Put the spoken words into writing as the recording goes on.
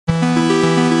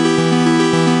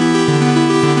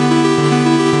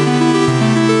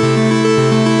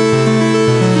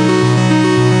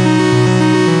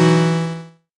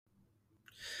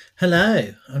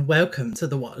Hello, and welcome to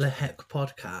the What the Heck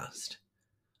podcast.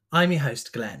 I'm your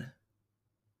host, Glenn.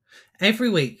 Every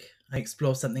week, I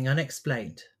explore something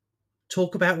unexplained,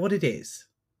 talk about what it is,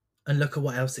 and look at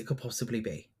what else it could possibly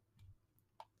be.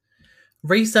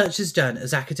 Research is done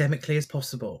as academically as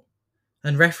possible,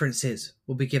 and references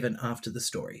will be given after the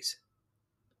stories.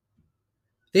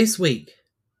 This week,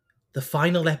 the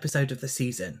final episode of the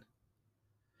season,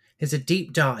 is a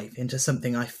deep dive into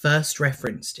something I first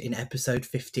referenced in episode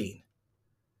 15.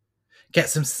 Get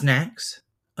some snacks,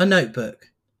 a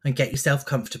notebook, and get yourself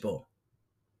comfortable.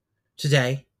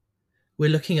 Today,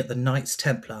 we're looking at the Knights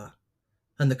Templar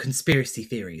and the conspiracy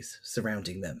theories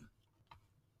surrounding them.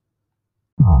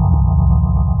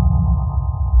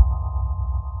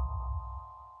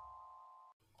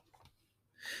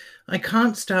 I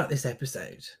can't start this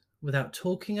episode without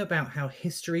talking about how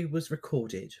history was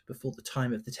recorded before the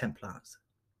time of the Templars.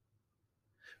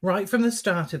 Right from the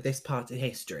start of this part of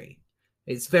history,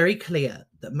 it's very clear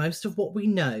that most of what we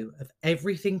know of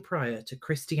everything prior to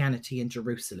Christianity in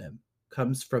Jerusalem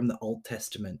comes from the Old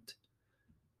Testament.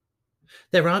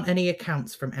 There aren't any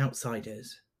accounts from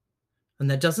outsiders, and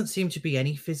there doesn't seem to be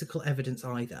any physical evidence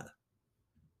either.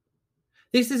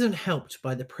 This isn't helped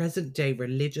by the present-day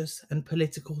religious and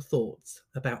political thoughts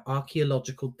about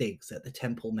archaeological digs at the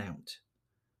Temple Mount.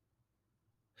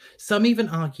 Some even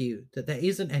argue that there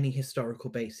isn't any historical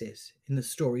basis in the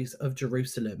stories of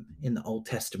Jerusalem in the Old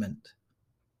Testament.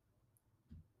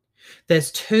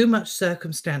 There's too much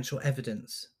circumstantial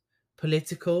evidence,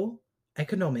 political,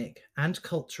 economic, and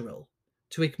cultural,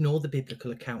 to ignore the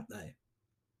biblical account, though.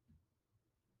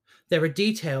 There are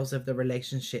details of the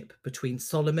relationship between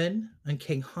Solomon and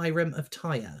King Hiram of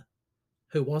Tyre,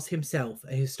 who was himself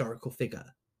a historical figure.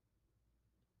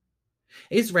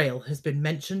 Israel has been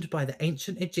mentioned by the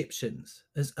ancient Egyptians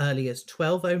as early as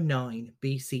 1209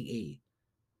 BCE,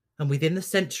 and within the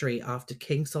century after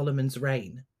King Solomon's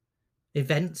reign,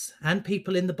 events and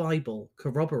people in the Bible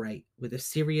corroborate with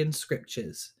Assyrian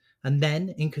scriptures and then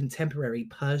in contemporary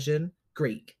Persian,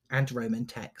 Greek, and Roman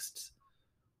texts.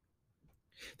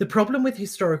 The problem with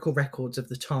historical records of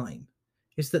the time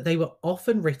is that they were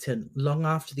often written long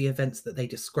after the events that they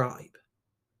describe.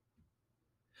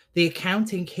 The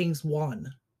account in Kings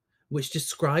 1, which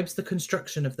describes the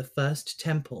construction of the first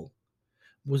temple,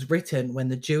 was written when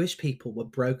the Jewish people were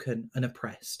broken and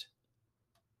oppressed.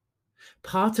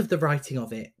 Part of the writing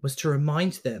of it was to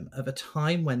remind them of a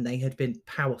time when they had been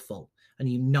powerful and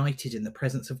united in the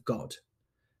presence of God,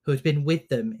 who had been with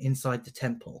them inside the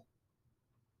temple.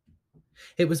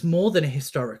 It was more than a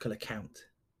historical account.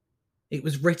 It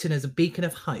was written as a beacon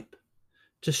of hope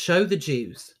to show the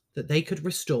Jews that they could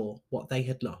restore what they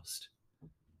had lost.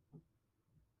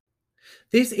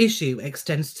 This issue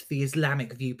extends to the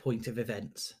Islamic viewpoint of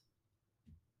events.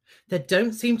 There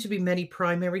don't seem to be many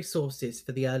primary sources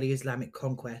for the early Islamic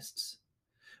conquests,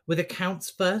 with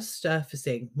accounts first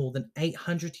surfacing more than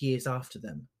 800 years after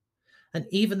them, and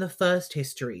even the first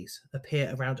histories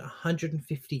appear around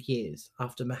 150 years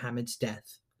after Muhammad's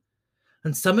death,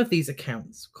 and some of these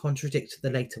accounts contradict the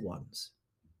later ones.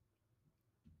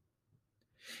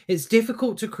 It's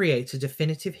difficult to create a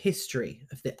definitive history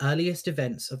of the earliest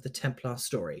events of the Templar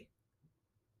story,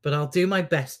 but I'll do my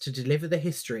best to deliver the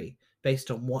history based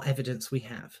on what evidence we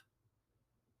have.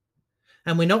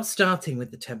 And we're not starting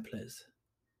with the Templars.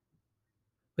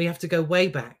 We have to go way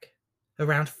back,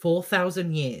 around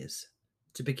 4,000 years,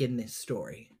 to begin this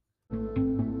story.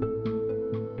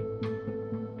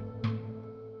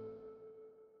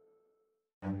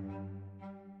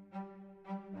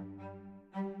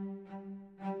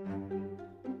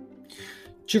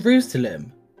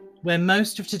 Jerusalem, where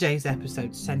most of today's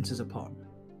episode centres upon,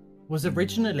 was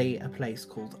originally a place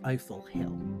called Ophel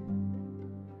Hill.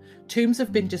 Tombs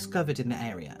have been discovered in the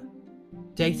area,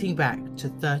 dating back to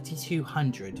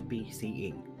 3200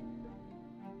 BCE.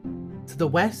 To the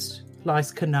west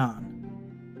lies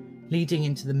Canaan, leading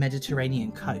into the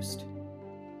Mediterranean coast,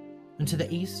 and to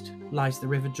the east lies the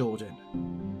River Jordan,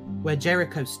 where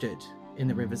Jericho stood in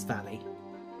the river's valley.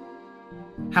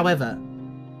 However,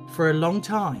 for a long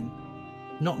time,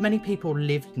 not many people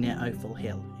lived near Ophel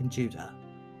Hill in Judah.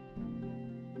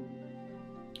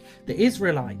 The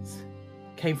Israelites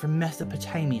came from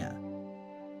Mesopotamia,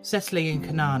 settling in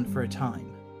Canaan for a time.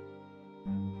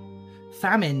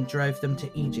 Famine drove them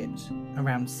to Egypt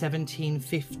around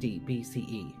 1750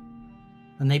 BCE,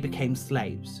 and they became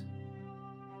slaves.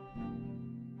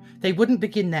 They wouldn't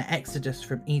begin their exodus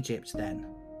from Egypt then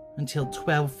until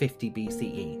 1250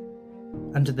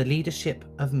 BCE, under the leadership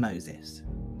of Moses.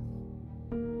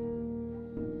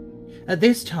 At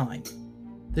this time,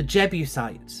 the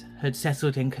Jebusites had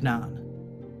settled in Canaan.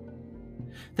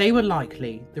 They were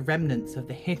likely the remnants of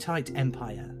the Hittite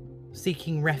Empire,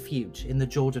 seeking refuge in the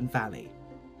Jordan Valley.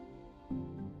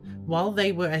 While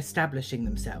they were establishing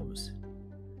themselves,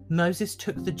 Moses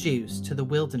took the Jews to the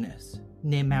wilderness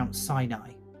near Mount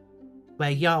Sinai,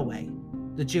 where Yahweh,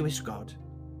 the Jewish God,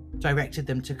 directed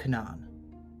them to Canaan.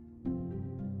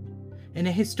 In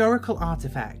a historical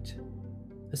artifact,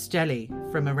 a stele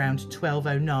from around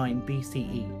 1209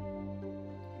 BCE,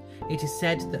 it is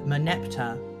said that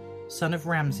Merneptah, son of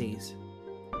Ramses,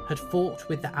 had fought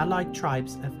with the allied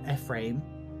tribes of Ephraim,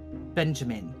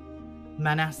 Benjamin,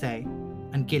 Manasseh,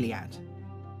 and Gilead,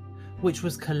 which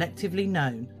was collectively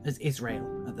known as Israel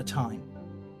at the time.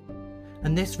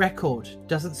 And this record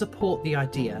doesn't support the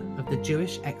idea of the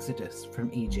Jewish exodus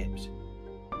from Egypt.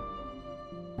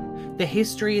 The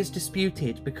history is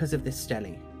disputed because of this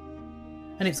stele,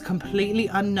 and it's completely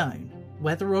unknown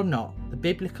whether or not the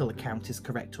biblical account is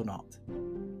correct or not.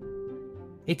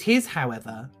 It is,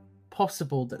 however,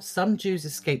 possible that some Jews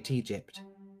escaped Egypt,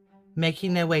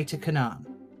 making their way to Canaan,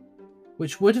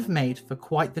 which would have made for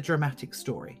quite the dramatic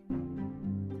story.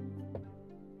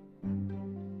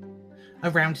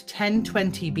 Around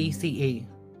 1020 BCE,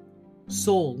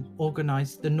 Saul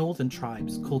organised the northern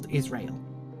tribes called Israel,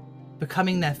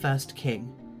 becoming their first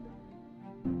king.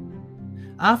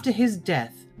 After his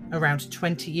death, around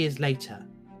 20 years later,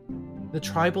 the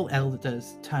tribal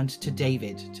elders turned to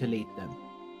David to lead them.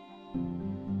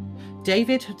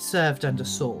 David had served under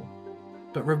Saul,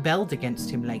 but rebelled against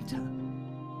him later.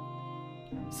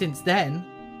 Since then,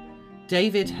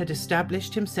 David had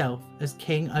established himself as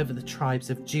king over the tribes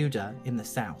of Judah in the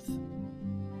south.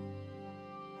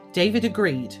 David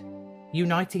agreed,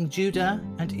 uniting Judah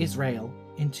and Israel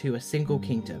into a single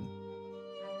kingdom.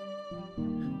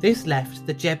 This left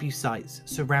the Jebusites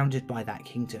surrounded by that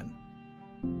kingdom.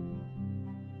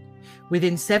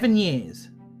 Within 7 years,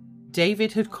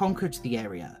 David had conquered the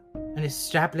area and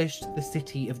established the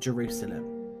city of Jerusalem.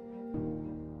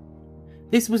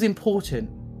 This was important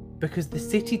because the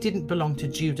city didn't belong to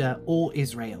Judah or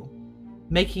Israel,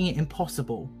 making it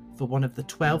impossible for one of the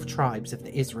 12 tribes of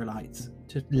the Israelites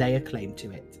to lay a claim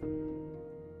to it.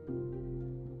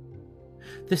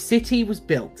 The city was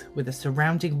built with a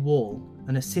surrounding wall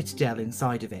and a citadel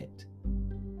inside of it.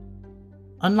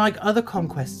 Unlike other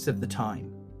conquests of the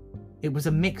time, it was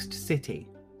a mixed city.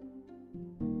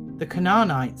 The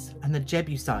Canaanites and the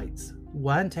Jebusites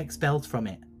weren't expelled from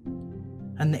it,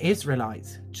 and the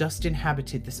Israelites just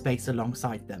inhabited the space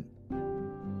alongside them.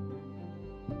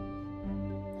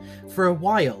 For a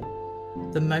while,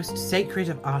 the most sacred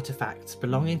of artifacts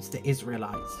belonging to the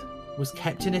Israelites was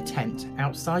kept in a tent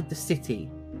outside the city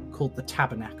called the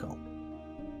Tabernacle.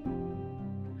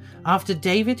 After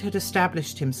David had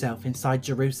established himself inside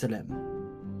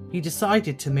Jerusalem, he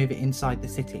decided to move it inside the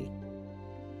city.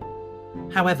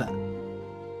 However,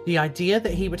 the idea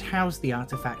that he would house the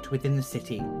artifact within the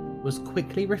city was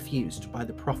quickly refused by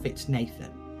the prophet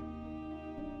Nathan.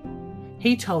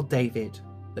 He told David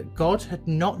that God had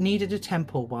not needed a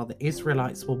temple while the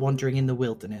Israelites were wandering in the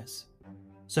wilderness,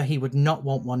 so he would not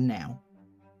want one now.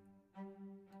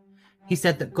 He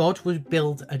said that God would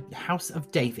build a house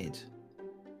of David,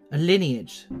 a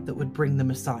lineage that would bring the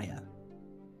Messiah.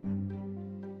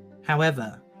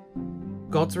 However,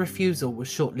 God's refusal was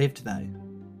short-lived though.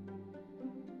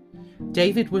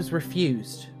 David was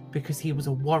refused because he was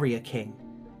a warrior king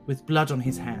with blood on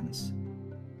his hands,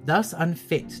 thus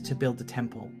unfit to build a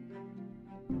temple.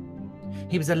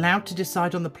 He was allowed to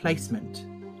decide on the placement,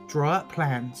 draw up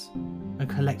plans, and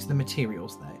collect the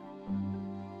materials though.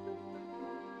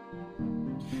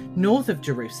 North of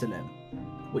Jerusalem,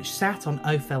 which sat on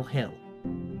Ophel Hill,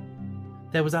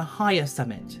 there was a higher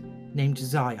summit named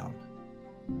Zion.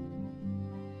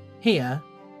 Here,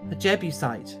 a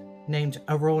Jebusite named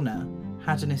Araunah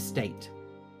had an estate.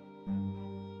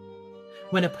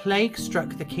 When a plague struck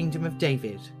the kingdom of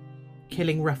David,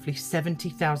 killing roughly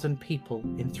 70,000 people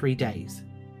in 3 days,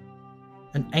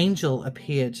 an angel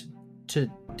appeared to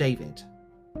David.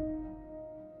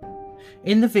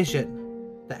 In the vision,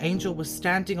 the angel was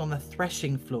standing on the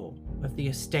threshing floor of the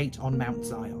estate on Mount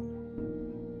Zion.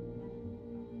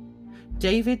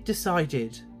 David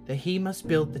decided that he must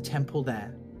build the temple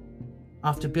there,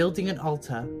 after building an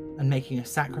altar and making a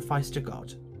sacrifice to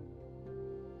God.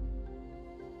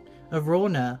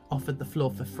 Araunah offered the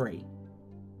floor for free,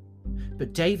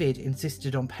 but David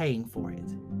insisted on paying for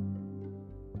it.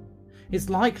 It's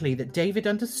likely that David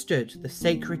understood the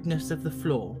sacredness of the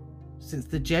floor, since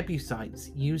the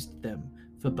Jebusites used them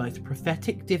for both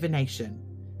prophetic divination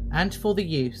and for the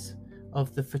use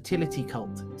of the fertility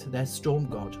cult to their storm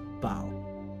god Baal.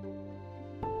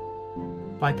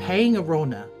 By paying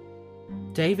Araunah,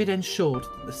 David ensured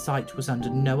that the site was under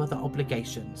no other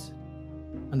obligations,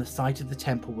 and the site of the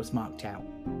temple was marked out.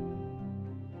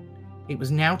 It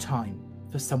was now time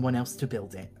for someone else to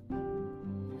build it.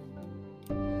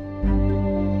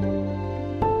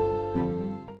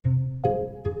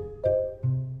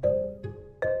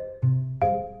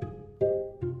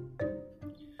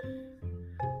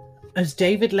 As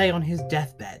David lay on his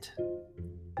deathbed,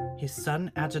 his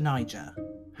son Adonijah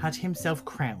had himself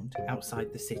crowned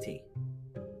outside the city.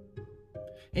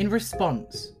 In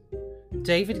response,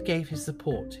 David gave his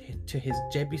support to his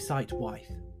Jebusite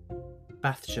wife,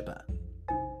 Bathsheba.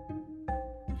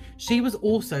 She was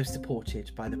also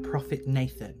supported by the prophet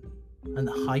Nathan and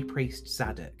the high priest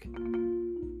Zadok.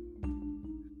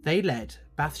 They led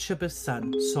Bathsheba's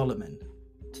son Solomon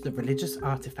to the religious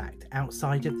artifact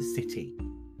outside of the city,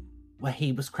 where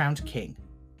he was crowned king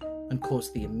and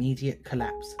caused the immediate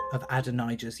collapse of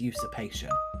Adonijah's usurpation.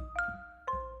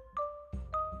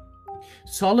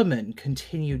 Solomon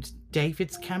continued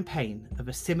David's campaign of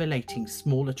assimilating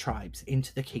smaller tribes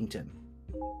into the kingdom,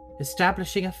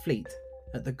 establishing a fleet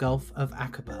at the Gulf of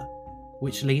Aqaba,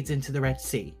 which leads into the Red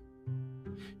Sea,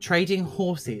 trading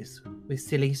horses with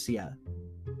Cilicia,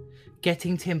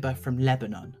 getting timber from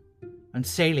Lebanon, and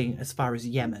sailing as far as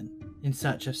Yemen in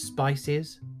search of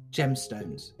spices,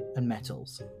 gemstones, and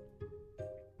metals.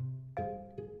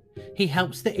 He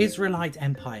helped the Israelite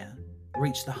Empire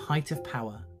reach the height of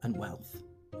power and wealth.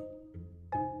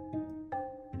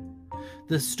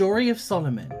 The story of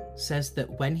Solomon says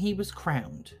that when he was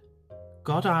crowned,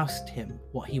 God asked him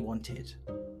what he wanted.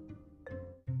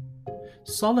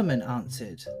 Solomon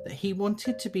answered that he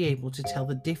wanted to be able to tell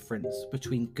the difference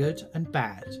between good and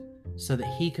bad so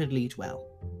that he could lead well.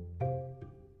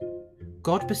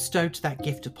 God bestowed that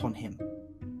gift upon him,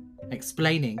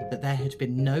 explaining that there had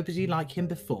been nobody like him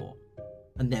before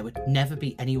and there would never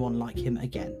be anyone like him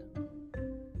again.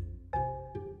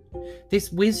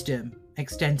 This wisdom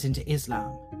extends into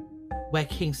Islam, where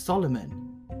King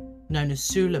Solomon, known as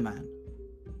Suleiman,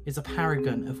 is a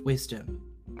paragon of wisdom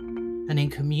and in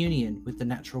communion with the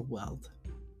natural world.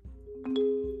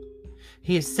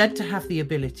 He is said to have the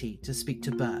ability to speak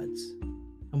to birds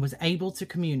and was able to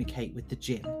communicate with the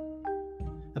jinn,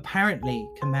 apparently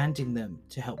commanding them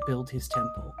to help build his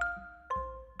temple.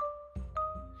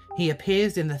 He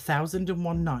appears in the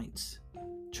 1001 Nights,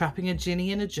 trapping a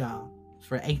genie in a jar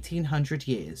for 1800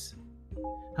 years,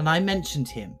 and I mentioned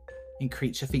him in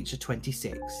Creature Feature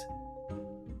 26.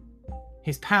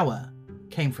 His power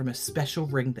came from a special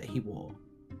ring that he wore.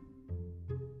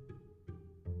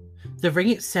 The ring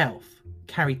itself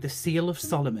carried the seal of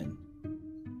Solomon,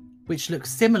 which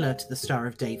looks similar to the Star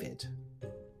of David.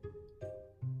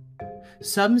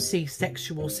 Some see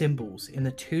sexual symbols in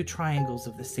the two triangles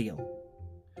of the seal,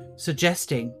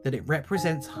 suggesting that it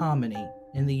represents harmony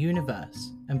in the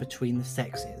universe and between the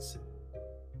sexes.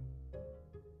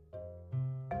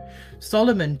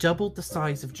 Solomon doubled the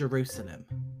size of Jerusalem,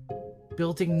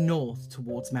 building north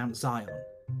towards Mount Zion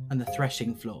and the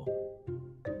threshing floor.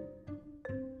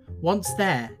 Once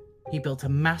there, he built a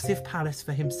massive palace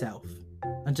for himself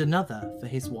and another for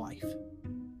his wife.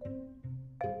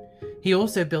 He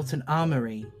also built an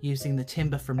armory using the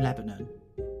timber from Lebanon,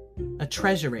 a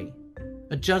treasury,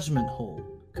 a judgment hall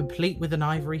complete with an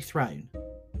ivory throne,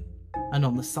 and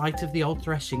on the site of the old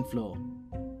threshing floor,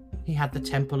 he had the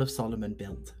Temple of Solomon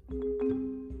built.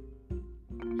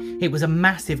 It was a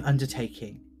massive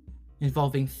undertaking,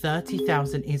 involving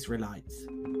 30,000 Israelites,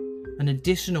 an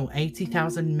additional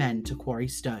 80,000 men to quarry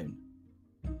stone,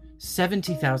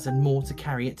 70,000 more to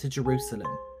carry it to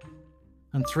Jerusalem,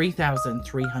 and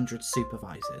 3,300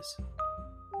 supervisors.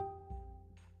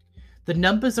 The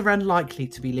numbers are unlikely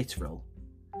to be literal,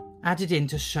 added in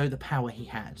to show the power he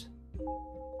had.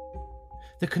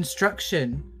 The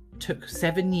construction took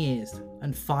 7 years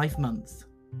and 5 months,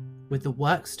 with the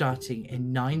work starting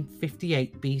in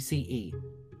 958 BCE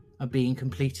and being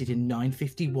completed in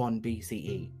 951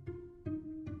 BCE.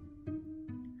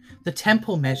 The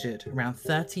temple measured around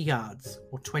 30 yards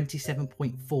or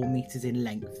 27.4 metres in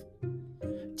length,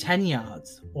 10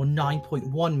 yards or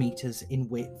 9.1 metres in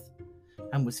width,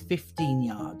 and was 15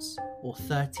 yards or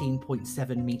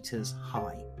 13.7 metres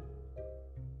high.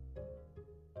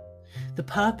 The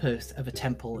purpose of a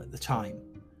temple at the time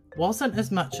wasn't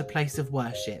as much a place of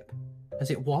worship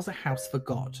as it was a house for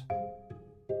God.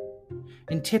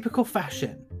 In typical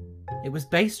fashion, it was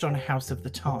based on a house of the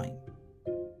time.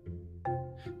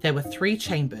 There were 3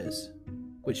 chambers,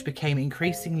 which became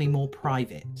increasingly more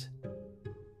private.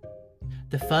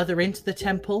 The further into the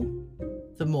temple,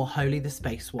 the more holy the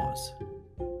space was.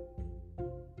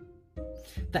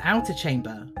 The outer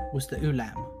chamber was the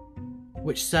ulam,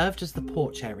 which served as the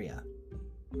porch area,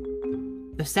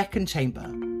 The second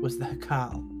chamber was the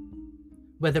Hekal,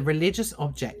 where the religious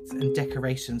objects and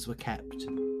decorations were kept.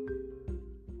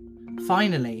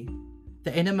 Finally,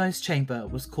 the innermost chamber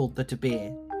was called the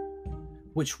Debir,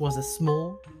 which was a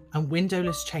small and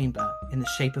windowless chamber in the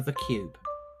shape of a cube.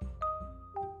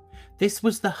 This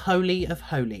was the Holy of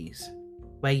Holies,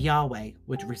 where Yahweh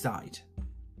would reside.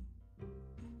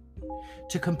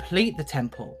 To complete the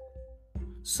temple,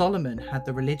 Solomon had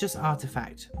the religious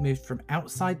artifact moved from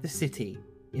outside the city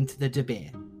into the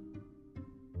Debir.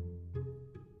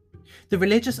 The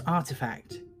religious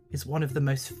artifact is one of the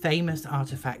most famous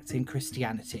artifacts in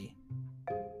Christianity,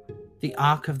 the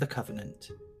Ark of the Covenant.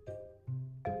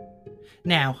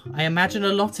 Now, I imagine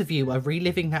a lot of you are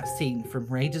reliving that scene from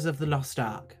Raiders of the Lost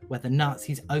Ark, where the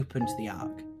Nazis opened the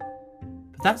Ark.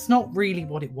 But that's not really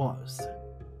what it was.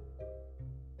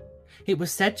 It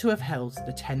was said to have held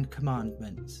the Ten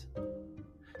Commandments,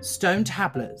 stone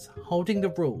tablets holding the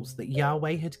rules that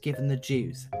Yahweh had given the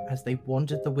Jews as they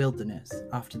wandered the wilderness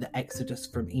after the Exodus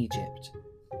from Egypt.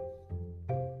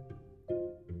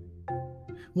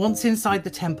 Once inside the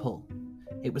temple,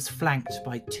 it was flanked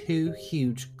by 2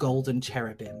 huge golden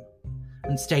cherubim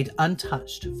and stayed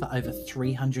untouched for over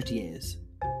 300 years.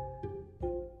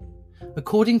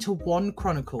 According to 1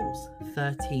 Chronicles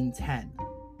 13:10,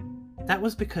 that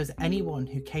was because anyone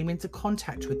who came into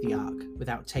contact with the Ark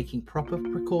without taking proper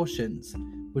precautions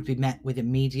would be met with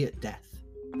immediate death.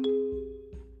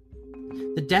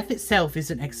 The death itself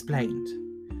isn't explained,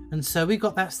 and so we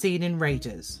got that scene in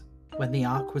Raiders when the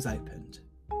Ark was opened.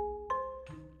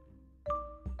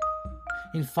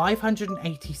 In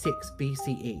 586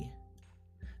 BCE,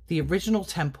 the original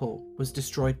temple was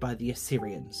destroyed by the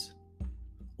Assyrians,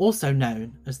 also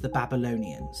known as the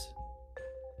Babylonians.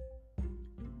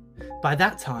 By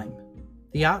that time,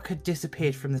 the Ark had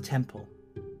disappeared from the temple.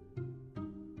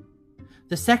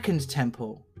 The second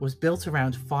temple was built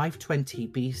around 520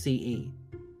 BCE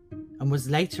and was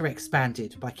later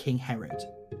expanded by King Herod.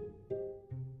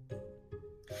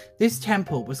 This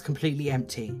temple was completely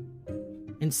empty,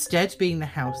 instead being the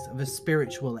house of a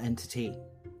spiritual entity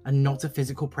and not a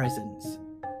physical presence.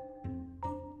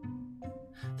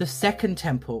 The second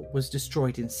temple was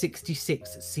destroyed in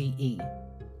 66 CE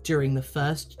during the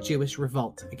first Jewish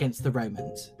revolt against the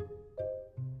Romans.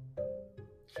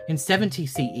 In 70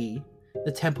 CE,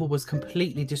 the temple was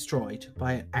completely destroyed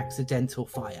by an accidental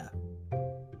fire.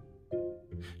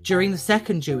 During the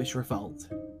second Jewish revolt,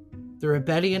 the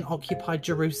rebellion occupied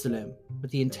Jerusalem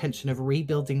with the intention of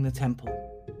rebuilding the temple.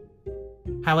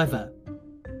 However,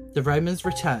 the Romans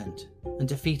returned and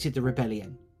defeated the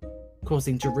rebellion,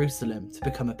 causing Jerusalem to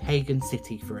become a pagan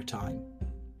city for a time.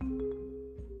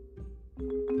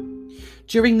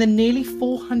 During the nearly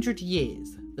 400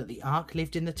 years that the Ark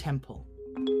lived in the temple,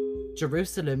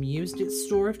 Jerusalem used its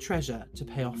store of treasure to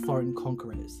pay off foreign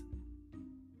conquerors.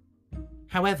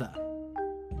 However,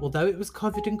 although it was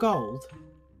covered in gold,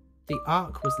 the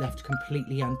Ark was left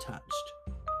completely untouched.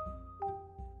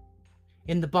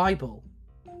 In the Bible,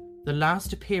 the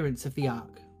last appearance of the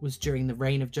Ark was during the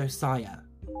reign of Josiah,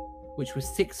 which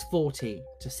was 640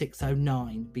 to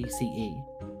 609 BCE.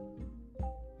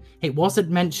 It wasn't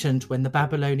mentioned when the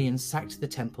Babylonians sacked the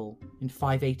temple in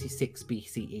 586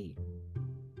 BCE.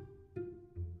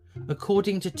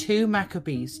 According to 2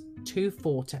 Maccabees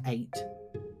 2:4-8,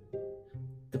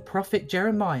 the prophet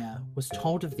Jeremiah was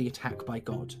told of the attack by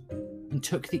God and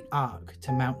took the Ark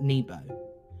to Mount Nebo,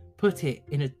 put it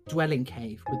in a dwelling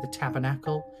cave with the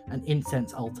tabernacle and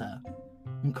incense altar,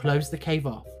 and closed the cave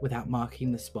off without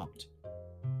marking the spot.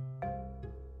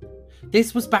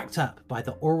 This was backed up by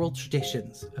the oral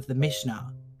traditions of the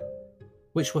Mishnah,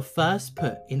 which were first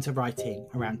put into writing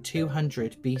around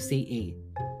 200 BCE,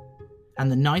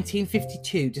 and the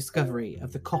 1952 discovery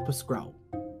of the Copper Scroll,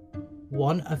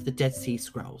 one of the Dead Sea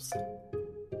Scrolls.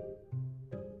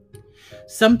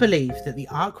 Some believe that the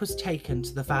Ark was taken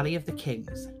to the Valley of the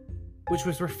Kings, which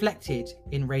was reflected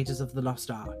in Raiders of the Lost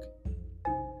Ark.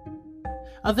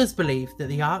 Others believe that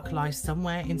the Ark lies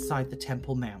somewhere inside the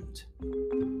Temple Mount.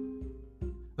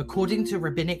 According to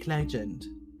rabbinic legend,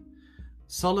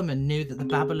 Solomon knew that the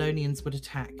Babylonians would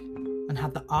attack and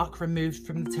had the Ark removed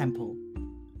from the temple,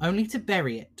 only to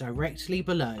bury it directly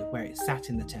below where it sat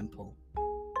in the temple.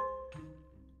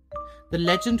 The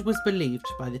legend was believed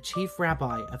by the chief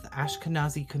rabbi of the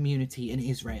Ashkenazi community in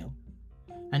Israel,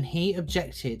 and he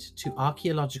objected to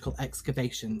archaeological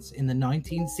excavations in the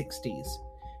 1960s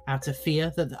out of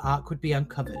fear that the Ark would be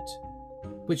uncovered,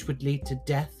 which would lead to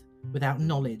death without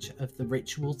knowledge of the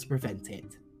ritual to prevent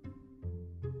it.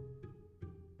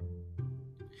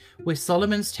 With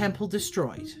Solomon's temple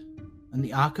destroyed and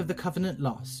the Ark of the Covenant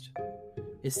lost,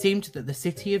 it seemed that the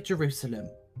city of Jerusalem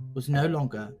was no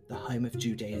longer the home of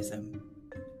Judaism.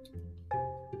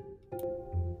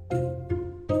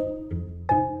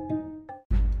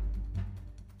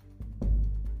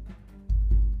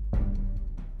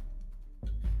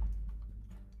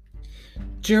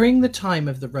 During the time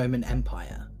of the Roman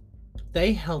Empire,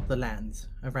 they held the lands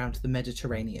around the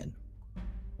Mediterranean.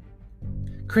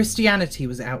 Christianity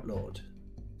was outlawed,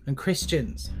 and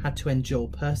Christians had to endure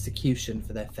persecution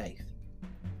for their faith.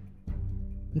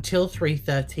 Until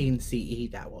 313 CE,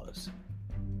 that was.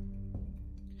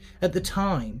 At the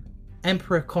time,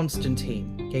 Emperor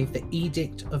Constantine gave the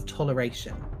Edict of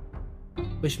Toleration,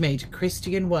 which made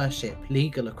Christian worship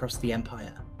legal across the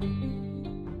empire.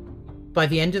 By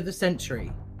the end of the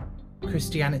century,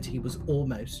 Christianity was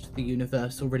almost the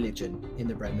universal religion in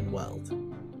the Roman world.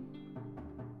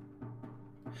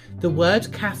 The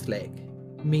word Catholic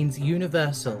means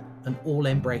universal and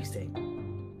all-embracing,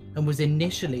 and was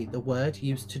initially the word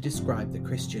used to describe the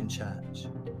Christian Church.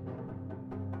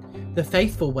 The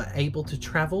faithful were able to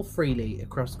travel freely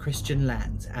across Christian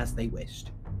lands as they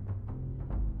wished.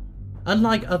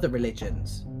 Unlike other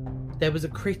religions, there was a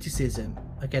criticism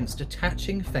against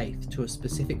attaching faith to a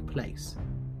specific place,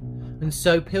 and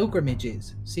so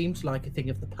pilgrimages seemed like a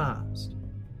thing of the past.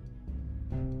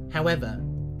 However,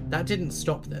 that didn't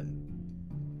stop them.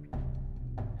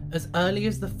 As early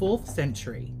as the 4th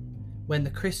century, when the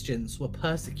Christians were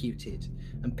persecuted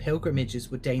and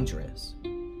pilgrimages were dangerous,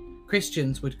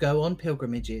 Christians would go on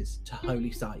pilgrimages to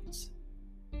holy sites.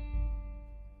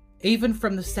 Even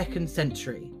from the 2nd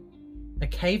century, a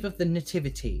cave of the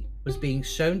Nativity was being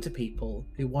shown to people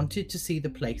who wanted to see the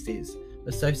places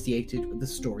associated with the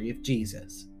story of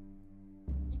Jesus.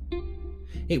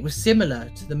 It was similar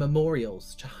to the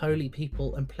memorials to holy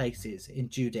people and places in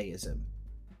Judaism.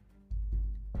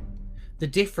 The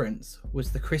difference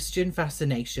was the Christian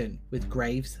fascination with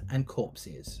graves and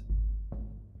corpses.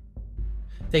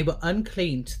 They were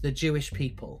unclean to the Jewish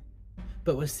people,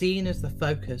 but were seen as the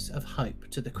focus of hope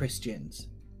to the Christians,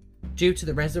 due to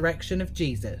the resurrection of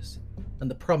Jesus and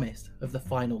the promise of the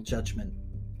final judgment.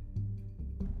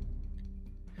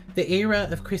 The era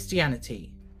of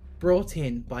Christianity, brought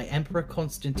in by Emperor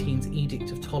Constantine's Edict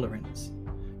of Tolerance,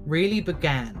 really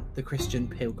began the Christian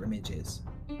pilgrimages.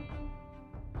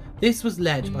 This was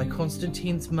led by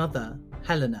Constantine's mother,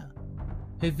 Helena,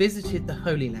 who visited the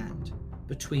Holy Land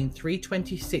between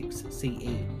 326 CE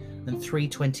and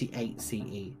 328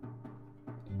 CE.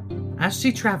 As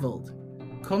she travelled,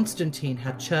 Constantine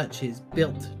had churches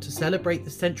built to celebrate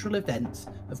the central events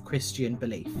of Christian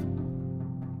belief.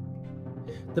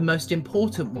 The most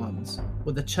important ones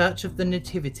were the Church of the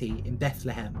Nativity in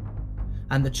Bethlehem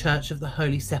and the Church of the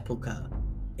Holy Sepulchre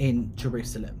in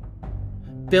Jerusalem,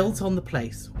 built on the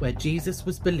place where Jesus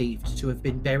was believed to have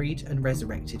been buried and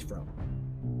resurrected from.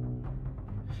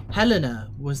 Helena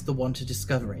was the one to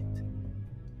discover it.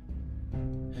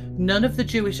 None of the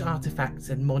Jewish artifacts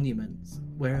and monuments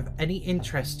were of any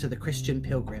interest to the Christian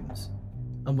pilgrims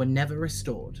and were never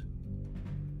restored.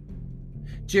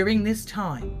 During this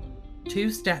time, 2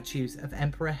 statues of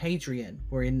Emperor Hadrian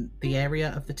were in the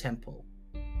area of the temple,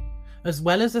 as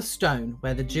well as a stone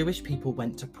where the Jewish people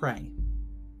went to pray.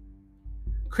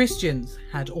 Christians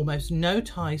had almost no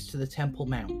ties to the Temple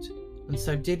Mount, and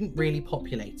so didn't really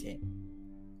populate it,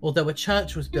 although a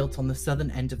church was built on the southern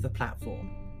end of the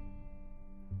platform.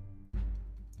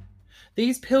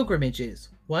 These pilgrimages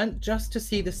weren't just to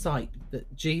see the site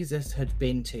that Jesus had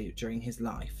been to during his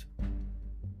life.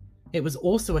 It was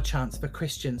also a chance for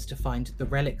Christians to find the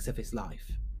relics of his life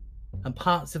and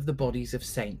parts of the bodies of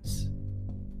saints.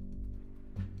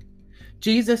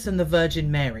 Jesus and the Virgin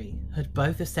Mary had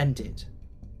both ascended,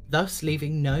 thus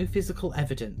leaving no physical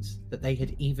evidence that they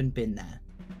had even been there.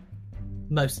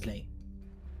 Mostly.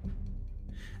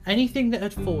 Anything that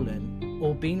had fallen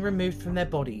or been removed from their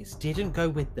bodies didn't go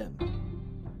with them,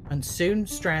 and soon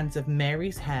strands of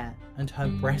Mary's hair and her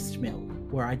breast milk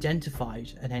were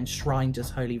identified and enshrined as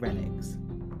holy relics.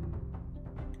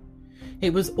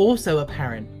 It was also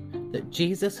apparent that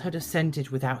Jesus had ascended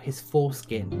without his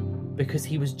foreskin because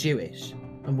he was Jewish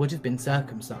and would have been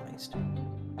circumcised.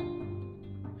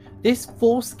 This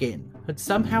foreskin had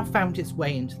somehow found its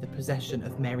way into the possession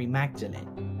of Mary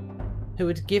Magdalene, who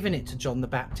had given it to John the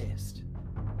Baptist.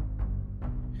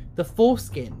 The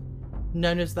foreskin,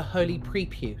 known as the Holy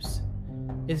Prepuce,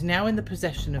 is now in the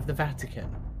possession of the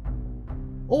Vatican,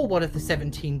 or one of the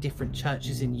 17 different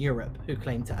churches in Europe who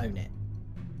claim to own it.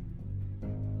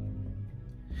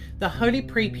 The Holy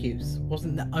Prepuce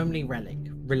wasn't the only relic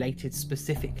related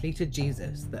specifically to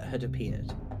Jesus that had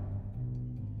appeared.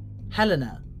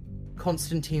 Helena,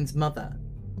 Constantine's mother,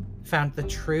 found the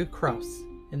true cross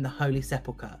in the Holy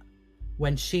Sepulchre,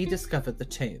 when she discovered the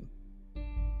tomb.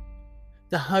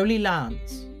 The Holy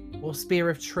Lance, or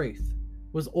Spear of Truth,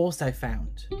 was also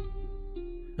found,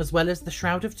 as well as the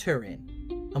Shroud of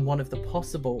Turin and one of the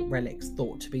possible relics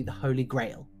thought to be the Holy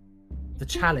Grail, the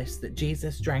chalice that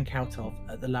Jesus drank out of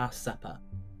at the Last Supper.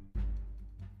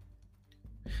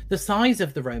 The size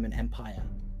of the Roman Empire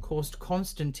caused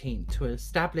Constantine to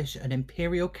establish an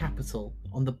imperial capital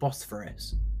on the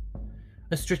Bosphorus,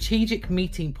 a strategic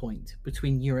meeting point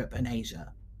between Europe and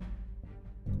Asia.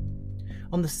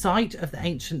 On the site of the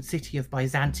ancient city of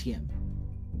Byzantium,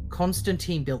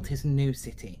 Constantine built his new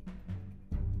city.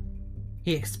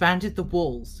 He expanded the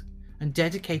walls and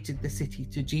dedicated the city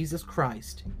to Jesus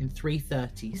Christ in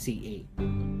 330 CE.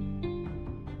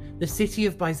 The city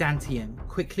of Byzantium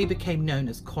quickly became known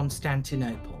as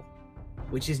Constantinople,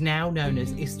 which is now known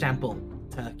as Istanbul,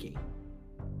 Turkey.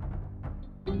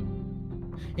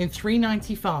 In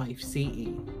 395 CE,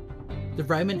 the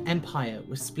Roman Empire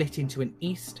was split into an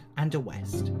east and a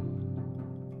west.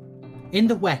 In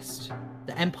the west,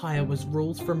 the empire was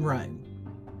ruled from Rome,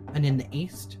 and in the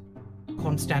east,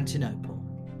 Constantinople.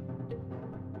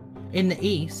 In the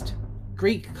east,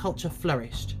 Greek culture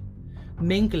flourished,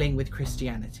 mingling with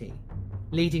Christianity,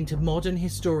 leading to modern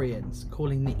historians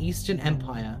calling the Eastern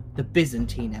Empire the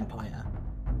Byzantine Empire.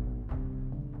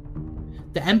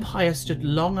 The empire stood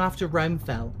long after Rome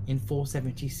fell in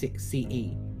 476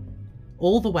 CE,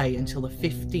 all the way until the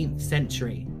 15th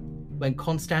century, when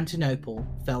Constantinople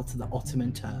fell to the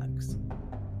Ottoman Turks.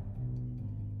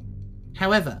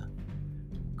 However,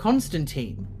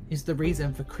 Constantine is the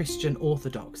reason for Christian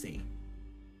orthodoxy.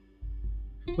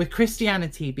 With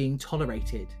Christianity being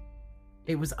tolerated,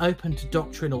 it was open to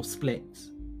doctrinal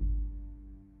splits.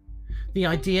 The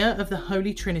idea of the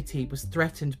Holy Trinity was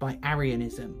threatened by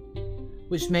Arianism,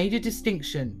 which made a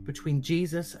distinction between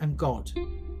Jesus and God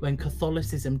when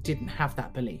Catholicism didn't have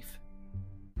that belief.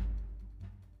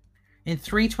 In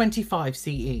 325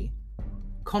 CE,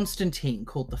 Constantine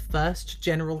called the First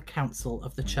General Council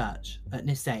of the Church at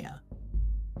Nicaea.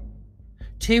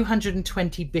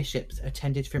 220 bishops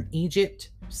attended from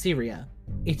Egypt, Syria,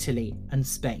 Italy, and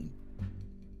Spain.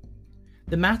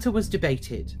 The matter was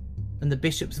debated, and the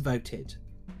bishops voted.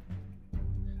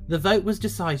 The vote was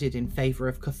decided in favour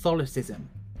of Catholicism,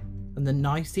 and the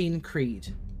Nicene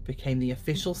Creed became the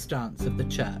official stance of the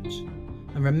Church,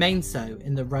 and remains so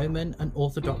in the Roman and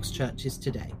Orthodox churches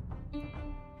today.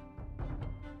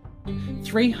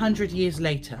 300 years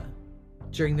later,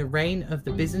 during the reign of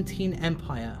the Byzantine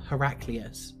Empire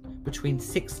Heraclius, between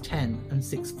 610 and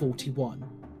 641,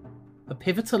 a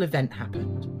pivotal event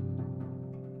happened.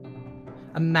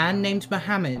 A man named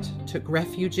Muhammad took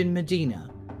refuge in Medina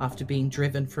after being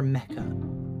driven from Mecca.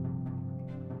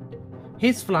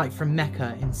 His flight from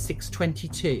Mecca in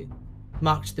 622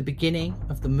 marked the beginning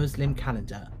of the Muslim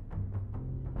calendar.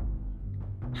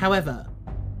 However,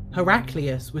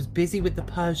 Heraclius was busy with the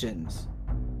Persians,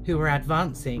 who were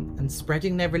advancing and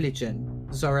spreading their religion,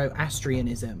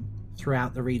 Zoroastrianism,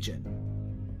 throughout the region.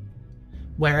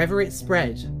 Wherever it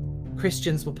spread,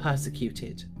 Christians were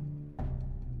persecuted.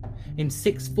 In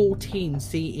 614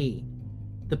 CE,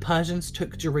 the Persians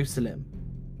took Jerusalem,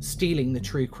 stealing the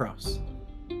true cross.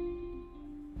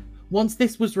 Once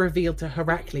this was revealed to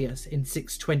Heraclius in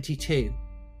 622,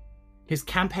 his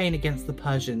campaign against the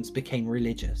Persians became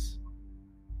religious.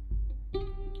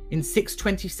 In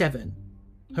 627,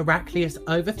 Heraclius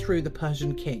overthrew the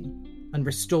Persian king and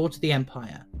restored the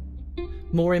empire,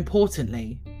 more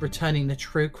importantly, returning the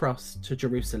true cross to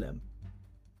Jerusalem.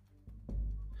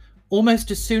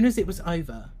 Almost as soon as it was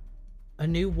over, a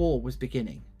new war was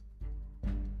beginning.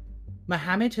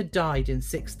 Muhammad had died in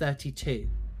 632,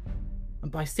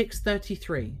 and by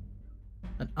 633,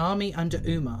 an army under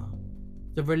Umar,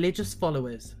 the religious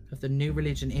followers of the new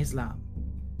religion Islam,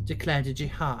 declared a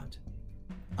jihad,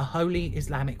 a holy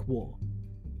Islamic war,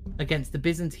 against the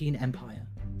Byzantine Empire.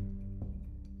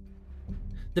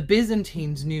 The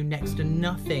Byzantines knew next to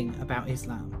nothing about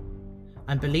Islam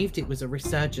and believed it was a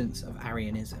resurgence of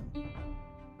Arianism.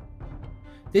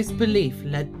 This belief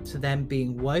led to them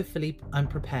being woefully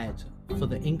unprepared for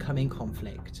the incoming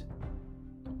conflict.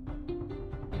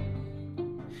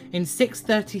 In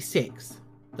 636,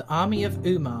 the army of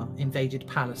Umar invaded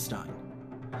Palestine,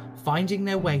 finding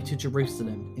their way to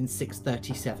Jerusalem in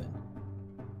 637.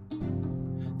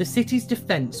 The city's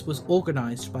defence was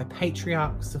organised by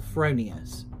Patriarch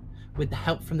Sophronius with the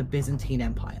help from the Byzantine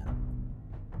Empire.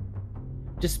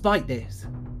 Despite this,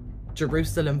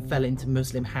 Jerusalem fell into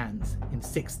Muslim hands in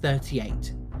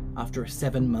 638 after a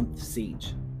 7-month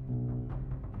siege.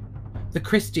 The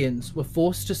Christians were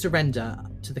forced to surrender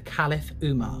to the Caliph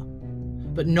Umar,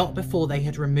 but not before they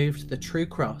had removed the true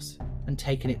cross and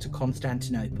taken it to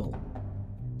Constantinople.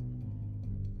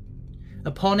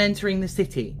 Upon entering the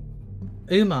city,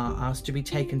 Umar asked to be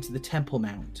taken to the Temple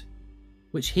Mount,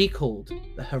 which he called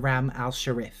the Haram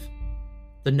al-Sharif,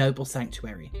 the noble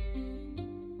sanctuary.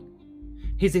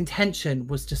 His intention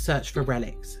was to search for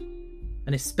relics,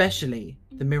 and especially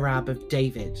the Mihrab of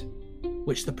David,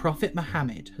 which the Prophet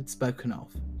Muhammad had spoken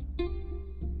of.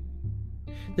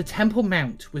 The Temple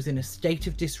Mount was in a state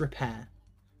of disrepair,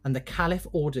 and the Caliph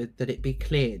ordered that it be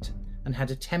cleared and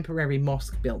had a temporary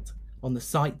mosque built on the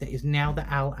site that is now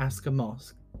the Al-Aqsa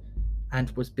Mosque, and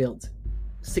was built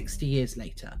 60 years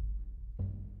later.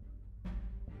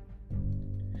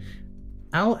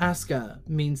 Al-Aqsa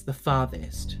means the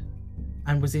farthest,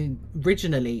 and was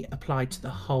originally applied to the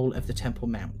whole of the Temple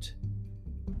Mount.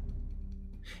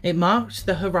 It marked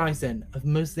the horizon of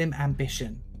Muslim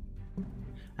ambition,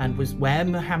 and was where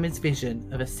Muhammad's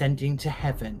vision of ascending to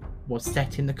heaven was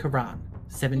set in the Quran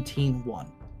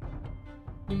 17:1.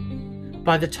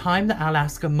 By the time the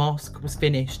Al-Aqsa Mosque was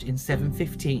finished in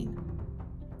 715,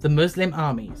 the Muslim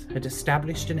armies had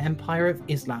established an empire of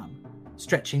Islam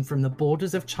stretching from the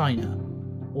borders of China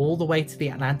all the way to the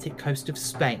Atlantic coast of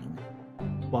Spain,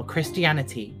 while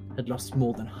Christianity had lost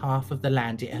more than half of the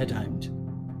land it had owned.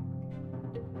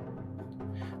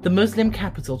 The Muslim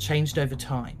capital changed over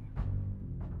time.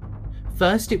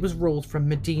 First, it was ruled from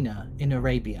Medina in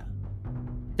Arabia.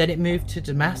 Then it moved to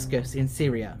Damascus in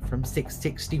Syria from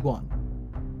 661.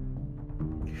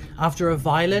 After a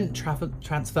violent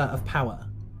transfer of power,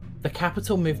 the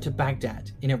capital moved to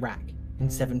Baghdad in Iraq in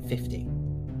 750.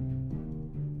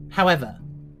 However,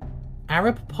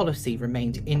 Arab policy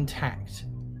remained intact,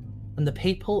 and the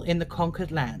people in the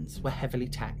conquered lands were heavily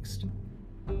taxed.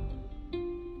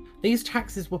 These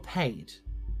taxes were paid,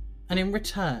 and in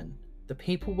return, the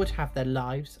people would have their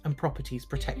lives and properties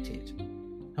protected,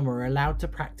 and were allowed to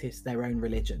practice their own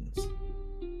religions.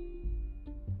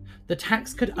 The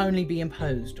tax could only be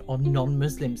imposed on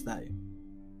non-Muslims though,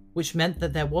 which meant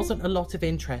that there wasn't a lot of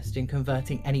interest in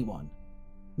converting anyone,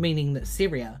 meaning that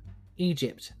Syria,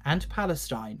 Egypt, and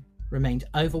Palestine remained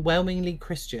overwhelmingly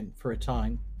Christian for a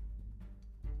time.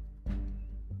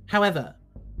 However,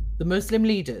 the Muslim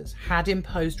leaders had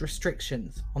imposed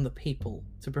restrictions on the people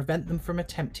to prevent them from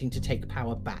attempting to take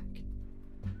power back.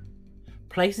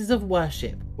 Places of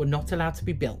worship were not allowed to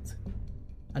be built,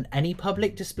 and any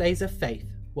public displays of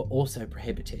faith were also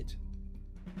prohibited.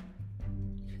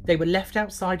 They were left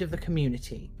outside of the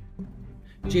community.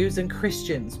 Jews and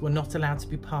Christians were not allowed to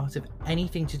be part of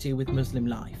anything to do with Muslim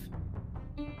life.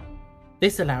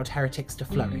 This allowed heretics to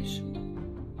flourish,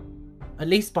 at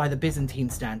least by the Byzantine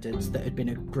standards that had been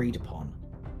agreed upon.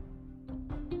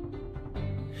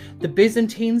 The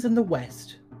Byzantines in the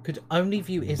West could only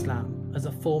view Islam as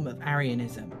a form of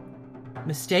Arianism,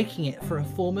 mistaking it for a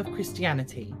form of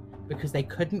Christianity because they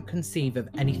couldn't conceive of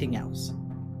anything else.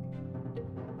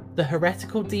 The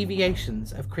heretical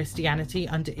deviations of Christianity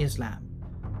under Islam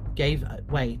gave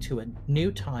way to a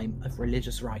new time of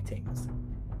religious writings.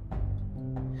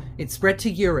 It spread to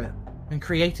Europe and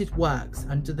created works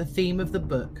under the theme of the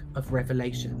Book of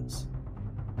Revelations,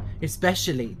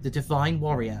 especially the divine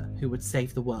warrior who would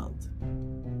save the world.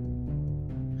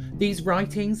 These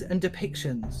writings and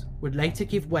depictions would later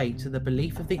give way to the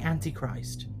belief of the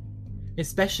Antichrist,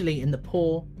 especially in the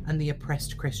poor and the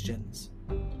oppressed Christians.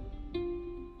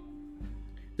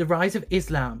 The rise of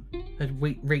Islam had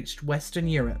reached Western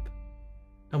Europe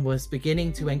and was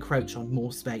beginning to encroach on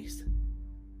more space.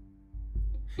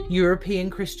 European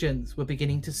Christians were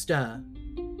beginning to stir,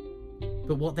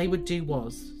 but what they would do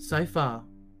was, so far,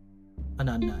 an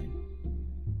unknown.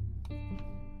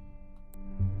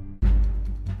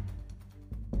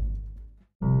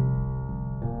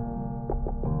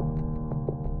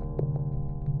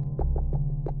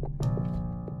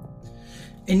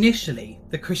 Initially,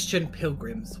 the Christian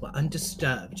pilgrims were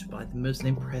undisturbed by the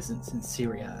Muslim presence in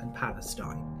Syria and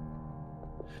Palestine.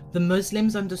 The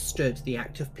Muslims understood the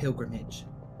act of pilgrimage,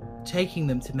 taking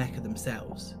them to Mecca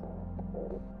themselves.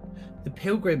 The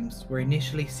pilgrims were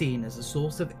initially seen as a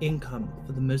source of income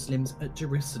for the Muslims at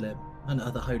Jerusalem and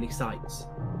other holy sites,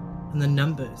 and the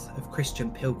numbers of Christian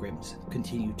pilgrims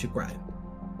continued to grow.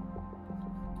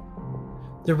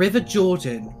 The River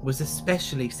Jordan was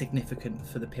especially significant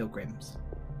for the pilgrims,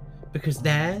 because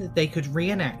there they could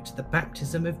reenact the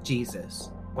baptism of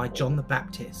Jesus by John the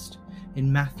Baptist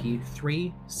in Matthew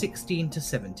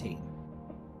 3:16-17.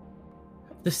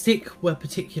 The sick were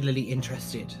particularly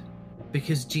interested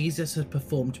because Jesus had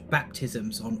performed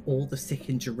baptisms on all the sick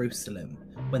in Jerusalem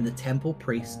when the temple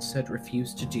priests had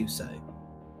refused to do so.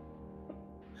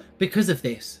 Because of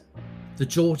this, the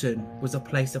Jordan was a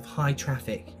place of high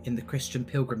traffic in the Christian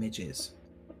pilgrimages.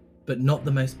 but not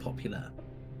the most popular.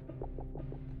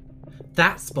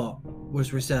 That spot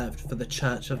was reserved for the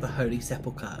Church of the Holy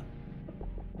Sepulchre.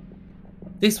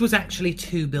 This was actually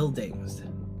two buildings.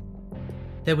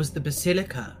 There was the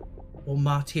Basilica, or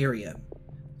Martyrium,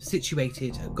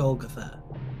 situated at Golgotha,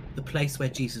 the place where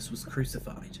Jesus was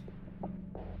crucified.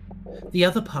 The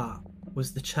other part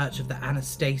was the Church of the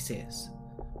Anastasis,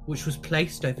 which was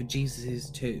placed over Jesus'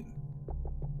 tomb.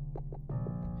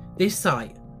 This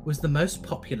site was the most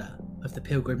popular of the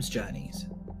pilgrims' journeys.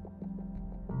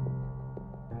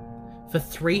 For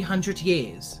 300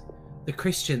 years, the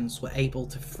Christians were able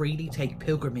to freely take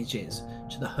pilgrimages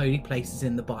to the holy places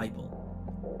in the Bible.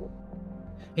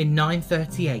 In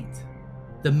 938,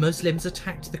 the Muslims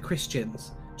attacked the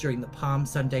Christians during the Palm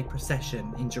Sunday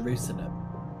procession in Jerusalem.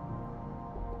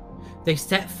 They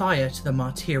set fire to the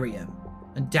Martyrium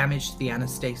and damaged the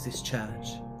Anastasis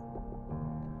Church.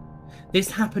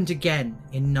 This happened again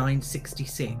in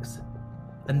 966,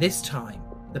 and this time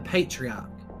the Patriarch,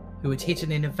 who had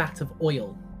hidden in a vat of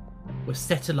oil, was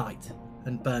set alight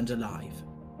and burned alive.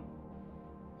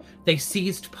 They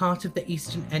seized part of the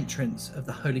eastern entrance of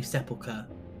the Holy Sepulchre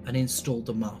and installed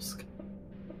a mosque.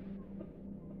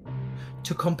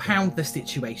 To compound the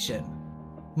situation,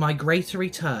 migratory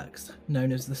Turks,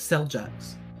 known as the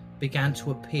Seljuks, began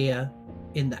to appear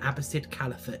in the Abbasid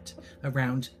Caliphate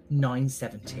around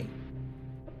 970.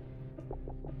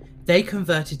 They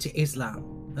converted to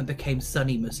Islam and became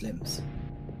Sunni Muslims.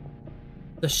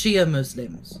 The Shia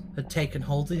Muslims had taken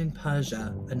hold in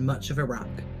Persia and much of Iraq,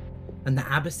 and the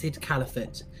Abbasid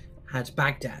Caliphate had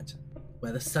Baghdad,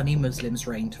 where the Sunni Muslims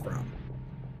reigned from.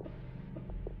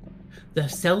 The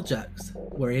Seljuks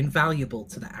were invaluable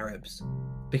to the Arabs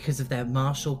because of their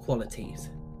martial qualities,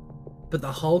 but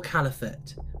the whole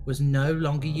caliphate was no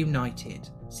longer united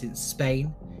since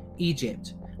Spain,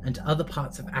 Egypt, and other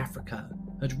parts of Africa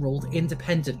had ruled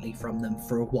independently from them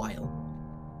for a while.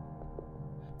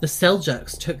 The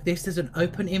Seljuks took this as an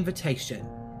open invitation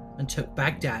and took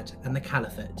Baghdad and the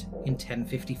Caliphate in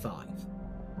 1055.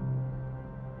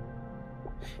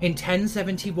 In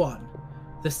 1071,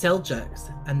 the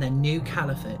Seljuks and their new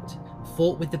Caliphate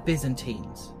fought with the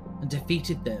Byzantines and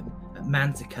defeated them at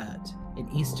Manzikert in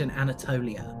eastern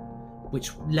Anatolia,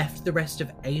 which left the rest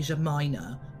of Asia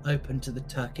Minor open to the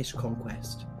Turkish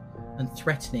conquest and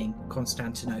threatening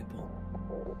Constantinople.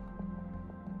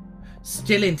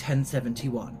 Still in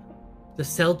 1071, the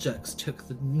Seljuks took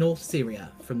the North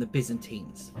Syria from the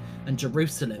Byzantines and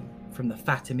Jerusalem from the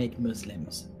Fatimid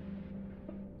Muslims.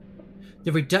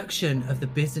 The reduction of the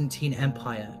Byzantine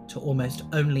Empire to almost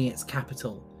only its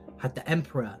capital had the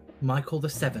Emperor Michael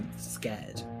VII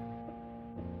scared.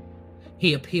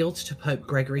 He appealed to Pope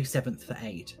Gregory VII for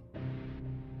aid.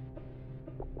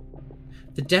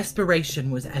 The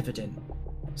desperation was evident,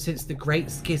 since the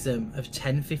Great Schism of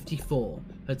 1054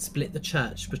 had split the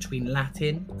Church between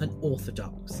Latin and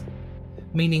Orthodox,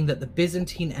 meaning that the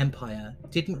Byzantine Empire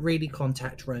didn't really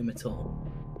contact Rome at all.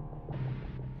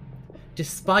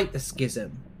 Despite the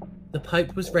schism, the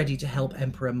Pope was ready to help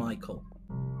Emperor Michael.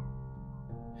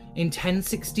 In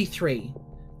 1063,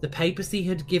 the papacy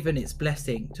had given its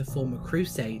blessing to form a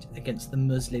crusade against the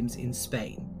Muslims in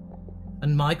Spain,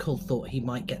 and Michael thought he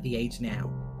might get the aid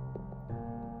now.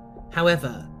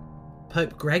 However,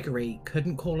 Pope Gregory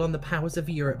couldn't call on the powers of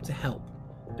Europe to help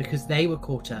because they were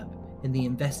caught up in the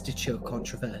investiture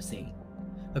controversy,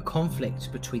 a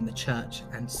conflict between the church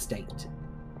and state.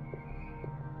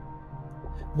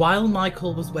 While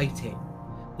Michael was waiting,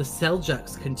 the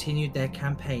Seljuks continued their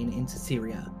campaign into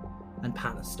Syria and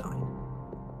Palestine.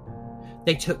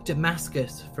 They took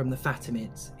Damascus from the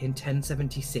Fatimids in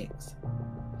 1076,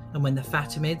 and when the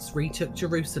Fatimids retook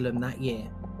Jerusalem that year,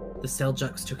 the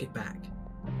Seljuks took it back.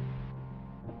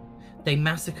 They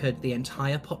massacred the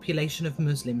entire population of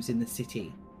Muslims in the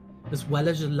city, as well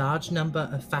as a large number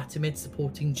of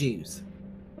Fatimid-supporting Jews,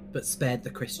 but spared the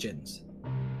Christians.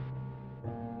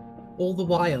 All the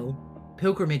while,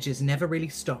 pilgrimages never really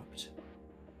stopped.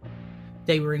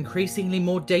 They were increasingly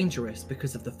more dangerous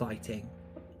because of the fighting,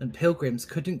 and pilgrims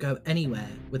couldn't go anywhere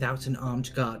without an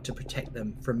armed guard to protect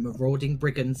them from marauding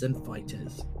brigands and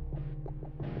fighters.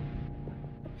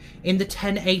 In the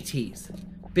 1080s,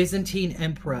 Byzantine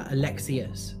Emperor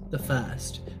Alexius I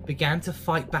began to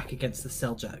fight back against the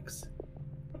Seljuks.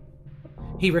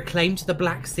 He reclaimed the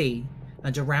Black Sea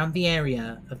and around the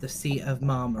area of the Sea of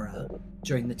Marmara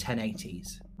during the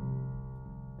 1080s.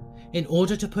 In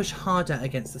order to push harder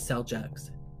against the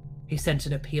Seljuks, he sent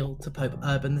an appeal to Pope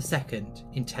Urban II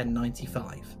in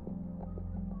 1095.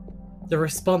 The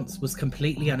response was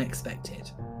completely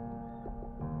unexpected.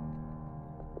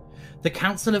 The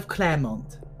Council of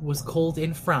Clermont was called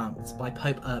in France by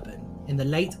Pope Urban in the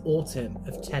late autumn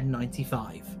of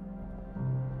 1095.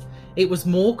 It was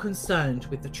more concerned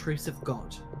with the truce of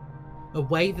God, a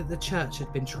way that the church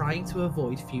had been trying to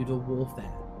avoid feudal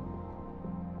warfare.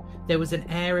 There was an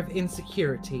air of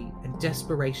insecurity and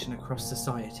desperation across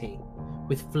society,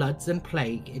 with floods and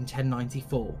plague in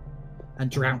 1094 and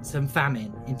droughts and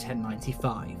famine in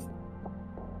 1095.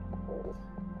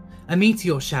 A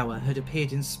meteor shower had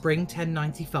appeared in spring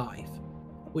 1095,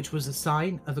 which was a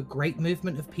sign of a great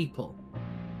movement of people,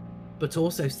 but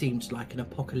also seemed like an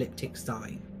apocalyptic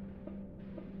sign.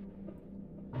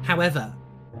 However,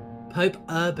 Pope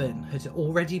Urban had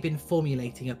already been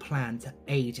formulating a plan to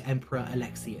aid Emperor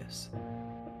Alexius.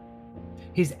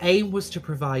 His aim was to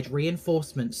provide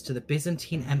reinforcements to the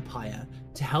Byzantine Empire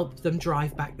to help them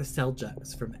drive back the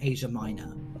Seljuks from Asia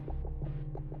Minor.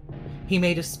 He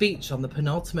made a speech on the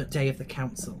penultimate day of the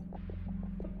council.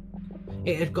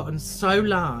 It had gotten so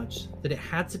large that it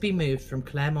had to be moved from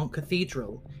Claremont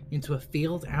Cathedral into a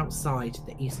field outside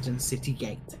the eastern city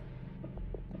gate.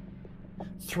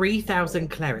 3,000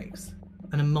 clerics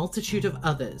and a multitude of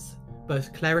others,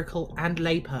 both clerical and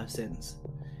laypersons,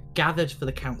 gathered for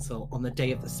the council on the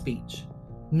day of the speech,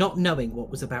 not knowing what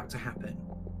was about to happen.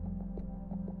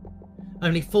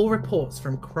 Only 4 reports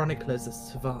from chroniclers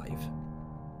survive,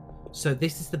 so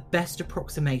this is the best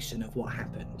approximation of what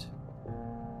happened.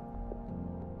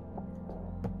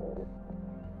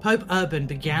 Pope Urban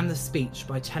began the speech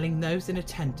by telling those in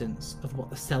attendance of what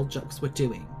the Seljuks were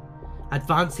doing,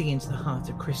 advancing into the heart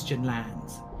of Christian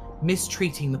lands,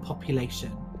 mistreating the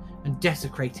population, and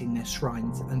desecrating their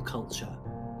shrines and culture.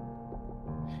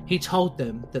 He told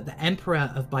them that the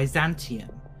Emperor of Byzantium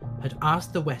had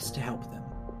asked the West to help them.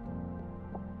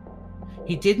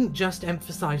 He didn't just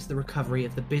emphasize the recovery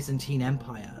of the Byzantine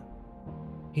Empire.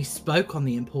 He spoke on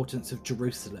the importance of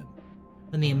Jerusalem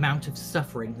and the amount of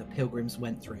suffering the pilgrims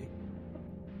went through.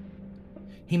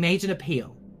 He made an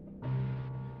appeal.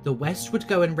 The West would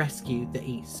go and rescue the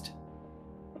East.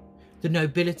 The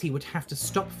nobility would have to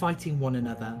stop fighting one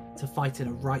another to fight in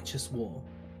a righteous war.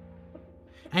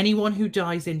 Anyone who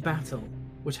dies in battle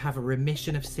would have a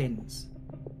remission of sins.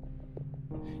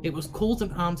 It was called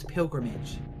an armed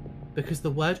pilgrimage because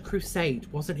the word crusade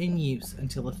wasn't in use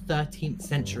until the 13th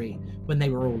century when they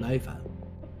were all over.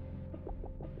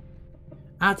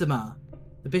 Adhemar,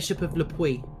 the Bishop of Le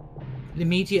Puy,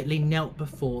 immediately knelt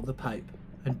before the Pope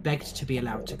and begged to be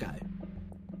allowed to go.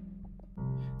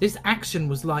 This action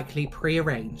was likely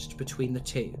pre-arranged between the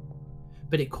two,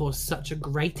 but it caused such a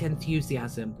great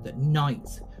enthusiasm that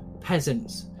knights,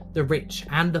 peasants, the rich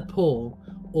and the poor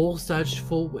all surged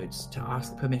forwards to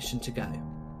ask permission to go.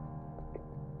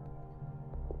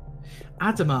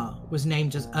 Adhemar was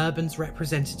named as Urban's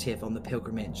representative on the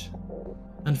pilgrimage,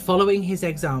 and following his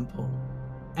example,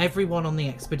 everyone on the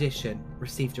expedition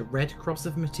received a red cross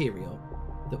of material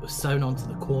that was sewn onto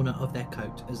the corner of their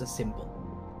coat as a symbol.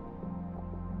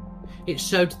 It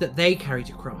showed that they carried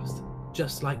a cross,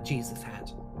 just like Jesus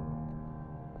had.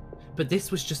 But this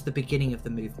was just the beginning of the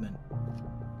movement.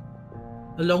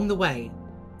 Along the way,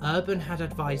 Urban had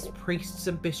advised priests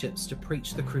and bishops to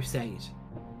preach the crusade,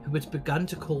 who had begun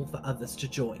to call for others to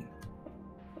join.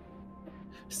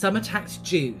 Some attacked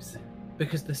Jews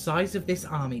because the size of this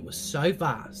army was so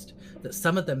vast that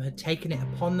some of them had taken it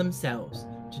upon themselves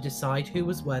to decide who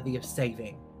was worthy of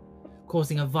saving,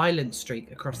 causing a violent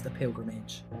streak across the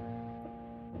pilgrimage.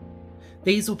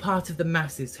 These were part of the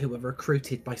masses who were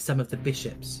recruited by some of the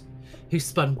bishops, who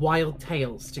spun wild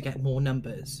tales to get more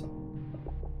numbers.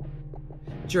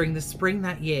 During the spring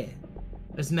that year,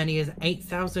 as many as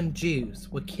 8,000 Jews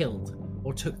were killed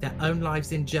or took their own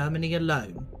lives in Germany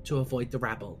alone to avoid the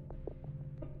rabble.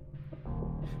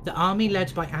 The army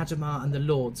led by Adhemar and the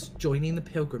lords joining the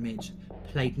pilgrimage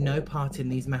played no part in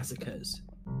these massacres,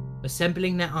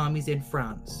 assembling their armies in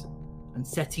France and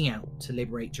setting out to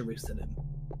liberate Jerusalem.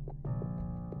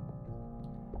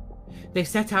 They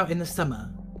set out in the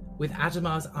summer, with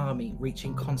Adhemar's army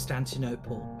reaching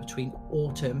Constantinople between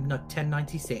autumn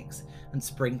 1096 and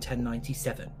spring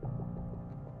 1097.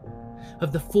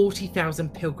 Of the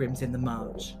 40,000 pilgrims in the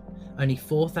march, only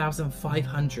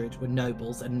 4,500 were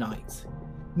nobles and knights,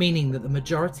 meaning that the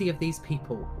majority of these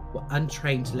people were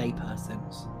untrained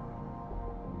laypersons.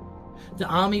 The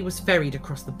army was ferried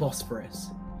across the Bosphorus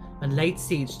and laid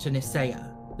siege to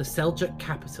Nicaea, the Seljuk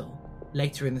capital,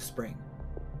 later in the spring.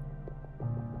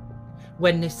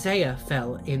 When Nicaea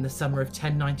fell in the summer of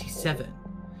 1097,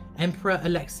 Emperor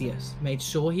Alexius made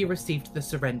sure he received the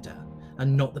surrender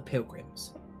and not the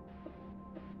pilgrims.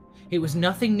 It was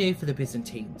nothing new for the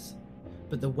Byzantines,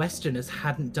 but the Westerners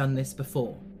hadn't done this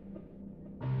before.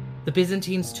 The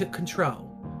Byzantines took control,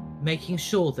 making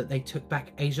sure that they took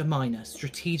back Asia Minor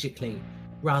strategically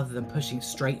rather than pushing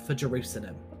straight for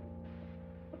Jerusalem.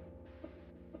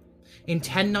 In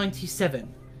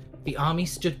 1097, the army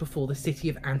stood before the city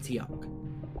of Antioch.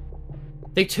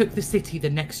 They took the city the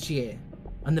next year,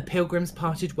 and the pilgrims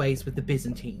parted ways with the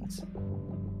Byzantines.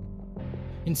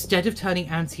 Instead of turning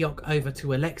Antioch over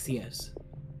to Alexius,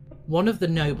 one of the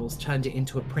nobles turned it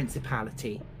into a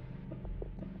principality.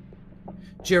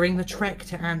 During the trek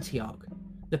to Antioch,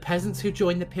 the peasants who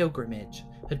joined the pilgrimage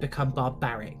had become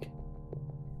barbaric.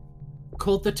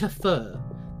 Called the Tafur,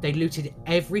 they looted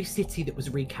every city that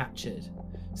was recaptured,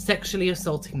 sexually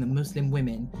assaulting the Muslim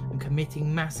women and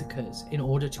committing massacres in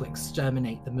order to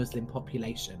exterminate the Muslim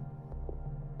population.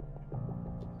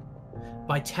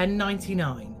 By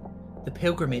 1099, the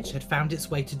pilgrimage had found its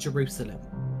way to Jerusalem.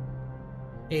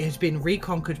 It had been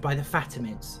reconquered by the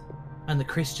Fatimids, and the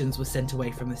Christians were sent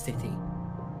away from the city.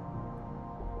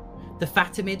 The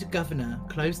Fatimid governor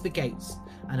closed the gates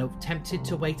and attempted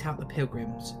to wait out the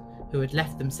pilgrims, who had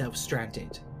left themselves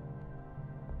stranded.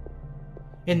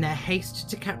 In their haste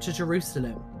to capture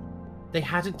Jerusalem, they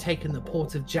hadn't taken the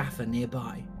port of Jaffa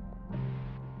nearby.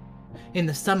 In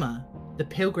the summer, the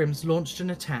pilgrims launched an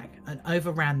attack and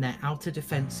overran their outer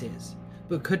defences,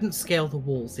 but couldn't scale the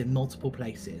walls in multiple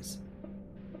places.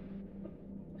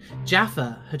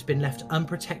 Jaffa had been left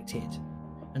unprotected,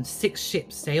 and 6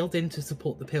 ships sailed in to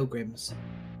support the pilgrims.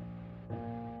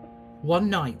 One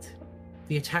night,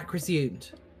 the attack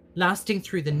resumed, lasting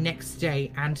through the next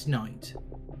day and night.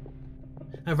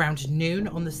 Around noon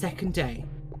on the second day,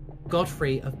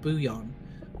 Godfrey of Bouillon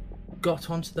got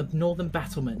onto the northern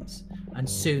battlements, and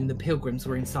soon the pilgrims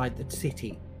were inside the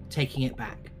city, taking it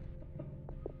back.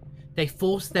 They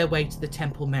forced their way to the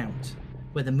Temple Mount,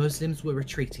 where the Muslims were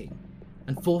retreating,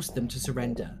 and forced them to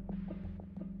surrender.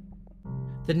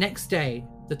 The next day,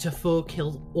 the Tafur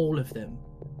killed all of them,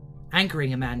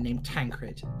 angering a man named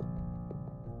Tancred.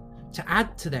 To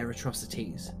add to their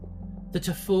atrocities, the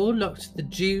Tafur locked the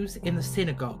Jews in the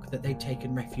synagogue that they'd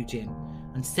taken refuge in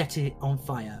and set it on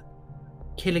fire,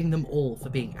 killing them all for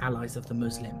being allies of the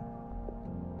Muslim.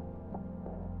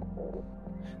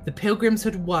 The pilgrims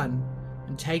had won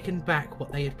and taken back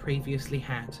what they had previously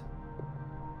had,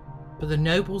 but the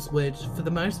nobles would, for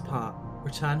the most part,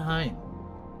 return home.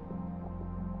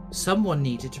 Someone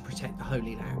needed to protect the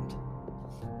Holy Land.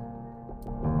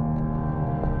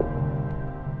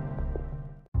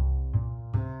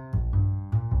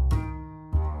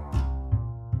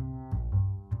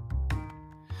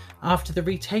 After the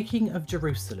retaking of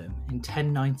Jerusalem in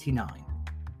 1099,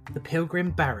 the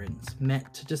pilgrim barons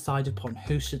met to decide upon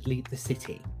who should lead the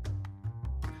city.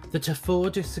 The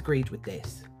Tafur disagreed with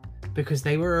this because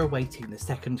they were awaiting the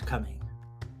second coming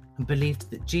and believed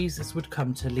that Jesus would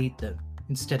come to lead them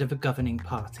instead of a governing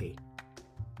party.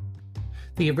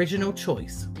 The original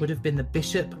choice would have been the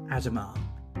Bishop Adhemar,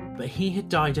 but he had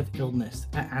died of illness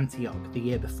at Antioch the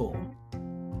year before.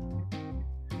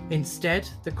 Instead,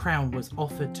 the crown was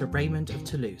offered to Raymond of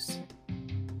Toulouse.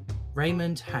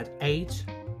 Raymond had age,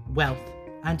 wealth,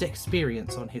 and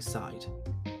experience on his side,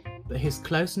 but his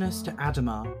closeness to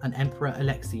Adhemar and Emperor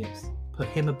Alexius put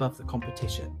him above the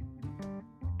competition.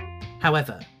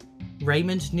 However,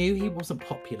 Raymond knew he wasn't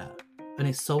popular, and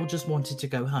his soldiers wanted to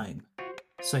go home,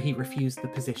 so he refused the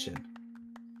position.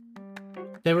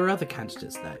 There were other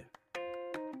candidates though.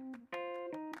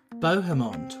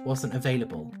 Bohemond wasn't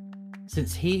available,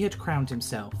 since he had crowned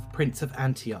himself Prince of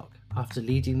Antioch after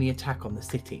leading the attack on the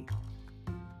city.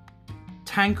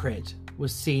 Tancred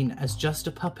was seen as just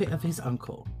a puppet of his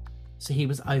uncle, so he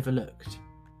was overlooked.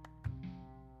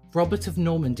 Robert of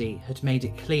Normandy had made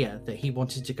it clear that he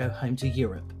wanted to go home to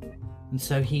Europe, and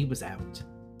so he was out.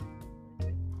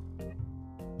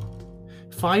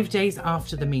 5 days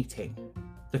after the meeting,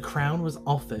 the crown was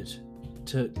offered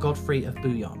to Godfrey of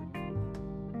Bouillon.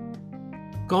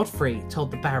 Godfrey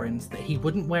told the barons that he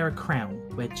wouldn't wear a crown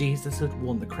where Jesus had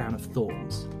worn the crown of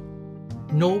thorns,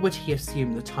 nor would he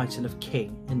assume the title of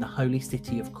king in the holy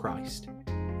city of Christ.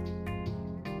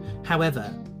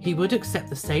 However, he would accept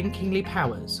the same kingly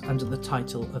powers under the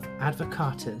title of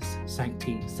Advocatus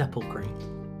Sancti Sepulchri,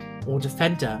 or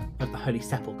Defender of the Holy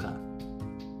Sepulchre.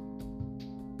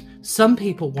 Some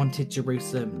people wanted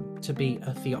Jerusalem to be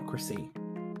a theocracy,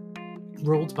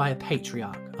 ruled by a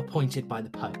patriarch appointed by the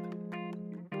Pope.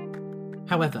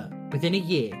 However, within a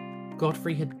year,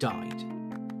 Godfrey had died.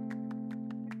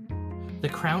 The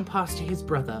crown passed to his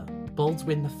brother,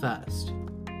 Baldwin I,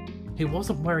 who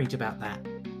wasn't worried about that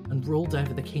and ruled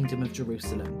over the Kingdom of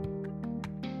Jerusalem.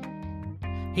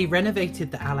 He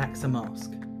renovated the Al-Aqsa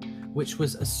Mosque, which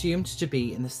was assumed to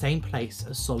be in the same place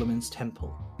as Solomon's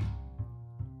Temple.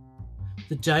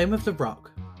 The Dome of the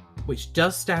Rock, which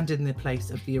does stand in the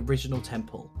place of the original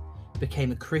temple,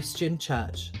 became a Christian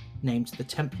church named the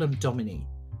Templum Domini,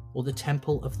 or the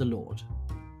Temple of the Lord.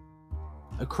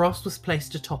 A cross was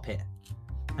placed atop it,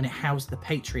 and it housed the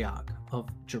Patriarch of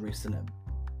Jerusalem.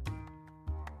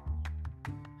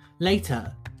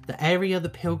 Later, the area the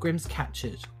pilgrims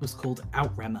captured was called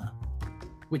Outremer,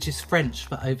 which is French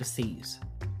for overseas.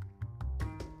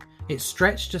 It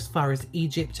stretched as far as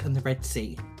Egypt and the Red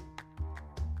Sea.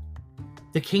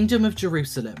 The Kingdom of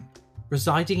Jerusalem,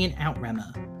 residing in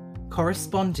Outremer,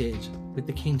 corresponded with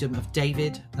the Kingdom of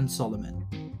David and Solomon.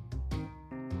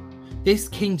 This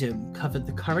kingdom covered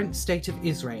the current state of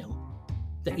Israel,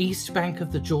 the east bank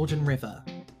of the Jordan River,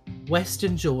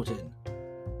 western Jordan,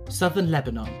 southern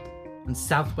Lebanon, and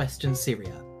southwestern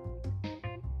Syria.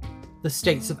 The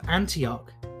states of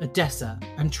Antioch, Edessa,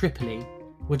 and Tripoli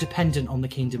were dependent on the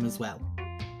kingdom as well.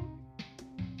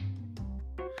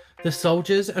 The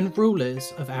soldiers and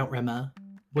rulers of Outremer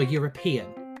were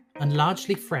European and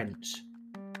largely French.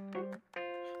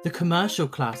 The commercial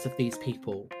class of these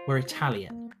people were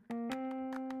Italian.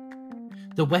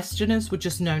 The Westerners were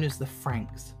just known as the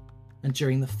Franks, and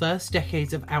during the first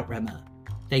decades of Outremer,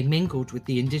 they mingled with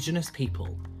the indigenous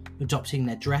people, adopting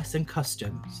their dress and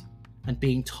customs, and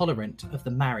being tolerant of the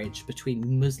marriage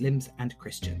between Muslims and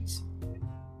Christians.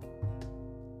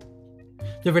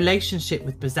 The relationship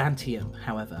with Byzantium,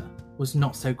 however, was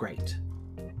not so great.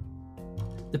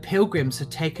 The pilgrims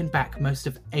had taken back most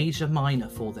of Asia Minor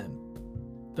for them,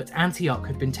 but Antioch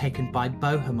had been taken by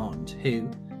Bohemond,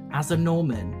 who, as a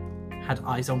Norman, had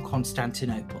eyes on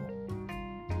Constantinople.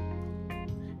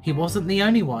 He wasn't the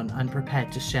only one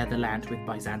unprepared to share the land with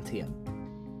Byzantium.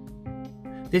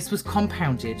 This was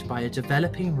compounded by a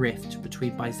developing rift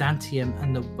between Byzantium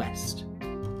and the West.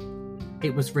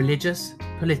 It was religious,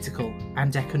 political,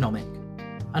 and economic,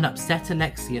 and upset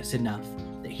Alexius enough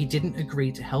that he didn't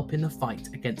agree to help in the fight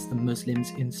against the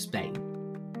Muslims in Spain.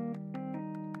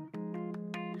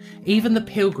 Even the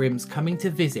pilgrims coming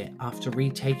to visit after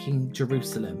retaking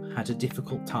Jerusalem had a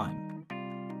difficult time.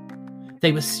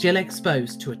 They were still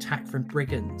exposed to attack from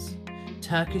brigands,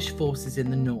 Turkish forces in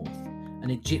the north,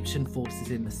 and Egyptian forces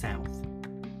in the south.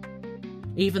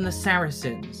 Even the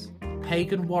Saracens,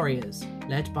 pagan warriors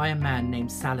led by a man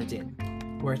named Saladin,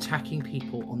 were attacking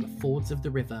people on the fords of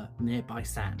the river near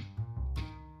Baisan.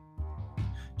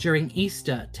 During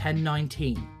Easter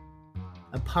 1019,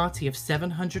 a party of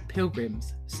 700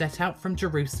 pilgrims set out from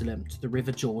Jerusalem to the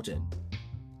River Jordan.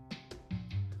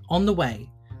 On the way,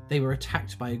 they were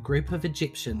attacked by a group of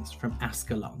Egyptians from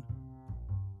Ascalon.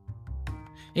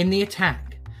 In the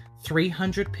attack,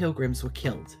 300 pilgrims were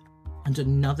killed, and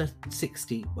another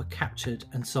 60 were captured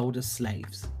and sold as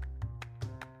slaves.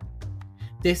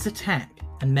 This attack,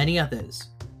 and many others,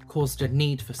 caused a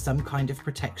need for some kind of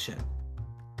protection.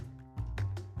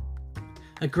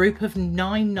 A group of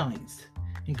 9 knights,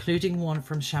 including one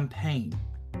from Champagne,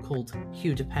 called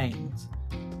Hugh de Payens,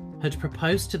 had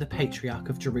proposed to the Patriarch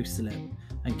of Jerusalem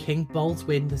and King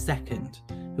Baldwin II,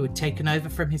 who had taken over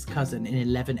from his cousin in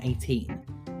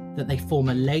 1118, that they form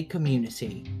a lay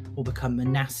community or become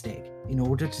monastic in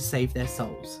order to save their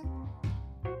souls.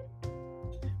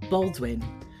 Baldwin,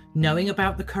 knowing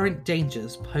about the current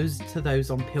dangers posed to those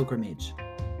on pilgrimage,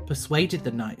 persuaded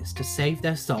the knights to save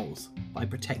their souls by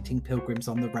protecting pilgrims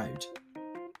on the road.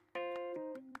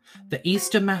 The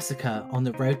Easter massacre on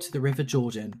the road to the River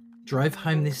Jordan drove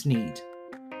home this need,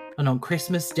 and on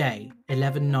Christmas Day,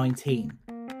 1119,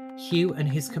 Hugh and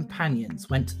his companions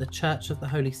went to the Church of the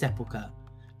Holy Sepulchre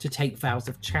to take vows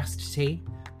of chastity,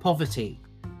 poverty,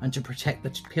 and to protect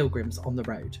the pilgrims on the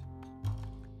road.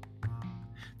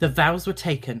 The vows were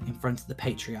taken in front of the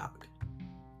Patriarch,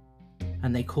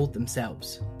 and they called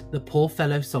themselves the Poor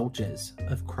Fellow Soldiers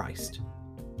of Christ.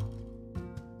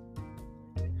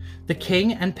 The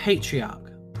king and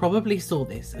patriarch probably saw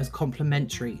this as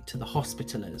complimentary to the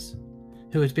Hospitallers,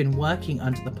 who had been working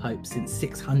under the Pope since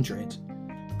 600,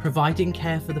 providing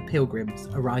care for the pilgrims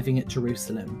arriving at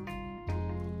Jerusalem.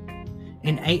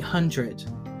 In 800,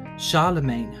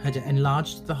 Charlemagne had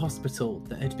enlarged the hospital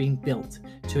that had been built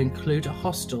to include a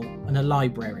hostel and a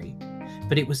library,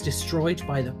 but it was destroyed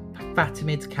by the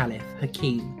Fatimid Caliph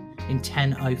Hakim in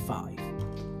 1005.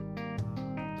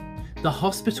 The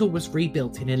hospital was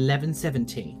rebuilt in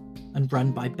 1170 and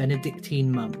run by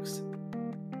Benedictine monks.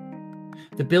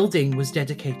 The building was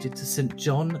dedicated to St.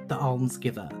 John the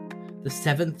Almsgiver, the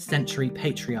 7th century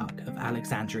patriarch of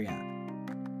Alexandria.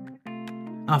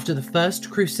 After the First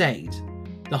Crusade,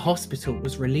 the hospital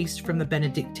was released from the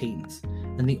Benedictines,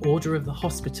 and the Order of the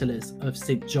Hospitallers of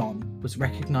St. John was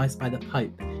recognised by the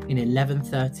Pope in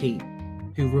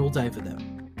 1113, who ruled over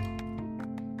them.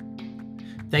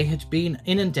 They had been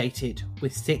inundated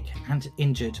with sick and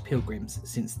injured pilgrims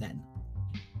since then.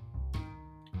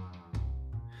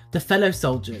 The fellow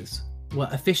soldiers were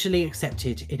officially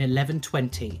accepted in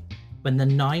 1120 when the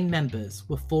 9 members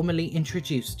were formally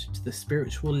introduced to the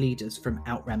spiritual leaders from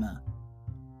Outremer.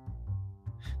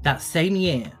 That same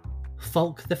year,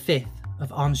 Fulk V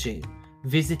of Anjou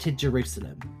visited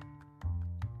Jerusalem.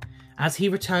 As he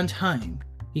returned home,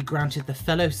 he granted the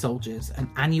fellow soldiers an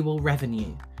annual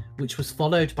revenue, which was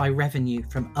followed by revenue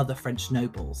from other French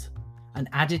nobles, and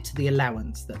added to the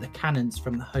allowance that the canons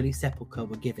from the Holy Sepulchre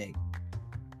were giving.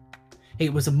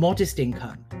 It was a modest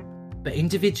income, but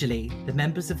individually the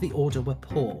members of the order were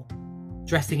poor,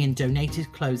 dressing in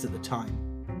donated clothes at the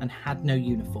time, and had no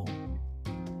uniform.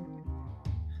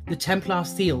 The Templar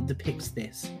seal depicts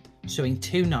this, showing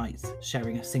 2 knights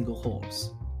sharing a single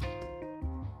horse.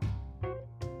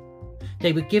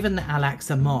 They were given the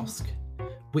Al-Aqsa Mosque,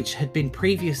 which had been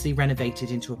previously renovated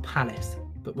into a palace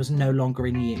but was no longer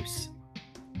in use.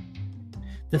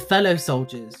 The fellow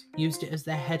soldiers used it as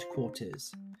their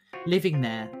headquarters, living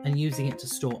there and using it to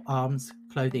store arms,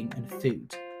 clothing and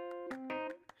food.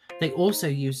 They also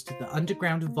used the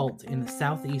underground vault in the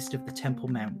southeast of the Temple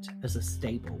Mount as a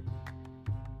stable.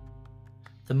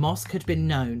 The mosque had been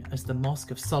known as the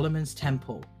Mosque of Solomon's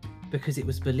Temple because it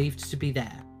was believed to be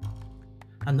there,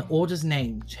 and the order's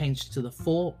name changed to the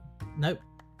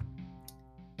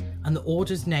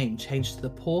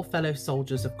Poor Fellow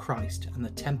Soldiers of Christ and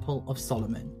the Temple of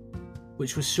Solomon,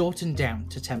 which was shortened down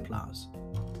to Templars.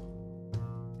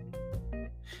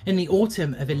 In the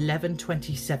autumn of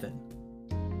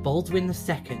 1127, Baldwin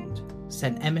II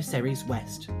sent emissaries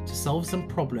west to solve some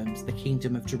problems the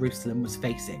Kingdom of Jerusalem was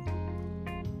facing.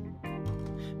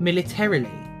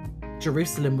 Militarily,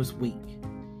 Jerusalem was weak,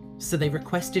 so they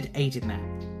requested aid in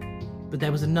that. But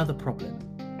there was another problem.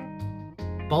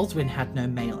 Baldwin had no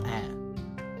male heir.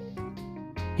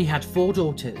 He had 4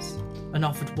 daughters and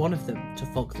offered one of them to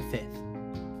Fulk V.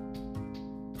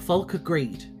 Fulk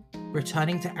agreed,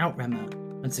 returning to Outremer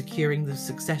and securing the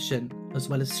succession as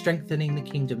well as strengthening the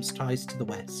kingdom's ties to the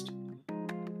west.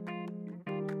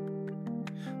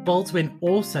 Baldwin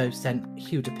also sent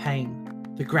Hugh de Payne,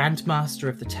 the Grand Master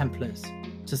of the Templars,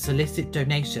 to solicit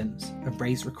donations and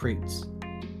raise recruits.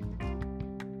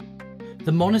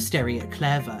 The monastery at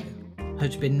Clairvaux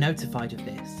had been notified of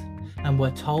this and were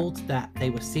told that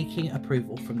they were seeking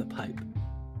approval from the Pope.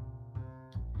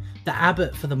 The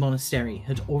abbot for the monastery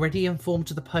had already informed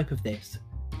the Pope of this,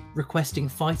 requesting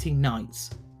fighting knights,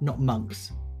 not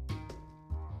monks.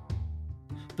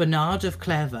 Bernard of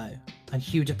Clairvaux and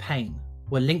Hugh de Payne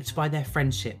were linked by their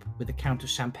friendship with the Count of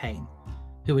Champagne,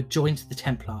 who had joined the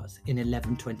Templars in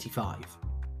 1125.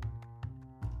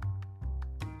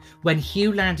 When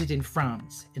Hugh landed in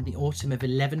France in the autumn of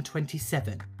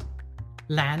 1127,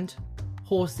 land,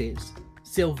 horses,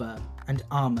 silver, and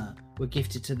armour were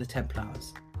gifted to the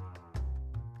Templars.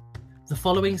 The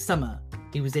following summer,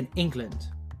 he was in England,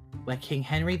 where King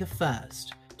Henry I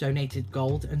donated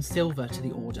gold and silver to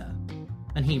the order,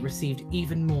 and he received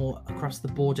even more across the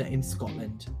border in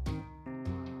Scotland.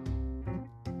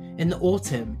 In the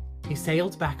autumn, he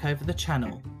sailed back over the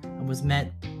Channel and was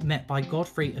met by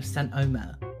Godfrey of St.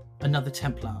 Omer, another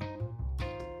Templar.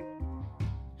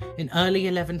 In early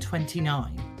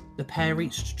 1129, the pair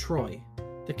reached Troyes,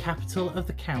 the capital of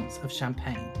the Counts of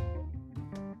Champagne.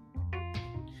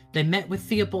 They met with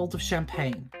Theobald of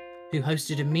Champagne, who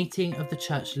hosted a meeting of the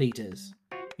church leaders,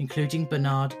 including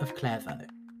Bernard of Clairvaux.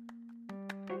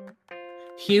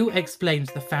 Hugh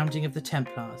explains the founding of the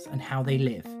Templars and how they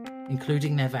live,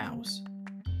 including their vows.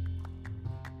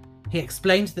 He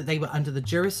explained that they were under the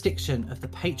jurisdiction of the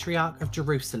Patriarch of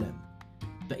Jerusalem,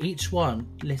 but each one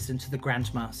listened to the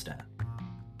Grand Master.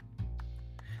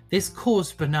 This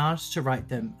caused Bernard to write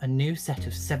them a new set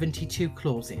of 72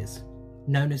 clauses,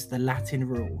 known as the Latin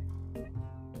Rule.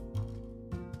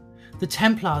 The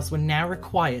Templars were now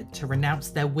required to renounce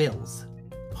their wills,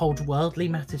 hold worldly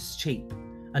matters cheap,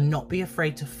 and not be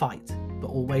afraid to fight, but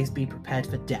always be prepared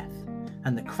for death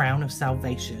and the crown of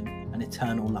salvation and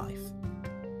eternal life.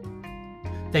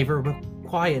 They were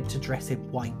required to dress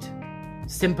in white,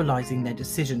 symbolising their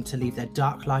decision to leave their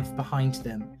dark life behind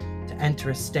them to enter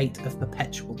a state of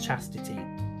perpetual chastity.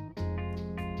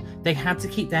 They had to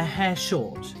keep their hair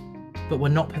short, but were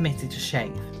not permitted to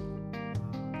shave.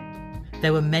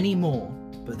 There were many more,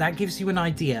 but that gives you an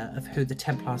idea of who the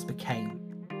Templars became.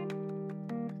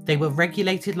 They were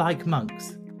regulated like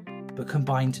monks, but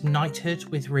combined knighthood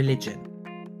with religion,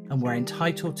 and were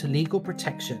entitled to legal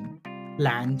protection,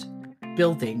 land,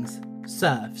 buildings,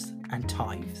 serfs, and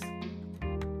tithes.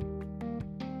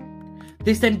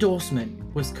 This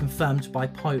endorsement was confirmed by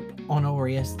Pope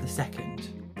Honorius II,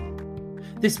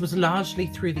 This was largely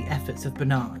through the efforts of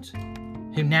Bernard,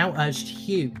 who now urged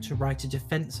Hugh to write a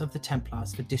defence of the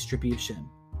Templars for distribution.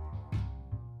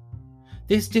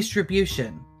 This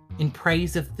distribution, in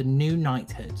praise of the new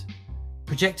knighthood,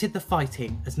 projected the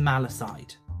fighting as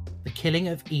malicide, the killing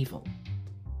of evil.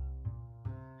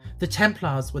 The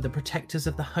Templars were the protectors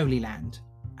of the Holy Land,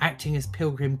 acting as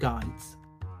pilgrim guides.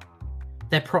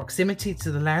 Their proximity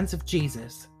to the lands of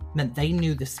Jesus meant they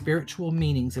knew the spiritual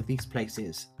meanings of these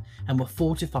places and were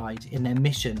fortified in their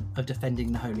mission of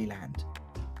defending the Holy Land.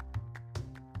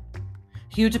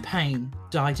 Hugh de Payne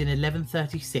died in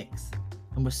 1136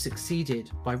 and was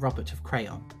succeeded by Robert of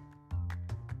Craon.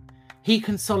 He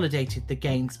consolidated the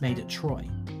gains made at Troy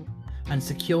and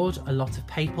secured a lot of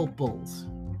papal bulls,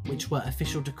 which were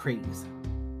official decrees.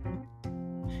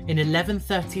 In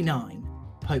 1139,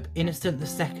 Pope Innocent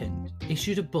II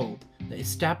issued a bull that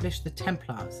established the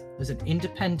Templars as an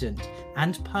independent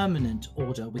and permanent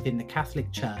order within the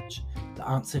Catholic Church that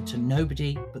answered to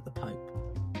nobody but the Pope.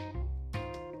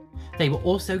 They were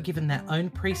also given their own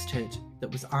priesthood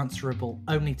that was answerable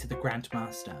only to the Grand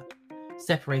Master,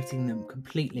 separating them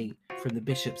completely from the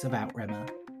bishops of Outremer.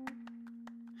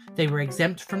 They were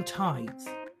exempt from tithes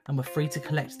and were free to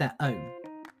collect their own,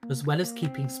 as well as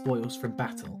keeping spoils from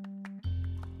battle.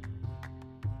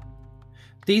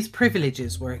 These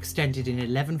privileges were extended in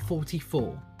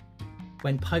 1144,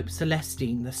 when Pope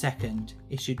Celestine II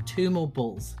issued 2 more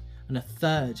bulls and a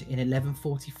third in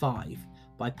 1145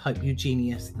 by Pope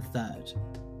Eugenius III.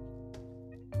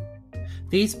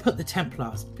 These put the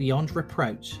Templars beyond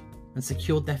reproach and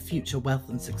secured their future wealth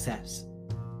and success.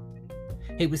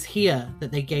 It was here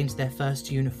that they gained their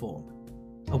first uniform,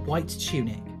 a white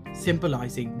tunic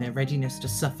symbolising their readiness to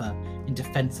suffer in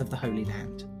defence of the Holy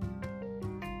Land.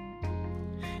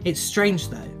 It's strange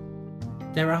though,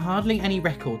 there are hardly any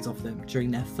records of them during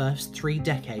their first 3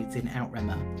 decades in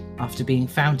Outremer after being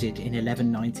founded in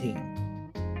 1119.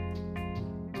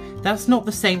 That's not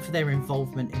the same for their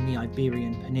involvement in the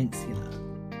Iberian Peninsula.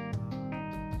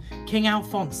 King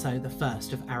Alfonso I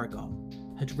of Aragon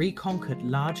had reconquered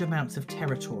large amounts of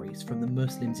territories from the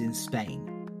Muslims in Spain.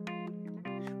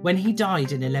 When he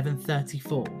died in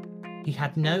 1134, he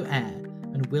had no heir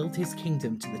and willed his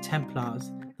kingdom to the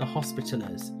Templars, the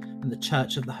Hospitallers, and the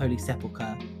Church of the Holy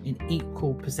Sepulchre in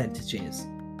equal percentages.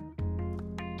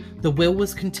 The will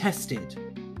was contested,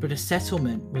 but a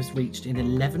settlement was reached in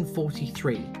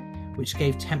 1143, which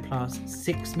gave Templars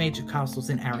 6 major castles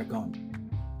in Aragon,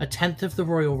 a tenth of the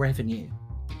royal revenue,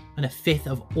 and a fifth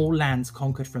of all lands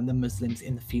conquered from the Muslims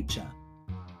in the future.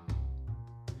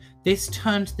 This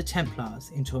turned the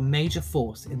Templars into a major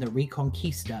force in the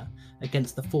Reconquista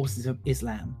against the forces of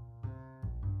Islam.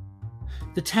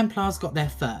 The Templars got there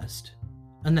first,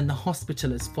 and then the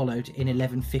Hospitallers followed in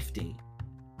 1150.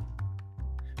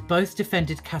 Both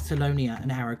defended Catalonia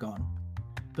and Aragon,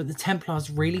 but the Templars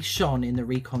really shone in the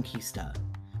Reconquista,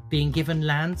 being given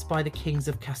lands by the kings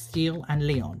of Castile and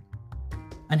Leon,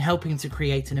 and helping to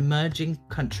create an emerging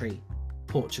country,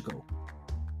 Portugal.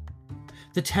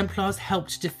 The Templars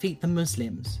helped defeat the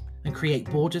Muslims and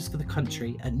create borders for the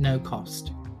country at no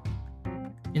cost.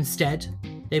 Instead,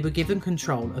 they were given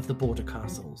control of the border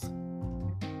castles.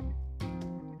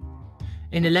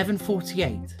 In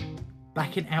 1148,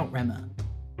 back in Outremer,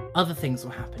 other things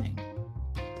were happening.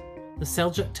 The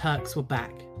Seljuk Turks were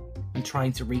back and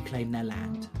trying to reclaim their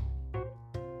land.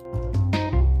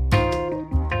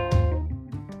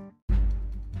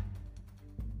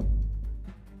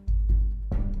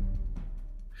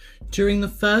 During the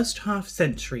first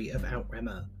half-century of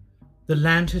Outremer, the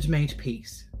land had made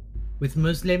peace, with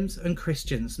Muslims and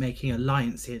Christians making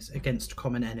alliances against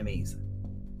common enemies.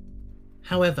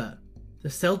 However, the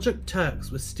Seljuk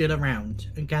Turks were still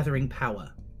around and gathering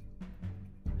power.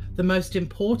 The most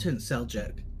important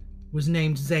Seljuk was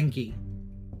named Zengi,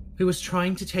 who was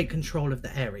trying to take control of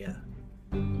the area.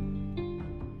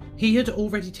 He had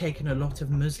already taken a lot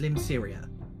of Muslim Syria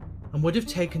and would have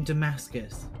taken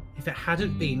Damascus if it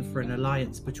hadn't been for an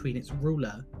alliance between its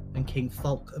ruler and King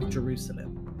Fulk of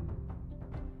Jerusalem.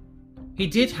 He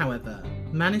did, however,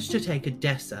 manage to take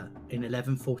Edessa in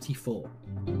 1144,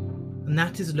 and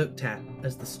that is looked at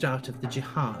as the start of the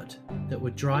jihad that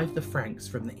would drive the Franks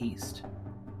from the east.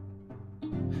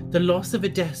 The loss of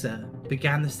Edessa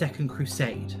began the Second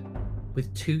Crusade,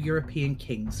 with 2 European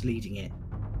kings leading it.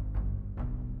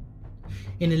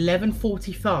 In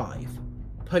 1145,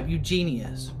 Pope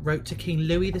Eugenius wrote to King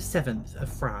Louis VII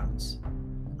of France,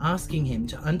 asking him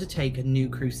to undertake a new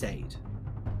crusade.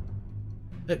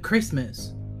 At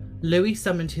Christmas, Louis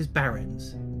summoned his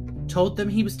barons, told them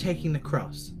he was taking the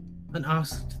cross, and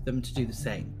asked them to do the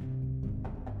same.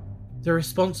 The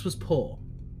response was poor.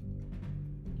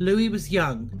 Louis was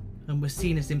young and was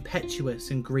seen as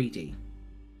impetuous and greedy.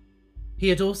 He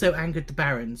had also angered the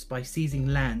barons by seizing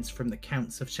lands from the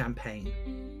counts of Champagne.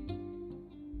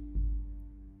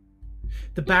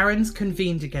 The barons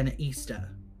convened again at Easter,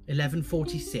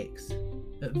 1146,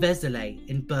 at Vézelay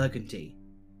in Burgundy,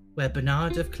 where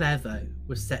Bernard of Clairvaux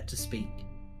was set to speak.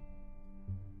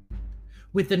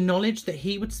 With the knowledge that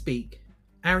he would speak,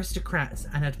 aristocrats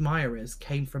and admirers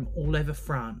came from all over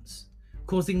France,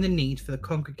 causing the need for the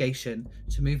congregation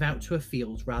to move out to a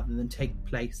field rather than take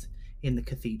place in the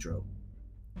cathedral.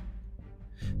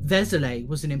 Vézelay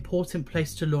was an important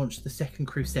place to launch the Second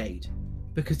Crusade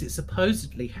because it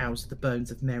supposedly housed the bones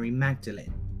of Mary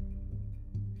Magdalene.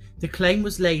 The claim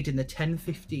was laid in the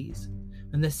 1050s,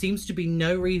 and there seems to be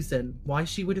no reason why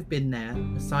she would have been there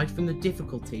aside from the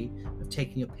difficulty of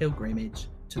taking a pilgrimage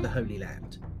to the Holy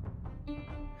Land.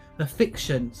 A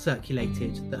fiction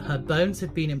circulated that her bones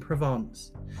had been in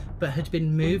Provence, but had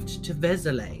been moved to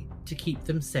Vézelay to keep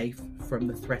them safe from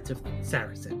the threat of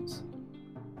Saracens.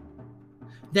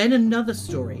 Then another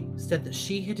story said that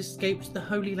she had escaped the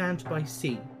Holy Land by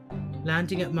sea,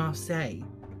 landing at Marseille,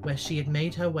 where she had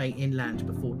made her way inland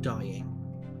before dying.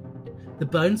 The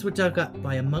bones were dug up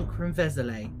by a monk from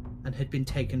Vézelay and had been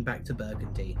taken back to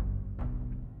Burgundy.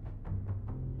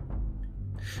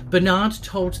 Bernard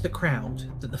told the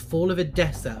crowd that the fall of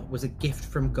Edessa was a gift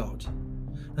from God,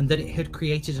 and that it had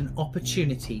created an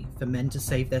opportunity for men to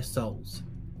save their souls.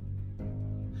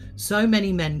 So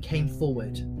many men came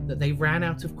forward that they ran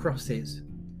out of crosses,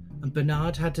 and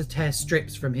Bernard had to tear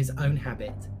strips from his own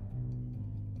habit.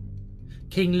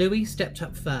 King Louis stepped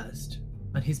up first,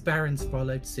 and his barons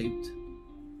followed suit.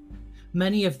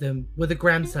 Many of them were the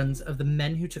grandsons of the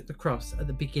men who took the cross at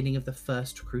the beginning of the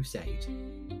First Crusade.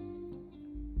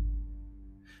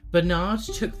 Bernard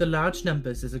took the large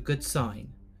numbers as a good sign,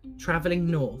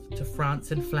 travelling north to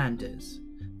France and Flanders,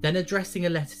 then addressing a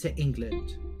letter to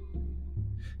England.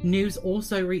 News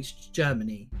also reached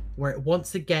Germany, where it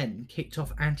once again kicked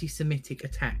off anti-Semitic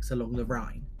attacks along the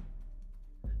Rhine.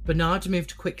 Bernard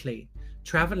moved quickly,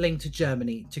 travelling to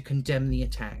Germany to condemn the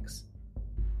attacks.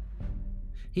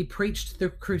 He preached the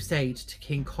crusade to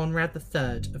King Conrad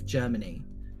III of Germany,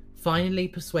 finally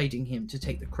persuading him to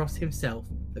take the cross himself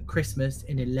at Christmas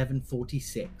in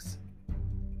 1146.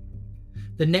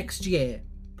 The next year,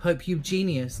 Pope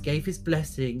Eugenius gave his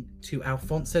blessing to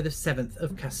Alfonso VII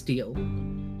of Castile,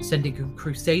 sending a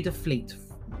crusader fleet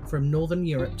from northern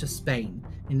Europe to Spain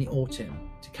in the autumn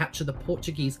to capture the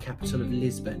Portuguese capital of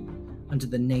Lisbon under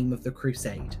the name of the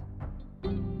Crusade.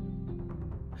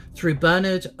 Through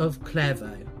Bernard of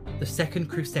Clairvaux, the Second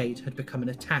Crusade had become an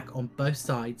attack on both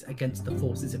sides against the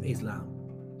forces of Islam.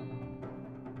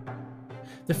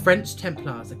 The French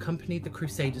Templars accompanied the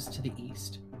Crusaders to the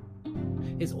east.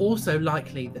 It's also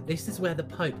likely that this is where the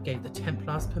Pope gave the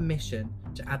Templars permission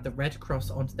to add the red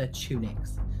cross onto their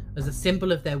tunics as a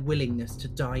symbol of their willingness to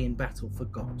die in battle for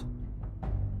God.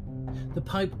 The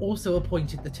Pope also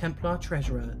appointed the Templar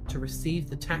treasurer to receive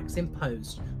the tax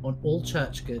imposed on all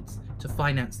church goods to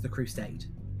finance the crusade.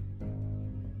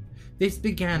 This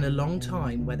began a long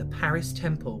time where the Paris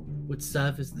Temple would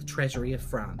serve as the treasury of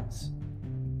France.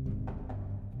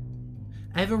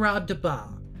 Everard de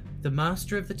Bar, the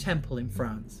master of the temple in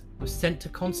France, was sent to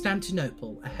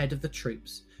Constantinople ahead of the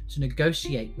troops to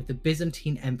negotiate with the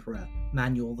Byzantine Emperor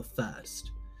Manuel I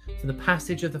for the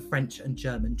passage of the French and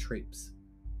German troops.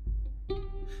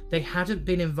 They hadn't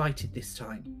been invited this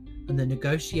time, and the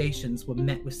negotiations were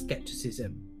met with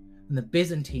skepticism, and the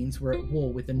Byzantines were at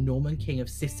war with the Norman king of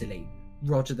Sicily,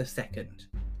 Roger II.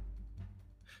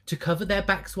 To cover their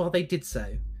backs while they did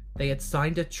so, they had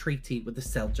signed a treaty with the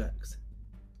Seljuks.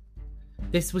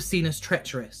 This was seen as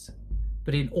treacherous,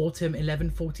 but in autumn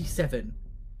 1147,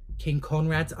 King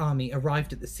Conrad's army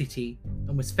arrived at the city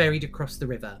and was ferried across the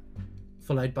river,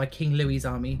 followed by King Louis's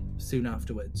army soon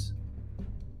afterwards.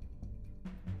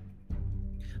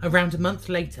 Around a month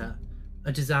later,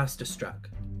 a disaster struck.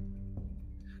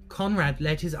 Conrad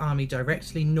led his army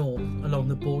directly north along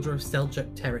the border of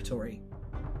Seljuk territory.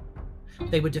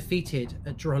 They were defeated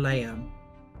at Droleum.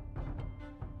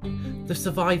 The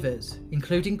survivors,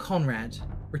 including Conrad,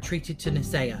 retreated to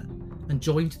Nicaea and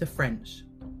joined the French,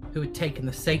 who had taken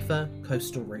the safer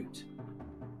coastal route.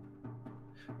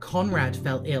 Conrad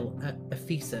fell ill at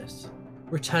Ephesus,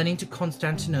 returning to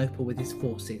Constantinople with his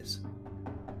forces.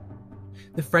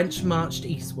 The French marched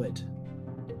eastward.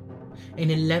 In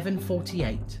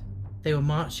 1148, they were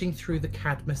marching through the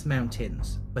Cadmus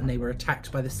Mountains when they were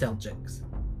attacked by the Seljuks.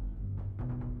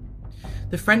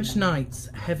 The French knights'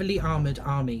 heavily armoured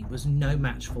army was no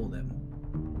match for them.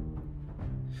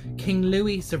 King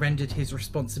Louis surrendered his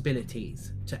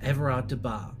responsibilities to Everard de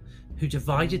Bar, who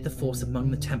divided the force among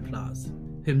the Templars,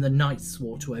 whom the knights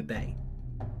swore to obey.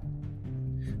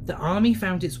 The army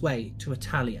found its way to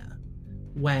Italia,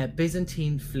 where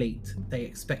Byzantine fleet they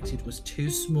expected was too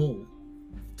small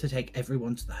to take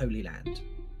everyone to the Holy Land.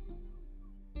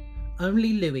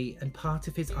 Only Louis and part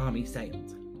of his army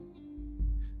sailed.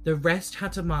 The rest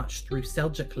had to march through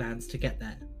Seljuk lands to get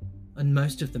there, and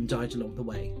most of them died along the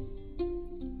way.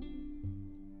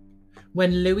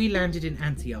 When Louis landed in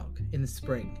Antioch in the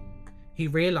spring, he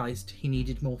realised he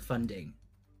needed more funding.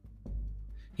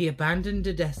 He abandoned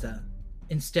Edessa,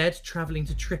 instead travelling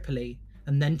to Tripoli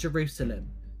and then Jerusalem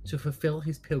to fulfil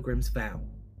his pilgrim's vow.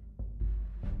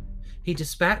 He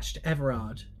dispatched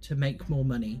Everard to make more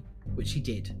money, which he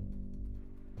did.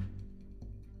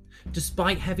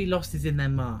 Despite heavy losses in their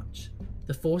march,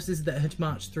 the forces that had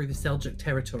marched through the Seljuk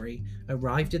territory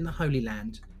arrived in the Holy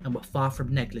Land and were far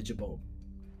from negligible.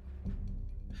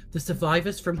 The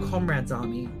survivors from Conrad's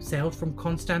army sailed from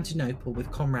Constantinople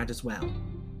with Conrad as well.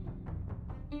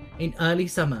 In early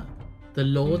summer, the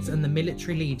lords and the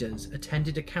military leaders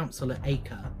attended a council at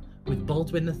Acre with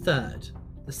Baldwin III,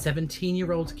 the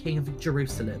 17-year-old king of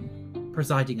Jerusalem,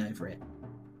 presiding over it.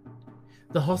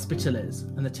 The Hospitallers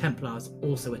and the Templars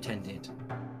also attended.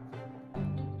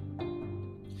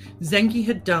 Zengi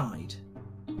had died,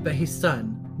 but his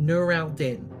son, Nur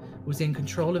al-Din, was in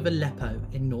control of Aleppo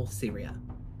in North Syria.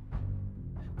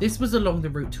 This was along the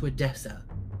route to Edessa,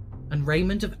 and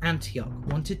Raymond of Antioch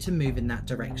wanted to move in that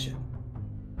direction.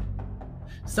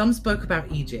 Some spoke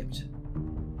about Egypt,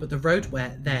 but the road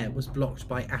there was blocked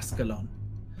by Ascalon,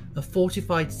 a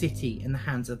fortified city in the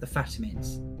hands of the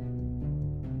Fatimids.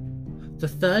 The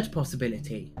third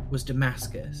possibility was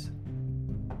Damascus,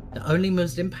 the only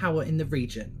Muslim power in the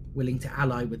region willing to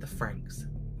ally with the Franks.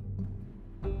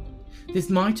 This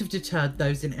might have deterred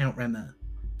those in Outremer,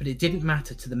 but it didn't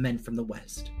matter to the men from the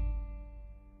west.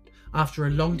 After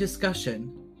a long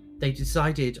discussion, they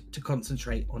decided to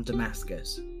concentrate on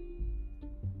Damascus.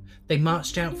 They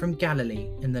marched out from Galilee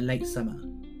in the late summer.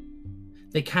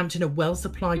 They camped in a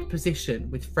well-supplied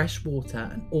position with fresh water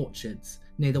and orchards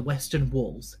near the western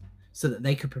walls so that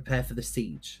they could prepare for the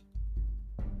siege.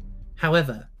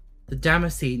 However, the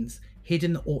Damascenes hid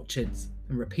in the orchards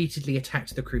and repeatedly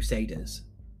attacked the Crusaders.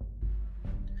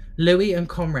 Louis and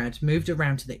Conrad moved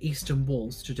around to the eastern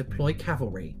walls to deploy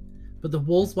cavalry, but the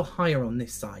walls were higher on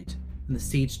this side and the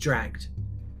siege dragged,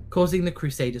 causing the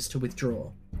Crusaders to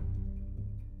withdraw.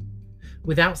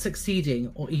 Without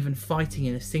succeeding or even fighting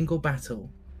in a single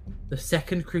battle, the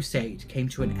Second Crusade came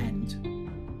to an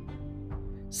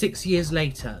end. 6 years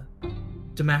later,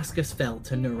 Damascus fell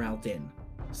to Nur al-Din,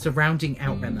 surrounding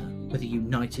Outremer with a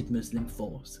united Muslim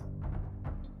force.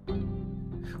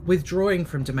 Withdrawing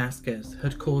from Damascus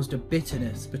had caused a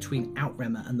bitterness between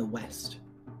Outremer and the West.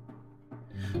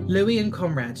 Louis and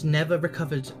Conrad never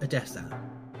recovered Edessa,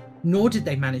 nor did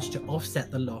they manage to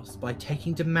offset the loss by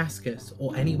taking Damascus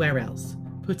or anywhere else,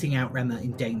 putting Outremer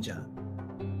in danger.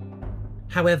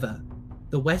 However,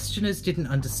 the Westerners didn't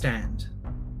understand.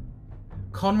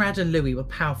 Conrad and Louis were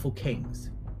powerful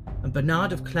kings, and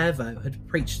Bernard of Clairvaux had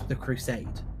preached the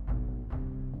crusade.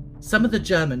 Some of the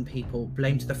German people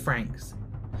blamed the Franks,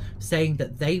 saying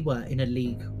that they were in a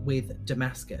league with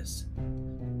Damascus.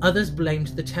 Others blamed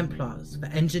the Templars for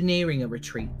engineering a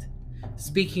retreat,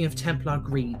 speaking of Templar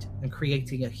greed and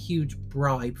creating a huge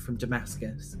bribe from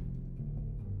Damascus.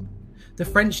 The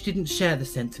French didn't share the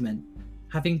sentiment,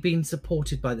 having been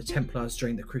supported by the Templars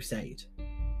during the Crusade.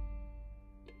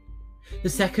 The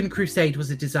Second Crusade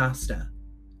was a disaster,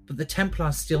 but the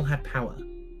Templars still had power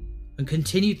and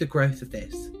continued the growth of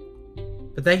this,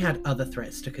 but they had other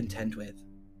threats to contend with.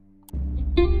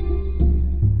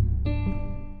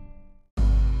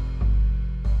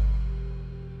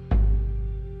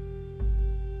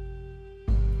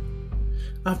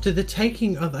 After the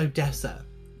taking of Odessa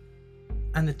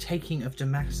and the taking of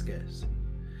Damascus,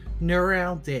 Nur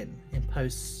al-Din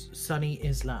imposed Sunni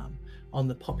Islam on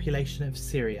the population of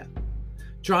Syria,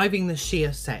 driving the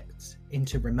Shia sects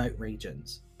into remote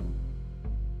regions.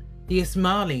 The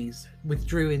Ismailis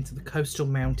withdrew into the coastal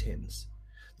mountains,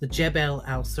 the Jebel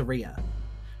al-Sariya,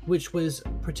 which was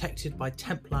protected by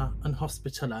Templar and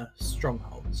Hospitaller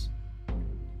strongholds.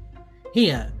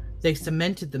 Here, they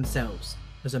cemented themselves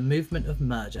as a movement of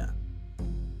murder,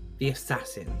 the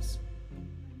Assassins.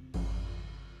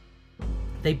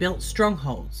 They built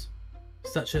strongholds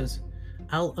such as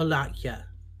Al-Alaqya,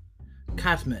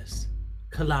 Cadmus,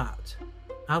 Kalat,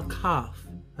 Al-Kaf,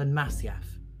 and Masyaf,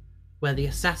 where the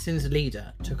Assassins'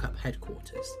 leader took up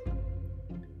headquarters.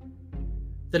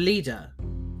 The leader,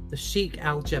 the Sheikh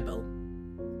al-Jebel,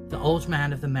 the Old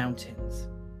Man of the Mountains,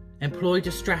 employed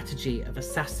a strategy of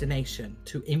assassination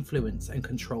to influence and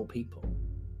control people.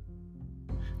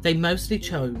 They mostly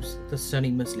chose the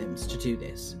Sunni Muslims to do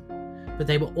this, but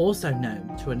they were also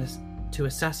known to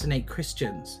assassinate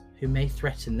Christians who may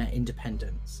threaten their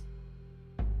independence.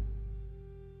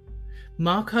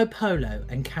 Marco Polo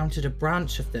encountered a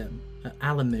branch of them at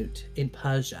Alamut in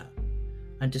Persia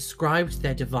and described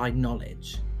their divine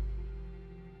knowledge.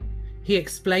 He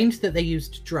explained that they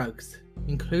used drugs,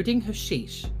 including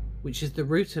hashish, which is the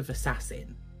root of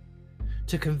assassin,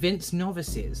 to convince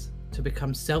novices to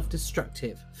become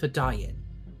self-destructive for dying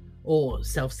or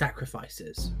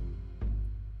self-sacrifices.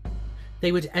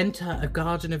 They would enter a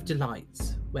garden of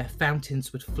delights where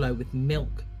fountains would flow with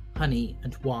milk, honey,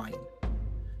 and wine,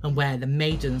 and where the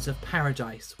maidens of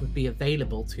paradise would be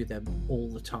available to them all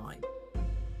the time.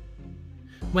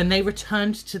 When they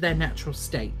returned to their natural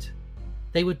state,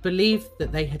 they would believe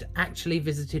that they had actually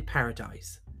visited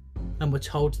paradise and were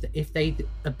told that if they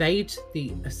obeyed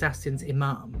the assassin's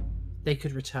imam, they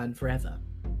could return forever.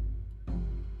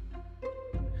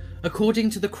 According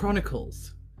to the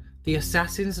chronicles, the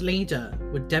assassin's leader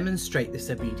would demonstrate this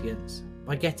obedience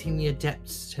by getting the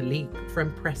adepts to leap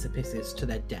from precipices to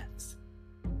their deaths.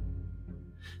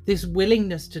 This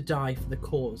willingness to die for the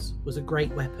cause was a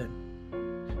great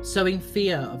weapon, sowing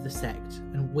fear of the sect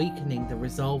and weakening the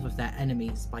resolve of their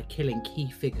enemies by killing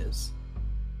key figures.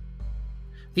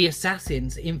 The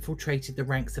assassins infiltrated the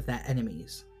ranks of their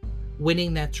enemies,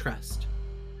 winning their trust,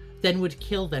 then would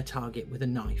kill their target with a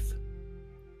knife.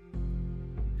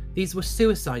 These were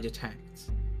suicide attacks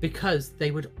because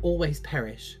they would always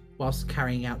perish whilst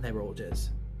carrying out their orders.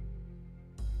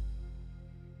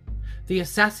 The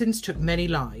assassins took many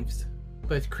lives,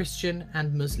 both Christian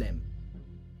and Muslim,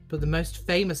 but the most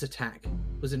famous attack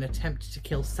was an attempt to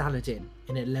kill Saladin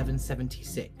in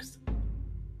 1176.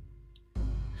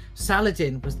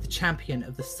 Saladin was the champion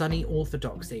of the Sunni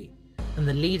orthodoxy and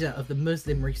the leader of the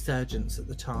Muslim resurgence at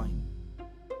the time.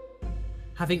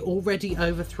 Having already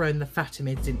overthrown the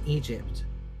Fatimids in Egypt,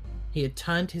 he had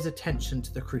turned his attention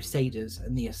to the Crusaders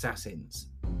and the assassins.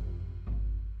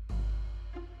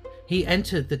 He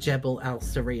entered the Jebel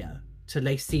al-Sariya to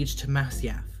lay siege to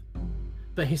Masyaf,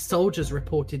 but his soldiers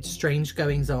reported strange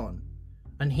goings-on,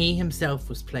 and he himself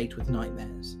was plagued with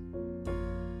nightmares.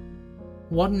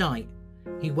 One night,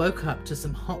 he woke up to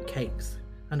some hot cakes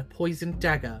and a poisoned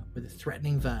dagger with a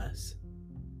threatening verse.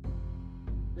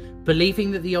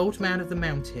 Believing that the old man of the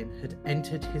mountain had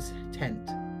entered his tent,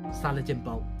 Saladin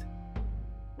balked.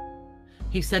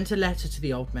 He sent a letter to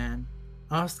the old man,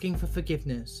 asking for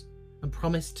forgiveness, and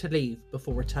promised to leave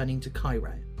before returning to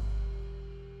Cairo.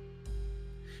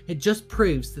 It just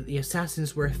proves that the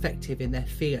assassins were effective in their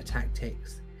fear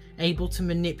tactics, able to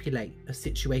manipulate a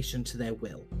situation to their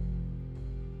will.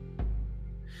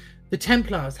 The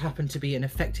Templars happened to be an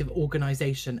effective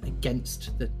organisation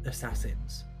against the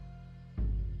assassins.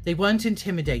 They weren't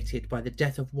intimidated by the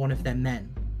death of one of their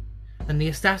men, and the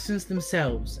assassins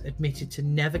themselves admitted to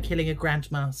never killing a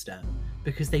Grand Master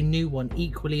because they knew one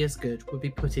equally as good would be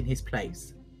put in his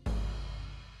place.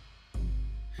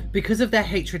 Because of their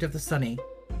hatred of the Sunni,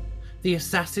 the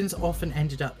assassins often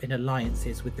ended up in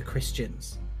alliances with the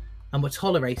Christians, and were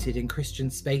tolerated in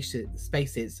Christian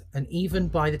spaces and even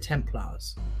by the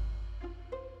Templars.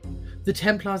 The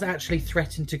Templars actually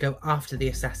threatened to go after the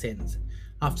assassins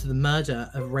after the murder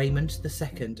of Raymond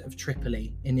II of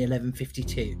Tripoli in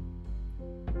 1152.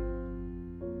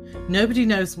 Nobody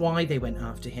knows why they went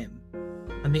after him,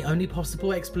 and the only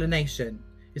possible explanation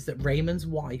is that Raymond's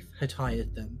wife had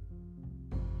hired them.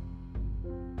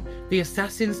 The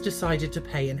assassins decided to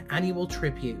pay an annual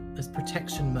tribute as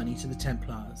protection money to the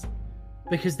Templars,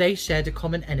 because they shared a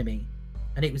common enemy,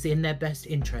 and it was in their best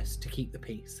interest to keep the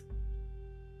peace.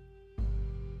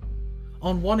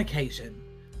 On one occasion,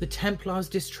 the Templars'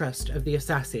 distrust of the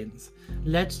assassins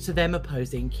led to them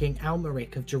opposing King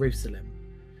Almaric of Jerusalem,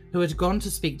 who had gone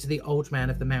to speak to the old man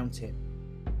of the mountain.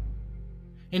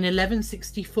 In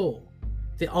 1164,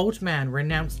 the old man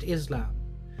renounced Islam,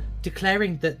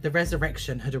 declaring that the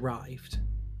resurrection had arrived.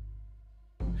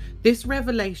 This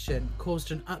revelation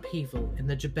caused an upheaval in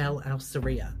the Jebel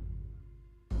al-Sariya.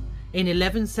 In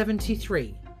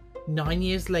 1173, 9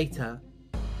 years later,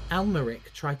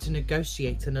 Almaric tried to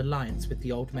negotiate an alliance with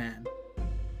the old man,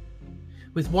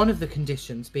 with one of the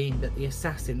conditions being that the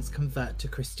assassins convert to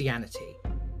Christianity.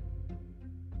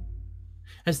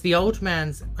 As the old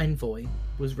man's envoy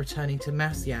was returning to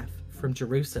Masyaf from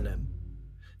Jerusalem,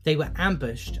 they were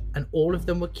ambushed and all of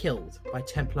them were killed by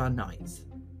Templar knights.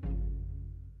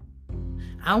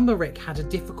 Almaric had a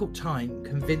difficult time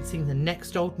convincing the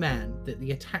next old man that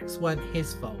the attacks weren't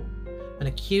his fault and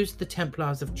accused the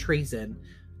Templars of treason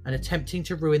and attempting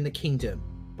to ruin the kingdom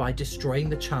by destroying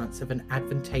the chance of an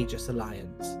advantageous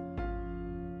alliance.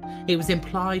 It was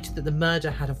implied that the murder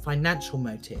had a financial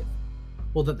motive,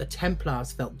 or that the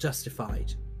Templars felt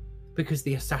justified because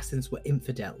the assassins were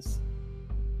infidels.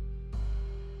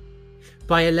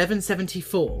 By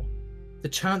 1174, the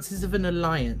chances of an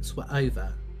alliance were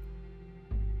over.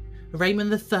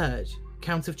 Raymond III,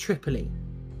 Count of Tripoli,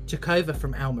 took over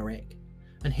from Almeric,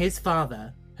 and his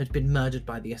father had been murdered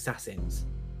by the assassins.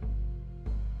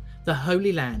 The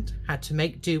Holy Land had to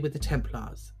make do with the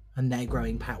Templars and their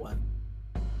growing power.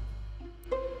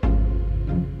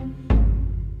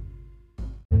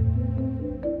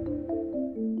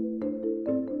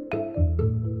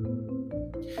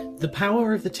 The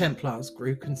power of the Templars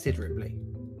grew considerably,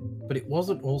 but it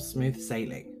wasn't all smooth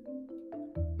sailing.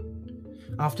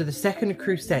 After the Second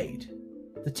Crusade,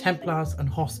 the Templars and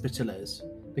Hospitallers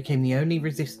became the only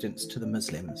resistance to the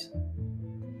Muslims.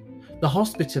 The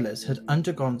Hospitallers had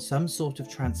undergone some sort of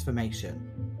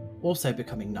transformation, also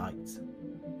becoming knights,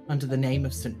 under the name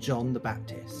of St. John the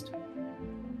Baptist.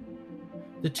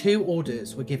 The two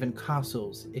orders were given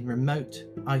castles in remote,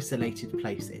 isolated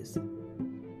places.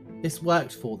 This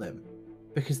worked for them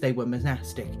because they were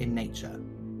monastic in nature.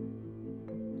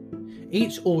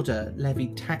 Each order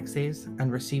levied taxes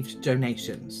and received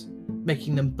donations,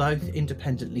 making them both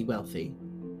independently wealthy,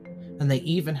 and they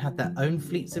even had their own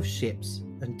fleets of ships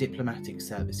and diplomatic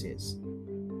services.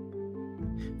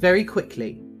 Very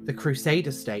quickly, the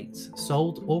Crusader states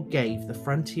sold or gave the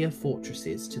frontier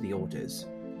fortresses to the orders.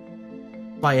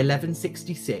 By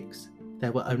 1166,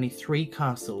 there were only 3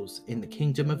 castles in the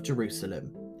Kingdom of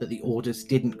Jerusalem that the orders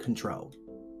didn't control.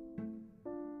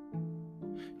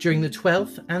 During the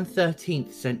 12th and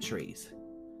 13th centuries,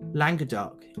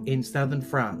 Languedoc in southern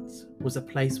France was a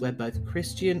place where both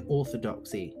Christian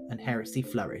orthodoxy and heresy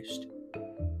flourished.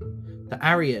 The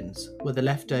Arians were the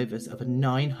leftovers of a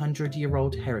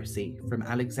 900-year-old heresy from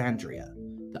Alexandria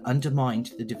that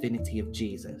undermined the divinity of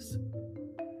Jesus.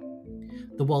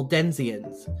 The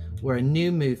Waldensians were a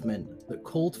new movement that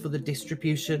called for the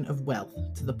distribution of wealth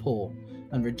to the poor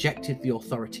and rejected the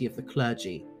authority of the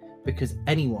clergy because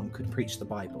anyone could preach the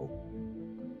Bible.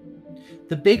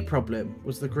 The big problem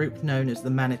was the group known as the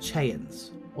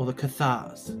Manichaeans, or the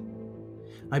Cathars.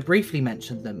 I briefly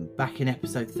mentioned them back in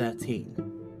episode 13.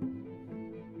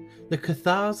 The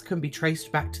Cathars can be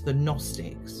traced back to the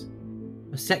Gnostics,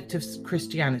 a sect of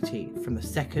Christianity from the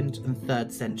 2nd and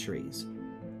 3rd centuries.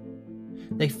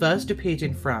 They first appeared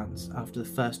in France after the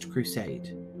First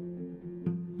Crusade.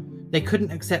 They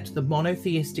couldn't accept the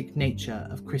monotheistic nature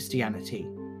of Christianity,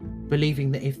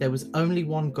 believing that if there was only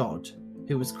one God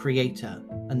who was creator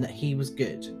and that he was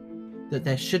good, that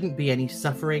there shouldn't be any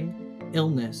suffering,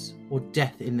 illness, or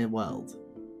death in the world.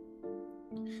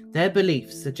 Their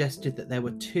beliefs suggested that there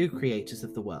were 2 creators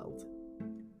of the world.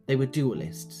 They were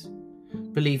dualists,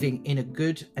 believing in a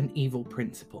good and evil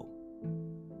principle.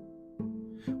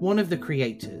 One of the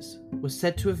creators was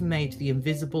said to have made the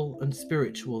invisible and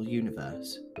spiritual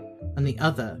universe, and the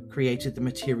other created the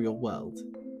material world.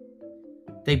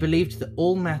 They believed that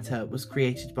all matter was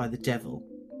created by the devil,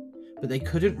 but they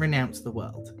couldn't renounce the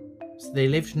world, so they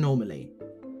lived normally,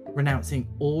 renouncing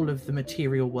all of the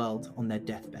material world on their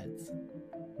deathbeds.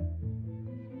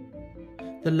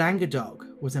 The Languedoc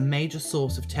was a major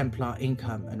source of Templar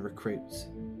income and recruits.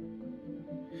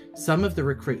 Some of the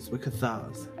recruits were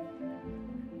Cathars.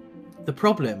 The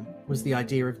problem was the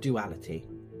idea of duality.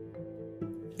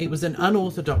 It was an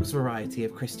unorthodox variety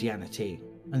of Christianity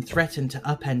and threatened to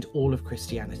upend all of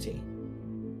Christianity.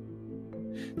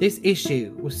 This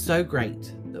issue was so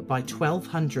great that by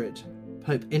 1200,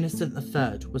 Pope Innocent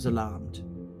III was alarmed.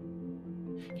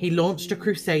 He launched a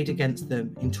crusade against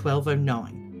them in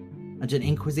 1209, and an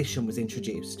inquisition was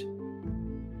introduced.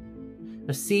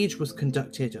 A siege was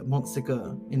conducted at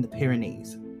Montségur in the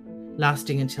Pyrenees,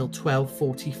 lasting until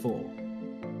 1244.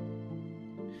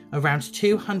 Around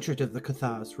 200 of the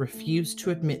Cathars refused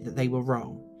to admit that they were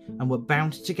wrong and were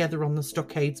bound together on the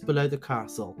stockades below the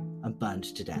castle and burned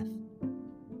to death.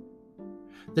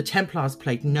 The Templars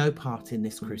played no part in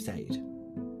this crusade.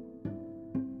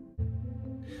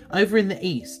 Over in the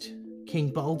east,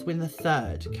 King Baldwin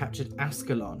III captured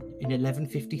Ascalon in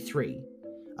 1153,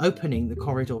 opening the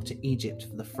corridor to Egypt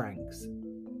for the Franks.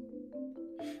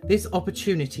 This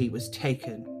opportunity was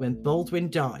taken when Baldwin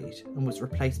died and was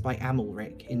replaced by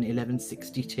Amalric in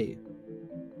 1162.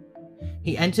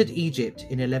 He entered Egypt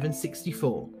in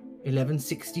 1164,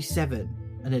 1167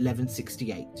 and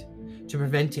 1168 to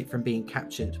prevent it from being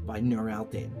captured by Nur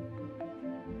al-Din.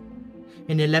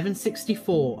 In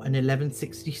 1164 and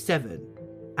 1167,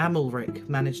 Amalric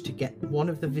managed to get one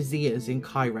of the viziers in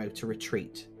Cairo to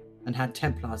retreat, and had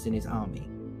Templars in his army.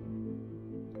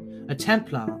 A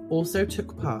Templar also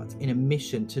took part in a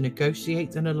mission to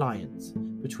negotiate an alliance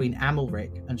between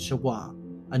Amalric and Shawar,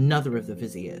 another of the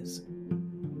viziers.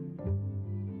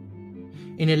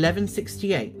 In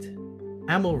 1168,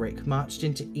 Amalric marched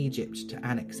into Egypt to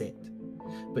annex it,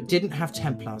 but didn't have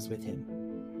Templars with him.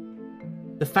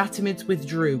 The Fatimids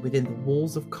withdrew within the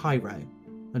walls of Cairo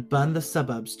and burned the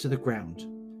suburbs to the ground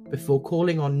before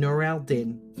calling on Nur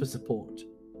al-Din for support.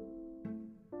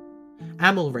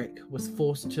 Amalric was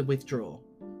forced to withdraw,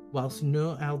 whilst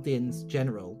Nur al-Din's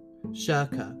general,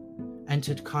 Shirkuh,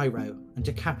 entered Cairo and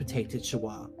decapitated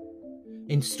Shawar,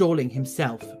 installing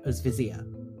himself as vizier.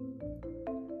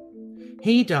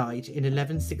 He died in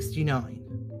 1169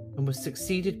 and was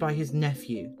succeeded by his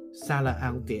nephew, Salah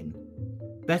al-Din,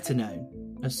 better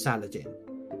known as Saladin.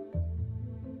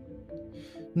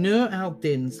 Nur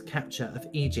al-Din's capture of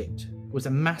Egypt was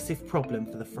a massive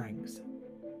problem for the Franks.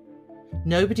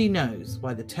 Nobody knows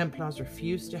why the Templars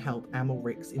refused to help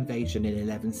Amalric's invasion in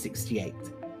 1168.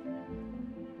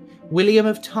 William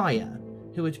of Tyre,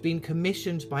 who had been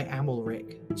commissioned by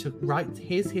Amalric to write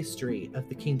his history of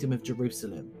the Kingdom of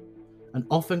Jerusalem, and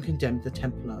often condemned the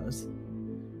Templars,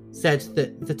 said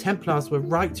that the Templars were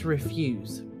right to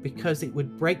refuse because it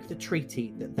would break the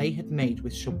treaty that they had made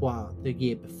with Shawar the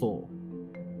year before.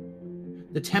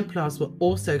 The Templars were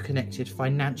also connected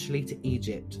financially to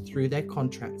Egypt through their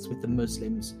contracts with the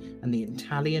Muslims and the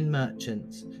Italian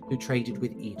merchants who traded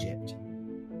with Egypt.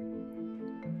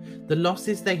 The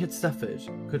losses they had suffered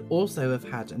could also have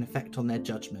had an effect on their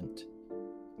judgment.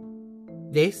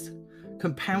 This,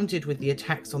 compounded with the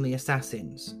attacks on the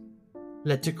assassins,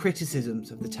 led to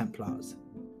criticisms of the Templars,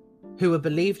 who were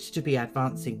believed to be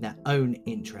advancing their own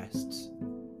interests.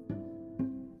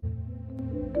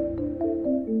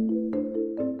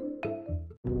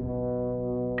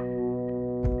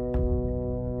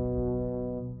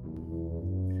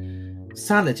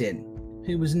 Saladin,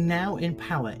 who was now in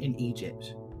power in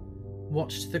Egypt,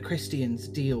 watched the Christians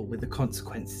deal with the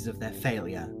consequences of their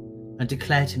failure and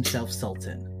declared himself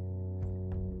Sultan.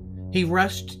 He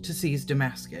rushed to seize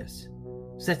Damascus,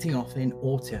 setting off in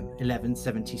autumn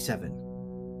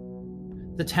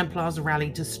 1177. The Templars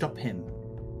rallied to stop him,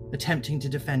 attempting to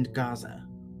defend Gaza.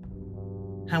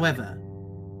 However,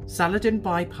 Saladin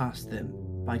bypassed them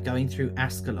by going through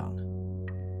Ascalon.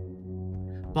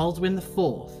 Baldwin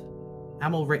IV,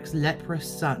 Amalric's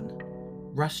leprous son,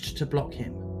 rushed to block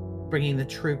him, bringing the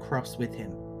True Cross with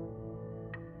him.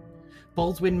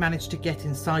 Baldwin managed to get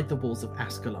inside the walls of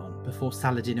Ascalon before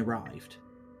Saladin arrived.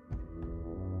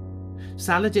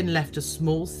 Saladin left a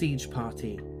small siege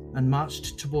party and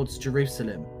marched towards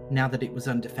Jerusalem now that it was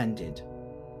undefended.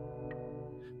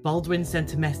 Baldwin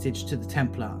sent a message to the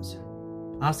Templars,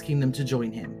 asking them to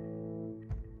join him.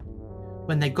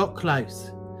 When they got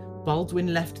close,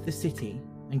 Baldwin left the city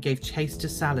and gave chase to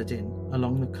Saladin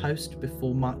along the coast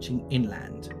before marching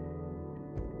inland.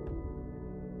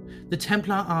 The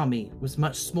Templar army was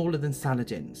much smaller than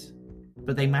Saladin's,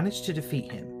 but they managed to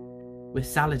defeat him, with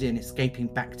Saladin escaping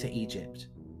back to Egypt.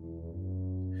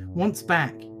 Once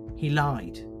back, he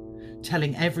lied,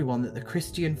 telling everyone that the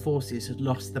Christian forces had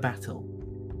lost the battle.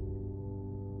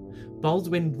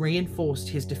 Baldwin reinforced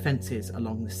his defences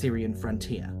along the Syrian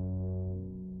frontier.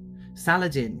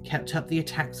 Saladin kept up the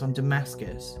attacks on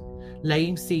Damascus,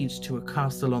 laying siege to a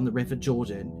castle on the River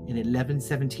Jordan in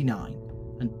 1179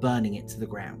 and burning it to the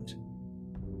ground.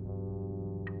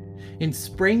 In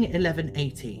spring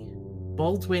 1180,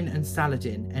 Baldwin and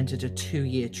Saladin entered a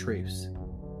 2-year truce.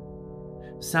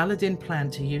 Saladin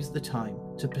planned to use the time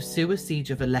to pursue a siege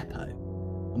of Aleppo,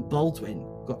 and Baldwin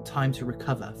got time to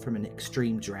recover from an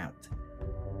extreme drought.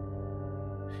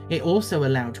 It also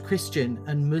allowed Christian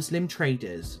and Muslim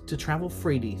traders to travel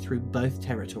freely through both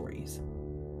territories.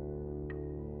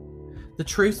 The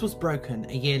truce was broken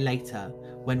a year later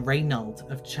when Reynaud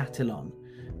of Chatillon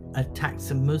attacked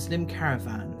some Muslim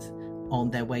caravans on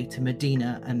their way to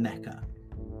Medina and Mecca.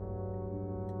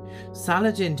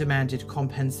 Saladin demanded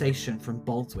compensation from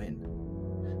Baldwin,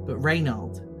 but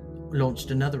Reynaud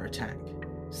launched another attack,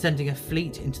 sending a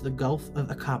fleet into the Gulf of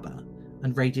Aqaba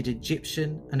and raided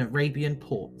Egyptian and Arabian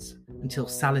ports until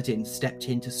Saladin stepped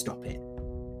in to stop it.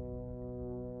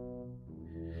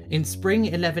 In spring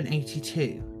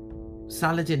 1182,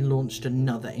 Saladin launched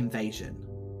another invasion.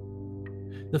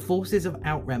 The forces of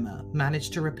Outremmer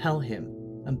managed to repel him,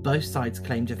 and both sides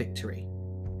claimed a victory.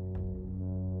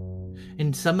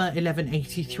 In summer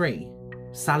 1183,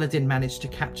 Saladin managed to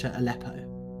capture Aleppo,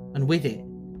 and with it,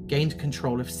 gained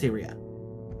control of Syria.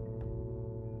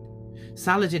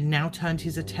 Saladin now turned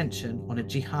his attention on a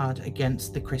jihad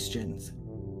against the Christians.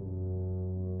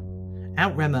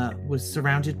 Outremer was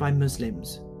surrounded by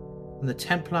Muslims, and the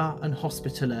Templar and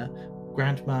Hospitaller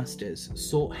Grand Masters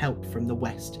sought help from the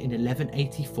west in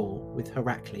 1184 with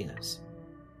Heraclius.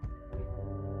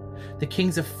 The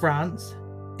kings of France,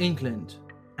 England,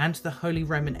 and the Holy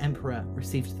Roman Emperor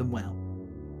received them well.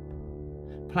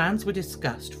 Plans were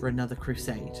discussed for another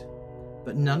crusade,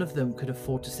 but none of them could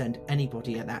afford to send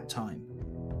anybody at that time.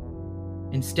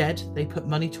 Instead, they put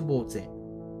money towards it,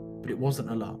 but it wasn't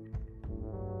a lot.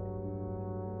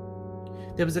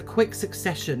 There was a quick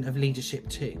succession of leadership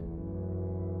too.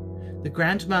 The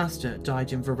Grand Master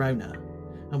died in Verona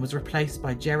and was replaced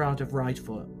by Gerard of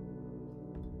Rydfort.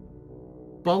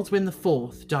 Baldwin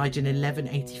IV died in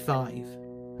 1185,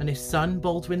 and his son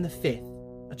Baldwin V,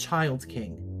 a child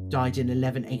king, died in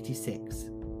 1186.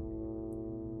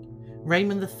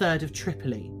 Raymond III of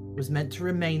Tripoli was meant to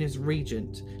remain as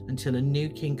regent until a new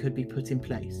king could be put in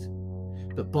place,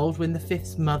 but Baldwin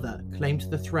V's mother claimed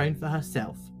the throne for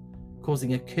herself,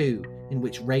 causing a coup in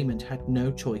which Raymond had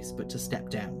no choice but to step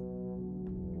down.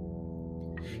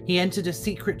 He entered a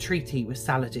secret treaty with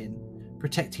Saladin,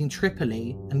 protecting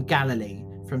Tripoli and Galilee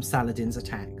from Saladin's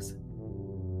attacks.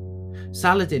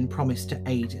 Saladin promised to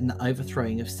aid in the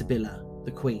overthrowing of Sibylla,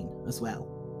 the queen, as well.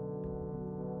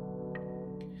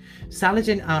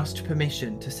 Saladin asked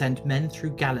permission to send men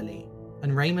through Galilee,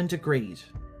 and Raymond agreed,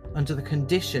 under the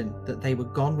condition that they were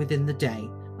gone within the day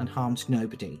and harmed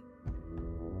nobody.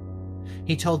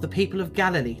 He told the people of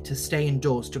Galilee to stay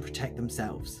indoors to protect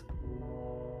themselves.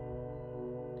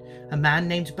 A man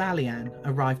named Balian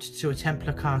arrived to a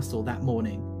Templar castle that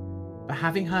morning, but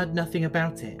having heard nothing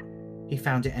about it, he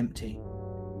found it empty.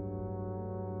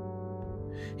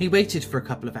 He waited for a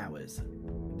couple of hours,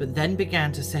 but then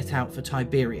began to set out for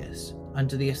Tiberias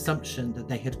under the assumption that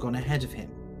they had gone ahead of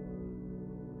him.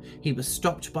 He was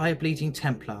stopped by a bleeding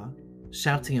Templar,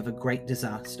 shouting of a great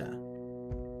disaster.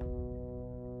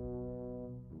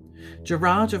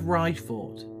 Gerard of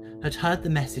Rydfort had heard the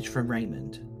message from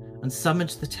Raymond and summoned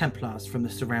the Templars from the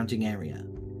surrounding area.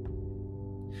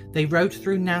 They rode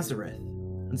through Nazareth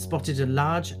and spotted a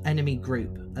large enemy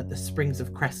group at the Springs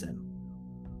of Cresson.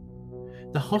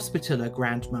 The Hospitaller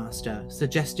Grand Master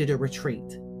suggested a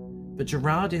retreat, but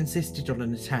Gerard insisted on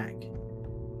an attack.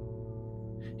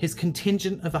 His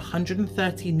contingent of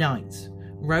 130 knights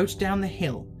rode down the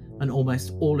hill, and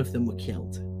almost all of them were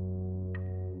killed.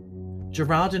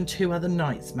 Gerard and 2 other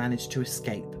knights managed to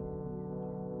escape.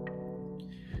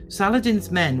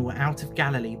 Saladin's men were out of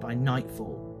Galilee by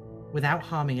nightfall, without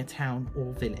harming a town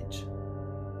or village.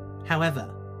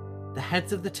 However, the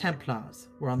heads of the Templars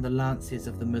were on the lances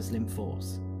of the Muslim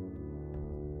force.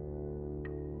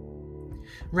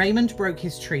 Raymond broke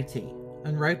his treaty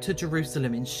and rode to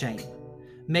Jerusalem in shame,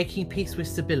 making peace with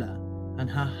Sibylla and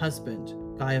her husband,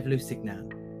 Guy of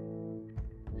Lusignan.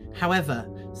 However,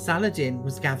 Saladin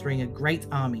was gathering a great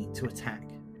army to attack.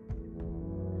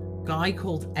 Guy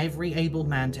called every able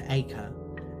man to Acre,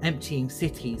 emptying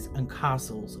cities and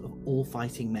castles of all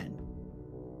fighting men.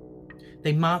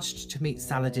 They marched to meet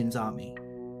Saladin's army.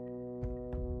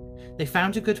 They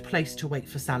found a good place to wait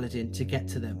for Saladin to get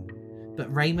to them,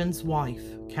 but Raymond's wife,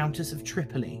 Countess of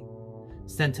Tripoli,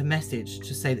 sent a message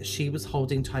to say that she was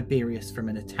holding Tiberias from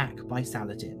an attack by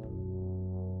Saladin.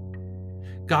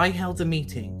 Guy held a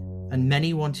meeting, and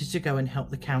many wanted to go and help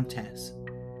the Countess,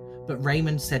 but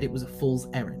Raymond said it was a fool's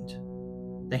errand.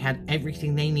 They had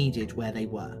everything they needed where they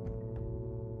were.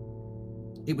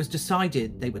 It was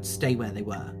decided they would stay where they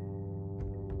were.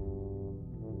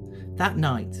 That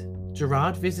night,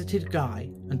 Gerard visited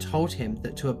Guy and told him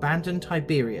that to abandon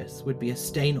Tiberias would be a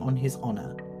stain on his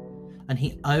honour, and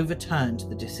he overturned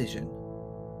the decision.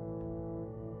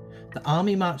 The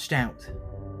army marched out,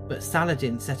 but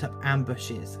Saladin set up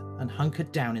ambushes and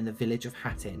hunkered down in the village of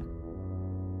Hattin.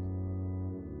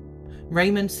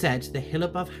 Raymond said the hill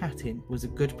above Hattin was a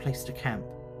good place to camp,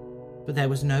 but there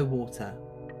was no water.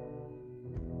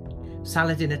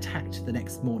 Saladin attacked the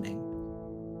next morning.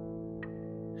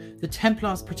 The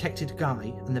Templars protected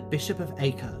Guy and the Bishop of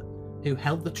Acre, who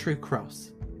held the True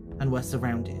Cross, and were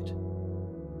surrounded.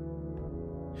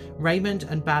 Raymond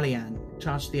and Balian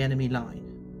charged the enemy line,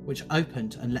 which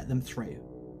opened and let them through.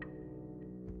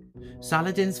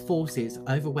 Saladin's forces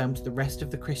overwhelmed the rest of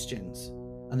the Christians,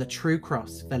 and the True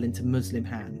Cross fell into Muslim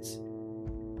hands.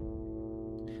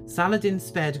 Saladin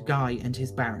spared Guy and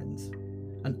his barons,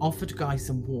 and offered Guy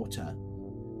some water,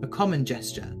 a common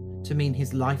gesture to mean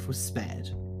his life was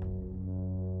spared.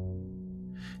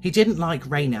 He didn't like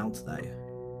Reynald,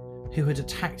 though, who had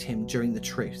attacked him during the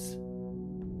truce.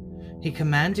 He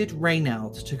commanded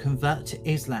Reynald to convert to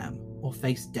Islam or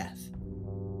face death,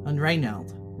 and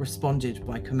Reynald responded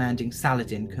by commanding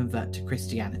Saladin convert to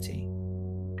Christianity.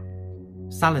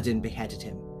 Saladin beheaded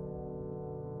him.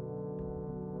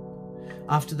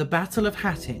 After the Battle of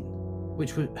Hattin,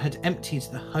 which had emptied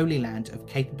the Holy Land of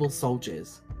capable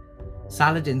soldiers,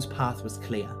 Saladin's path was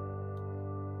clear.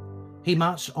 He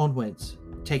marched onwards,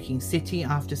 taking city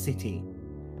after city,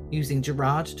 using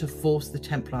Gerard to force the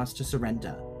Templars to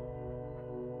surrender.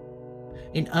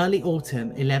 In early autumn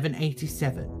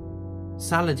 1187,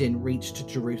 Saladin reached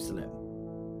Jerusalem.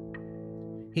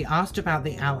 He asked about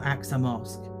the Al-Aqsa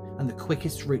Mosque and the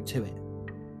quickest route to it.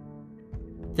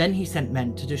 Then he sent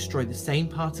men to destroy the same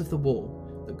part of the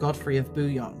wall that Godfrey of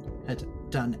Bouillon had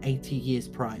done 80 years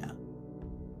prior.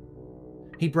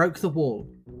 He broke the wall,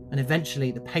 and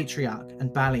eventually the Patriarch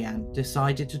and Balian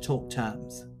decided to talk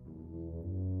terms.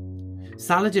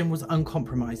 Saladin was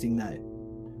uncompromising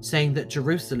though, saying that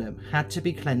Jerusalem had to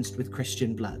be cleansed with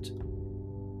Christian blood.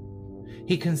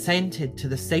 He consented to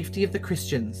the safety of the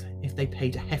Christians if they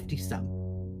paid a hefty sum.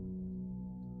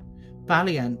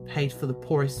 Balian paid for the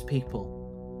poorest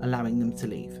people, allowing them to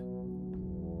leave.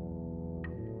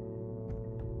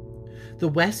 The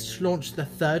West launched the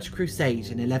Third Crusade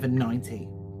in 1190.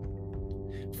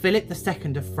 Philip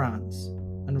II of France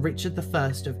and Richard I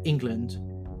of England,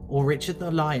 or Richard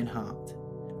the Lionheart,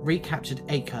 recaptured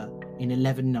Acre in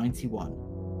 1191,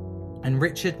 and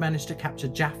Richard managed to capture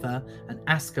Jaffa and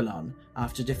Ascalon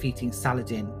after defeating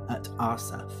Saladin at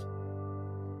Arsuf.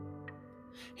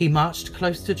 He marched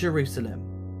close to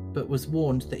Jerusalem, but was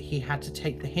warned that he had to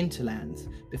take the hinterlands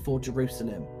before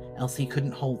Jerusalem, else he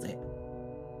couldn't hold it.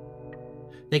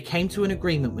 They came to an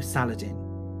agreement with Saladin,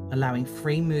 allowing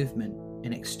free movement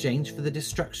in exchange for the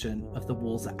destruction of the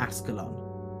walls at Ascalon.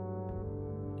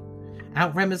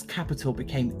 Outremer's capital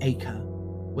became Acre,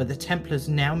 where the Templars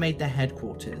now made their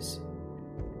headquarters.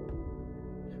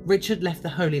 Richard left the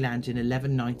Holy Land in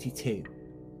 1192,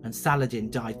 and Saladin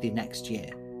died the next year.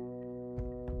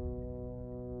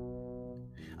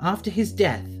 After his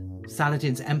death,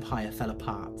 Saladin's empire fell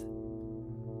apart.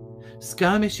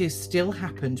 Skirmishes still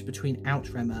happened between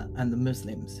Outremer and the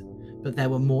Muslims, but there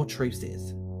were more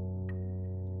truces.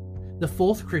 The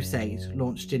Fourth Crusade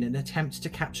launched in an attempt to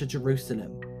capture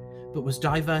Jerusalem, but was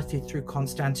diverted through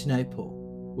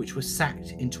Constantinople, which was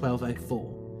sacked in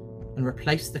 1204, and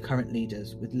replaced the current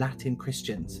leaders with Latin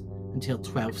Christians until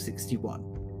 1261.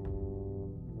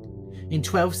 In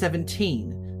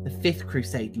 1217, the Fifth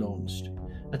Crusade launched,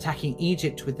 attacking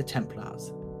Egypt with the Templars.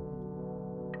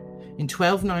 In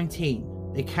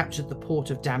 1219, they captured the port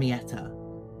of Damietta.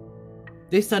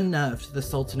 This unnerved the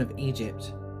Sultan of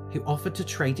Egypt, who offered to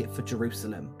trade it for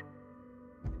Jerusalem.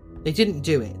 They didn't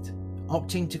do it,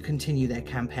 opting to continue their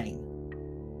campaign.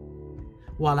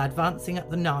 While advancing up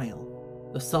the Nile,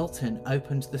 the Sultan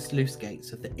opened the sluice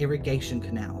gates of the irrigation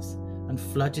canals and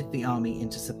flooded the army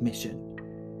into submission.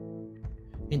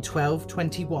 In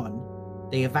 1221,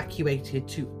 they evacuated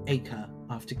to Acre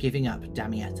after giving up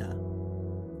Damietta.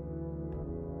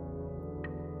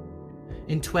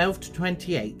 In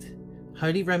 1228,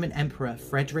 Holy Roman Emperor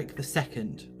Frederick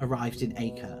II arrived in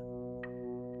Acre.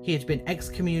 He had been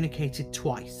excommunicated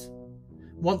twice,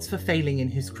 once for failing in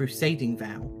his crusading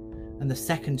vow, and the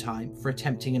second time for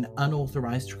attempting an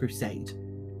unauthorized crusade.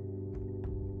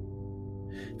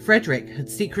 Frederick had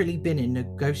secretly been in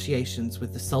negotiations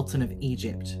with the Sultan of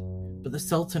Egypt, but the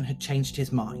Sultan had changed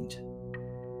his mind.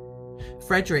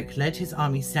 Frederick led his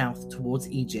army south towards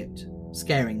Egypt,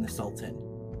 scaring the Sultan.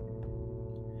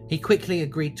 He quickly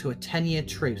agreed to a 10-year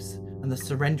truce and the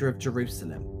surrender of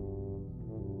Jerusalem.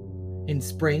 In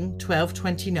spring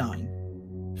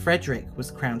 1229, Frederick was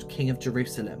crowned King of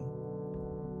Jerusalem.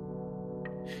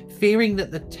 Fearing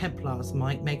that the Templars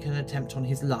might make an attempt on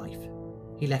his life,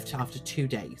 he left after 2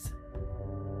 days.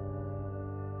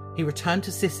 He returned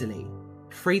to Sicily,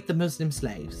 freed the Muslim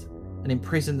slaves, and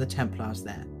imprisoned the Templars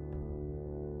there.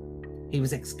 He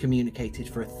was excommunicated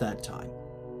for a third time.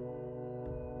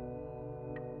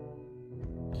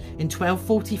 In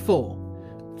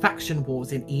 1244, faction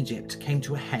wars in Egypt came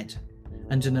to a head,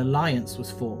 and an alliance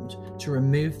was formed to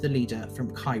remove the leader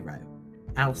from Cairo,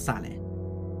 al-Saleh.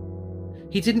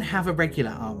 He didn't have a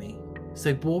regular army,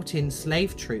 so brought in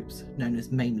slave troops known as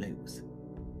Mamluks.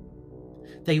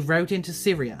 They rode into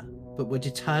Syria, but were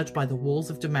deterred by the walls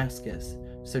of Damascus,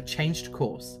 so changed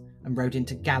course and rode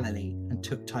into Galilee and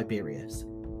took Tiberias.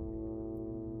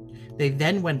 They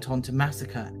then went on to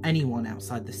massacre anyone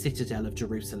outside the citadel of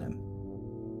Jerusalem.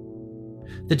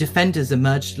 The defenders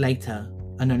emerged later,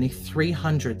 and only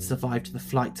 300 survived the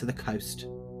flight to the coast.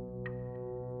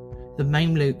 The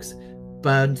Mamluks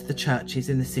burned the churches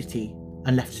in the city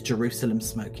and left Jerusalem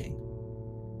smoking.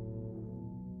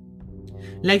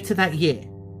 Later that year,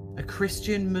 a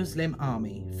Christian Muslim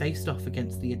army faced off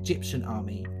against the Egyptian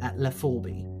army at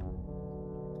Laforbi.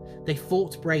 They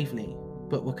fought bravely,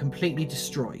 but were completely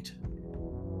destroyed.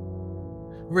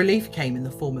 Relief came in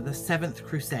the form of the Seventh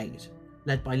Crusade,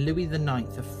 led by Louis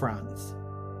IX of France.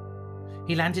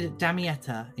 He landed at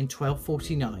Damietta in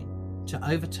 1249 to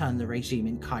overturn the regime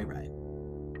in Cairo.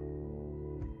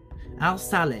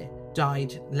 Al-Saleh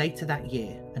died later that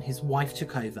year and his wife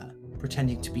took over,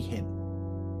 pretending to be him.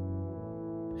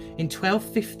 In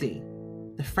 1250,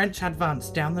 the French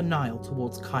advanced down the Nile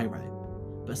towards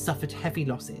Cairo, but suffered heavy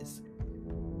losses.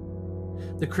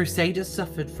 The Crusaders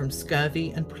suffered from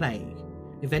scurvy and plague,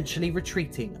 eventually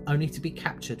retreating only to be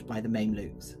captured by the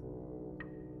Mamluks.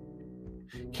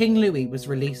 King Louis was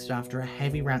released after a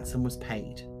heavy ransom was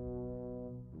paid.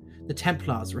 The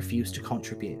Templars refused to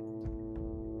contribute.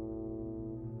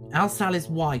 Al-Saleh's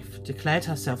wife declared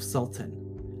herself Sultan,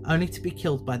 only to be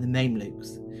killed by the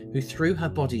Mamluks, who threw her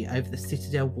body over the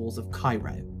citadel walls of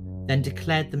Cairo, then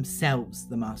declared themselves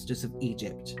the masters of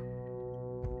Egypt.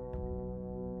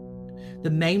 The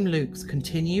Mamluks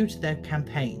continued their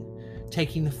campaign,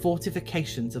 taking the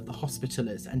fortifications of the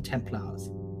Hospitallers and Templars.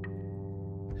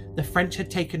 The French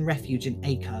had taken refuge in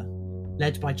Acre,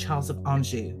 led by Charles of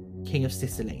Anjou, King of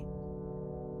Sicily.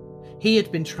 He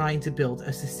had been trying to build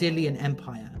a Sicilian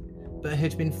empire, but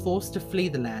had been forced to flee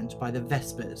the land by the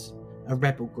Vespers, a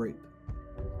rebel group.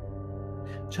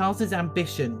 Charles's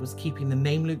ambition was keeping the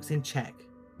Mamluks in check,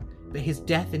 but his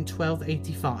death in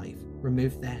 1285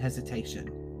 removed their hesitation.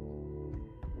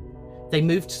 They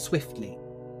moved swiftly,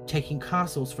 taking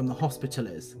castles from the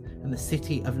Hospitallers and the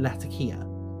city of Latakia.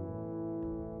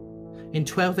 In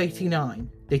 1289,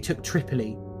 they took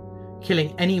Tripoli,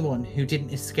 killing anyone who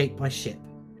didn't escape by ship.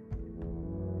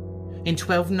 In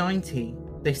 1290,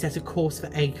 they set a course for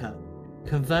Acre,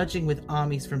 converging with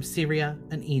armies from Syria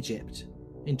and Egypt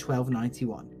in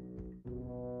 1291.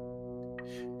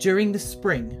 During the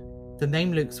spring, the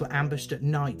Mamluks were ambushed at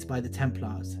night by the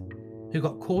Templars, who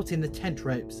got caught in the tent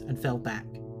ropes and fell back.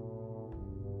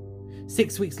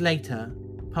 6 weeks later,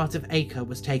 part of Acre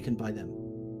was taken by them.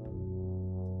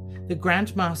 The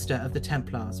Grand Master of the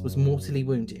Templars was mortally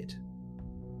wounded.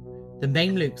 The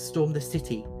Mamluks stormed the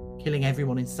city, killing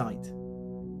everyone in sight.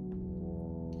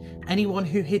 Anyone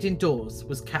who hid indoors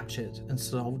was captured and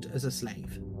sold as a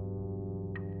slave.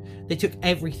 They took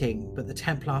everything but the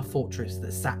Templar fortress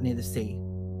that sat near the sea.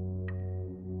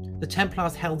 The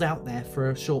Templars held out there for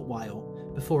a short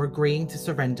while before agreeing to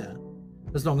surrender,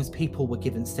 as long as people were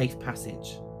given safe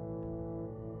passage.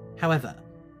 However,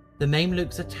 the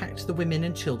Mamluks attacked the women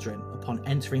and children upon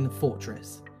entering the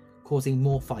fortress, causing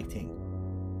more fighting.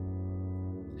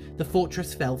 The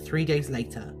fortress fell 3 days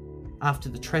later, after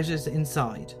the treasures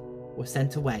inside were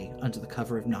sent away under the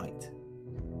cover of night.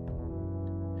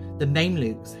 The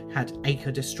Mamluks had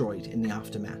Acre destroyed in the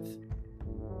aftermath.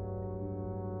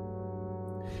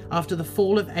 After the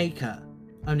fall of Acre,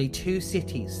 only 2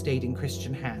 cities stayed in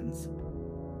Christian hands.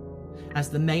 As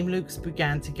the Mamluks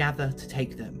began to gather to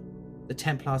take them, the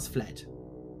Templars fled,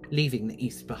 leaving the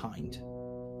east behind.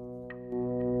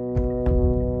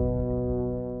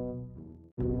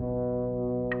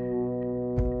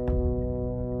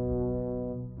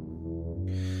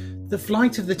 The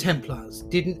flight of the Templars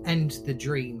didn't end the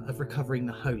dream of recovering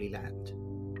the Holy Land.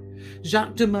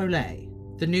 Jacques de Molay,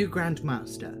 the new Grand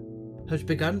Master, had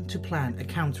begun to plan a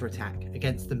counterattack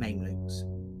against the Mamluks.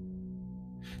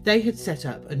 They had set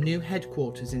up a new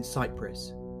headquarters in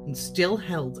Cyprus and still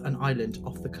held an island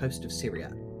off the coast of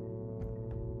Syria.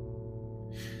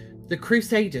 The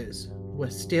Crusaders were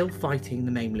still fighting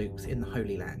the Mamluks in the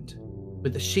Holy Land,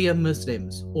 with the Shia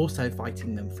Muslims also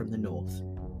fighting them from the north.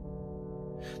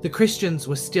 The Christians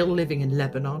were still living in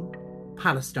Lebanon,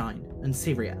 Palestine, and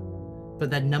Syria, but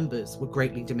their numbers were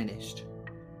greatly diminished.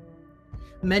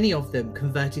 Many of them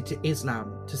converted to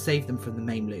Islam to save them from the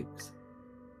Mamluks.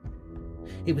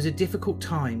 It was a difficult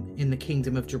time in the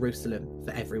Kingdom of Jerusalem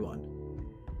for everyone.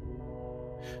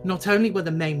 Not only were the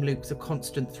Mamluks a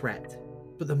constant threat,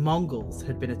 but the Mongols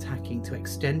had been attacking to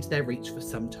extend their reach for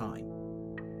some time.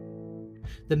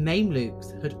 The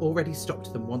Mamluks had already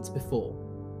stopped them once before,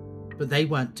 but they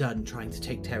weren't done trying to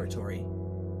take territory.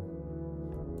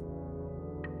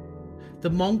 The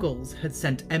Mongols had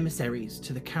sent emissaries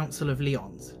to the Council of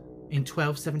Lyons in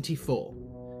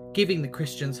 1274, giving the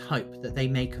Christians hope that they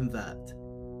may convert.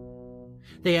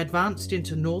 They advanced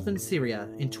into northern Syria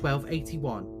in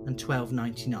 1281 and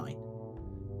 1299,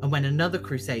 and when another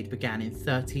crusade began in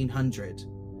 1300,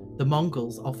 the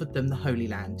Mongols offered them the Holy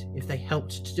Land if they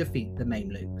helped to defeat the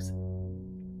Mamluks.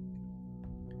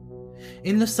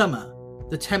 In the summer,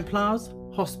 the Templars,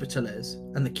 Hospitallers,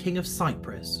 and the King of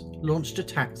Cyprus launched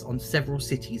attacks on several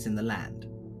cities in the land.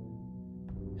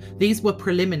 These were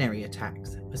preliminary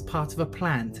attacks as part of a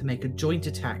plan to make a joint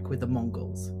attack with the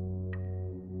Mongols.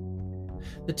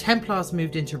 The Templars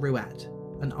moved into Ruad,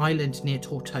 an island near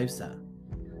Tortosa,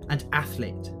 and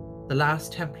Athlit, the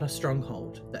last Templar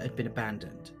stronghold that had been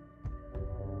abandoned.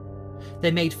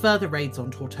 They made further raids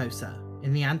on Tortosa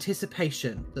in the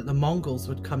anticipation that the Mongols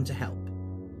would come to help,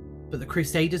 but the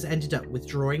Crusaders ended up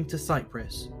withdrawing to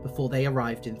Cyprus before they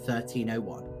arrived in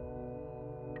 1301.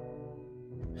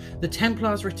 The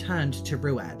Templars returned to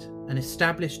Ruad and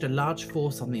established a large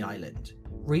force on the island,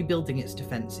 rebuilding its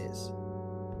defences.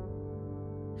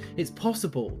 It's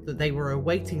possible that they were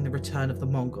awaiting the return of the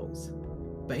Mongols,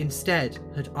 but instead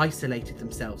had isolated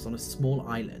themselves on a small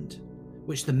island,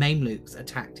 which the Mamluks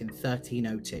attacked in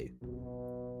 1302.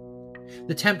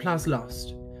 The Templars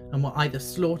lost and were either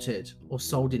slaughtered or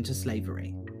sold into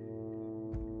slavery.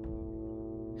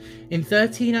 In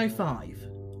 1305,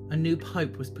 a new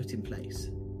pope was put in place.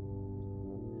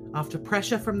 After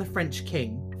pressure from the French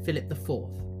king, Philip IV,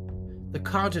 the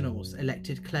cardinals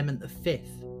elected Clement V,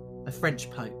 a French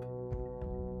pope.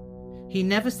 He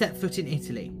never set foot in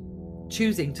Italy,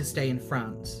 choosing to stay in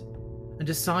France and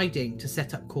deciding to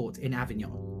set up court in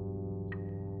Avignon.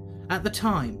 At the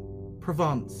time,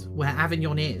 Provence, where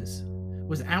Avignon is,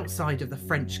 was outside of the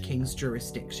French king's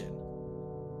jurisdiction.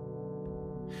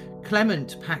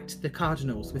 Clement packed the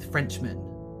cardinals with Frenchmen,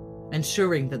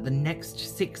 ensuring that the next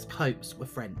 6 popes were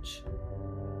French.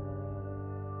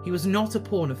 He was not a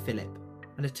pawn of Philip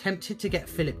and attempted to get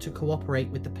Philip to cooperate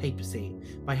with the papacy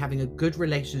by having a good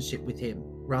relationship with him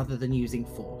rather than using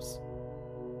force.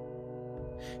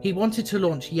 He wanted to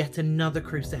launch yet another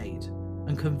crusade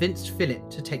and convinced Philip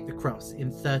to take the cross in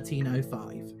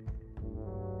 1305.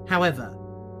 However,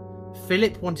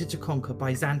 Philip wanted to conquer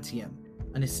Byzantium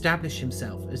and establish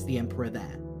himself as the emperor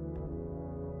there.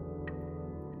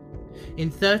 In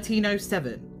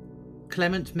 1307,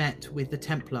 Clement met with the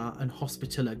Templar and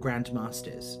Hospitaller Grand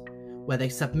Masters, where they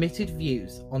submitted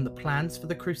views on the plans for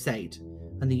the crusade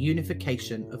and the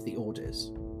unification of the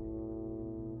orders.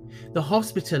 The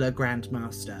Hospitaller Grand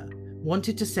Master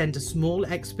wanted to send a small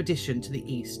expedition to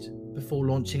the east before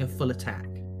launching a full attack.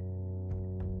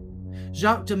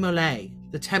 Jacques de Molay,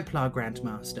 the Templar Grand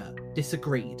Master,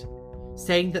 disagreed,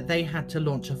 saying that they had to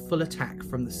launch a full attack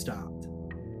from the start.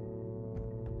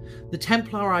 The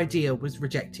Templar idea was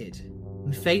rejected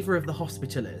in favour of the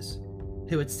Hospitallers,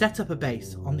 who had set up a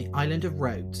base on the island of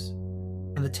Rhodes,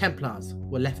 and the Templars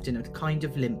were left in a kind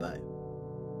of limbo.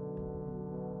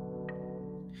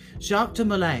 Jacques de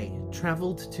Molay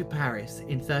travelled to Paris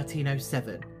in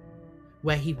 1307,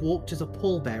 where he walked as a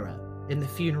pallbearer in the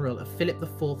funeral of Philip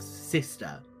IV's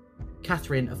sister,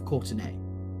 Catherine of Courtenay.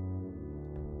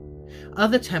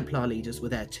 Other Templar leaders were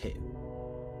there too.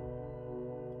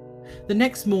 The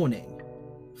next morning,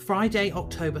 Friday,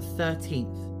 October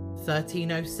 13th,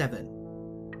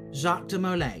 1307, Jacques de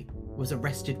Molay was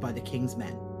arrested by the king's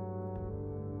men.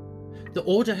 The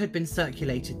order had been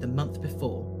circulated the month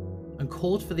before and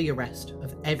called for the arrest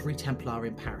of every Templar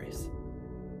in Paris.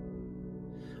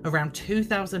 Around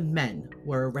 2,000 men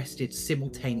were arrested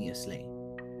simultaneously.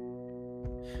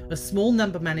 A small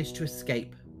number managed to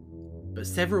escape, but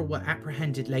several were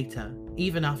apprehended later,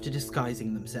 even after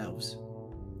disguising themselves.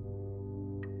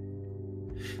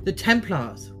 The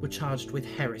Templars were charged with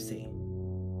heresy.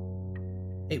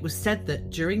 It was said that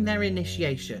during their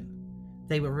initiation,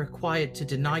 they were required to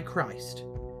deny Christ,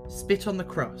 spit on the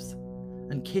cross,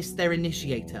 and kiss their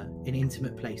initiator in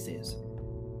intimate places.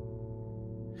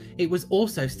 It was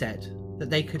also said that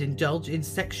they could indulge in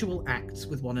sexual acts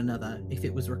with one another if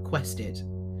it was requested,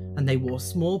 and they wore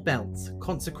small belts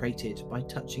consecrated by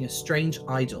touching a strange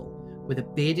idol with a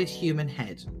bearded human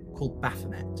head called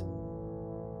Baphomet.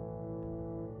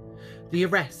 The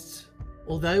arrests,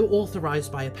 although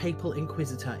authorised by a papal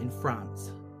inquisitor in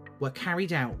France, were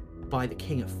carried out by the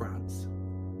King of France,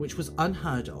 which was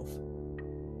unheard of.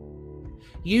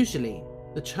 Usually,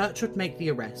 the church would make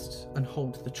the arrests and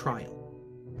hold the trial.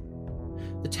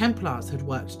 The Templars had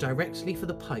worked directly for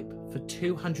the Pope for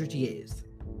 200 years,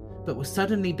 but were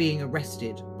suddenly being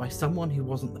arrested by someone who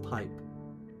wasn't the Pope.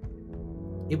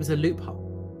 It was a loophole.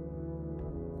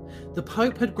 The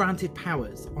Pope had granted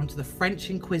powers onto the French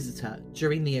Inquisitor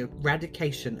during the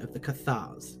eradication of the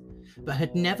Cathars, but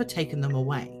had never taken them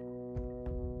away.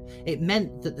 It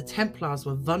meant that the Templars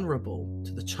were vulnerable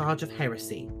to the charge of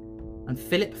heresy, and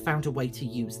Philip found a way to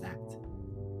use that.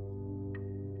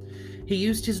 He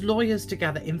used his lawyers to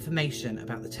gather information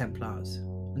about the Templars,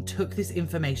 and took this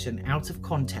information out of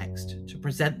context to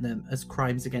present them as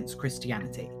crimes against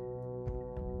Christianity.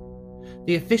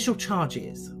 The official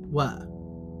charges were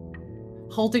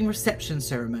holding reception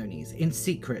ceremonies in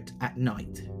secret at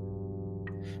night,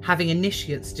 having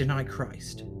initiates deny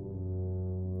Christ,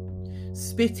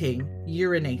 spitting,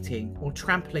 urinating, or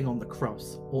trampling on the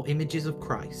cross or images of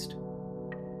Christ,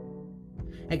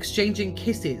 exchanging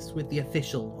kisses with the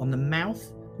official on the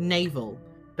mouth, navel,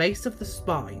 base of the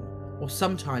spine, or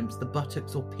sometimes the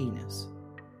buttocks or penis.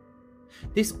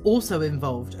 This also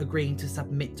involved agreeing to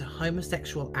submit to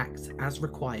homosexual acts as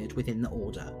required within the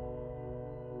order,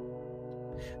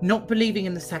 not believing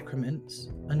in the sacraments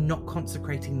and not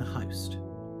consecrating the host,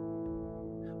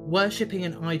 worshipping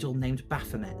an idol named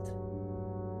Baphomet,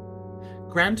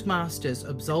 Grand Masters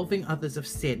absolving others of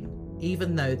sin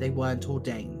even though they weren't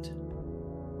ordained,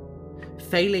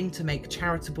 failing to make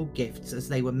charitable gifts as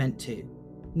they were meant to,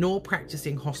 nor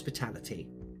practicing hospitality.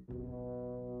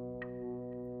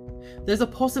 There's a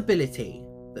possibility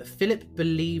that Philip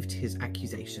believed his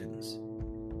accusations.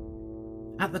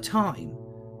 At the time,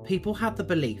 people had the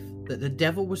belief that the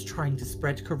devil was trying to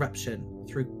spread corruption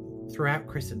throughout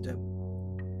Christendom.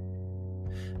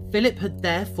 Philip had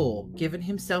therefore given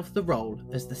himself the role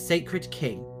as the sacred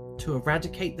king to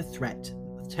eradicate the threat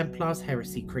the Templars'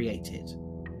 heresy created.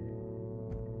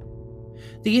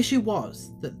 The issue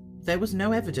was that there was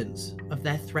no evidence of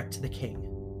their threat to the king.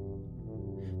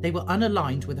 They were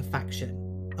unaligned with a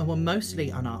faction and were mostly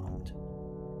unarmed.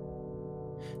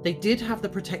 They did have the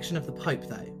protection of the Pope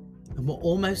though, and were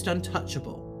almost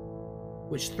untouchable,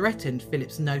 which threatened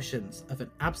Philip's notions of an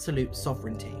absolute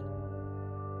sovereignty.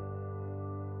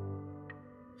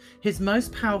 His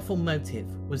most powerful motive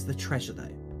was the treasure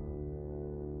though.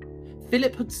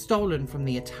 Philip had stolen from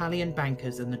the Italian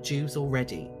bankers and the Jews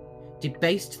already,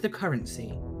 debased the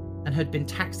currency, and had been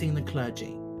taxing the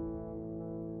clergy.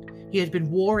 He had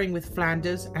been warring with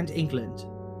Flanders and England,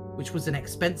 which was an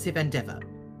expensive endeavour,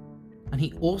 and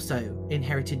he also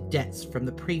inherited debts from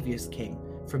the previous king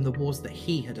from the wars that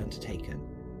he had undertaken.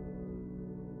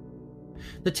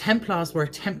 The Templars were a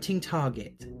tempting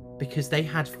target because they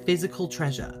had physical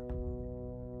treasure.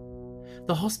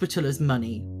 The Hospitallers'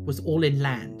 money was all in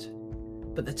land,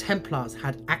 but the Templars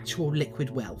had actual liquid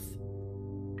wealth.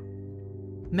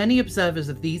 Many observers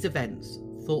of these events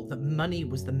thought that money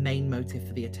was the main motive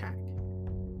for the attack.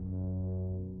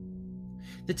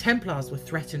 The Templars were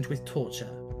threatened with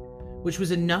torture, which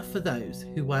was enough for those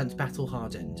who weren't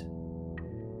battle-hardened.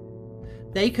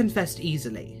 They confessed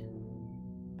easily.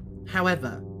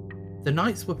 However, the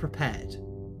knights were prepared,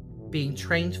 being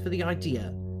trained for the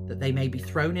idea that they may be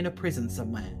thrown in a prison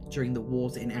somewhere during the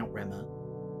wars in Outremer.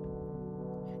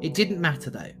 It didn't matter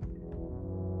though.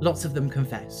 Lots of them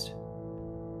confessed.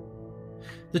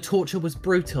 The torture was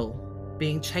brutal,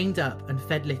 being chained up and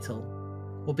fed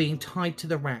little, or being tied to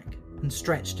the rack and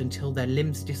stretched until their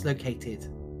limbs dislocated,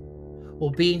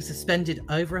 or being suspended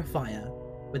over a fire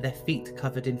with their feet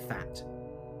covered in fat.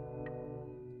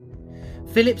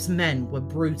 Philip's men were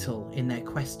brutal in their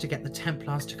quest to get the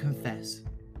Templars to confess,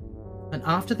 and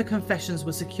after the confessions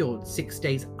were secured 6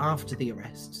 days after the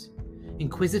arrests,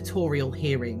 inquisitorial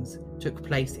hearings took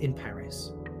place in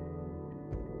Paris.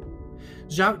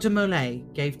 Jacques de Molay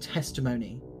gave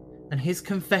testimony, and his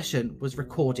confession was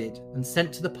recorded and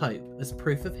sent to the Pope as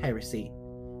proof of heresy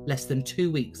less than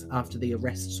 2 weeks after the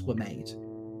arrests were made.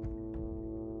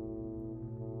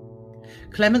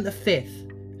 Clement V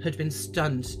had been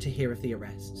stunned to hear of the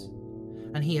arrests,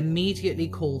 and he immediately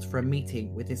called for a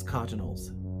meeting with his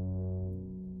cardinals.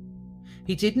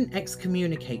 He didn't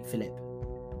excommunicate Philip,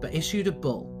 but issued a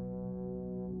bull.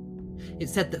 It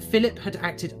said that Philip had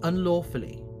acted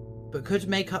unlawfully, but could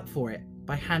make up for it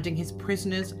by handing his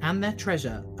prisoners and their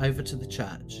treasure over to the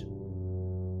church.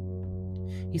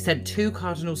 He sent 2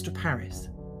 cardinals to Paris,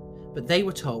 but they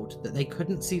were told that they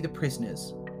couldn't see the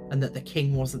prisoners and that the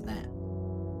king wasn't there.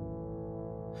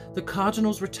 The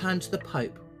cardinals returned to the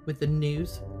Pope with the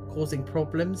news, causing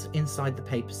problems inside the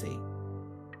papacy.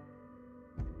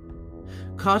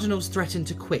 Cardinals threatened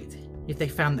to quit if they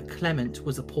found that Clement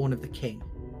was a pawn of the king.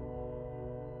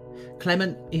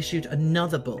 Clement issued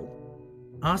another bull,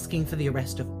 asking for the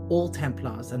arrest of all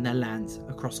Templars and their lands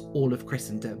across all of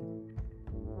Christendom.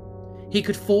 He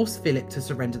could force Philip to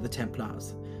surrender the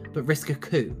Templars, but risk a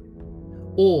coup,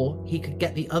 or he could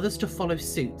get the others to follow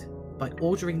suit by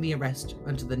ordering the arrest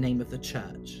under the name of the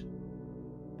church.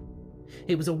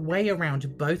 It was a way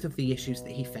around both of the issues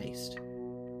that he faced.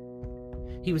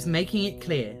 He was making it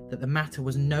clear that the matter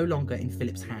was no longer in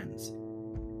Philip's hands.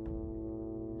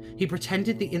 He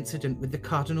pretended the incident with the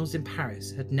cardinals in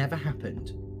Paris had never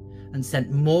happened and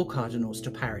sent more cardinals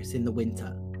to Paris in the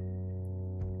winter.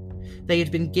 They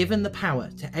had been given the power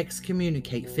to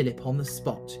excommunicate Philip on the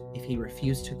spot if he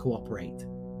refused to cooperate.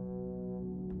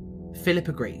 Philip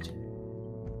agreed.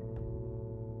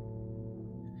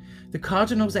 The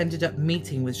cardinals ended up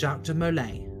meeting with Jacques de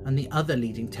Molay and the other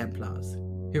leading Templars,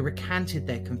 who recanted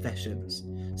their confessions,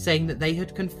 saying that they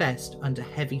had confessed under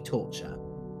heavy torture.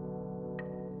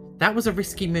 That was a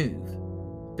risky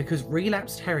move, because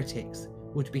relapsed heretics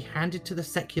would be handed to the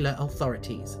secular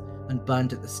authorities and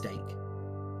burned at the stake.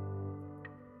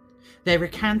 Their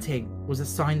recanting was a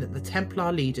sign that the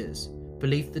Templar leaders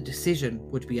believed the decision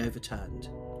would be overturned.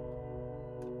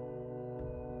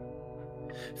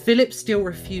 Philip still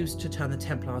refused to turn the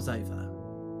Templars over.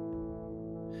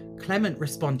 Clement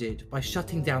responded by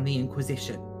shutting down the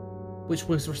Inquisition, which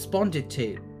was responded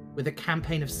to with a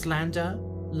campaign of slander,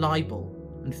 libel,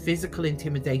 and physical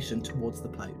intimidation towards the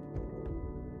Pope.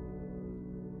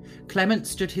 Clement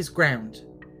stood his ground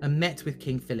and met with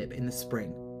King Philip in the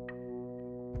spring.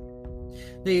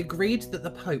 They agreed that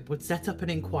the Pope would set up an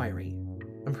inquiry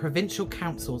and provincial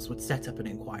councils would set up an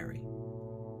inquiry.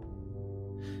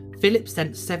 Philip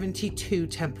sent 72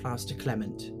 Templars to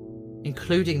Clement,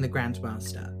 including the Grand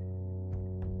Master.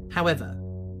 However,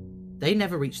 they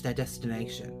never reached their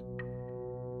destination.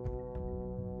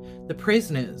 The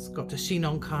prisoners got to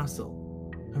Chinon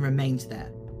Castle and remained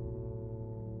there.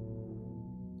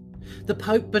 The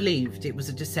Pope believed it was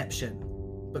a deception,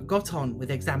 but got on with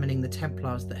examining the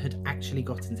Templars that had actually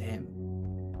gotten to him.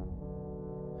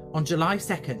 On July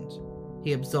 2nd,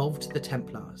 he absolved the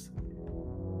Templars.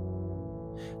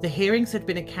 The hearings had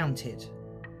been accounted,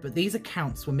 but these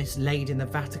accounts were mislaid in the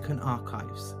Vatican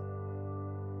archives.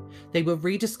 They were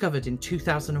rediscovered in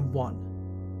 2001,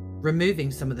 removing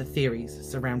some of the theories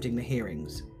surrounding the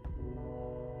hearings.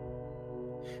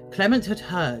 Clement had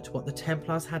heard what the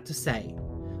Templars had to say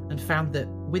and found that,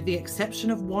 with the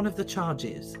exception of one of the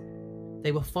charges,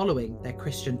 they were following their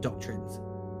Christian doctrines.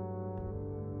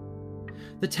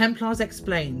 The Templars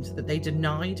explained that they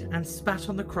denied and spat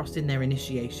on the cross in their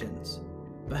initiations,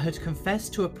 but had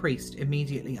confessed to a priest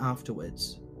immediately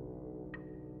afterwards.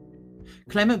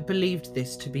 Clement believed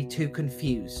this to be too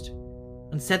confused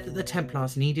and said that the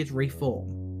Templars needed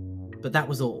reform, but that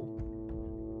was all.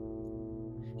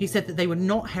 He said that they were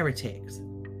not heretics,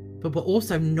 but were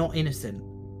also not innocent,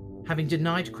 having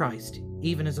denied Christ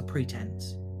even as a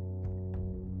pretense.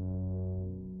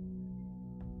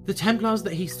 The Templars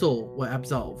that he saw were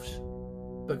absolved,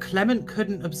 but Clement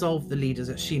couldn't absolve the leaders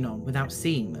at Chinon without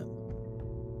seeing them.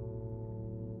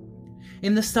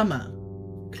 In the summer,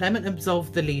 Clement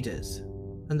absolved the leaders,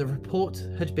 and the report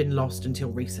had been lost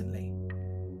until recently.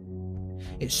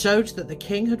 It showed that the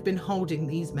king had been holding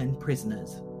these men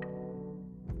prisoners.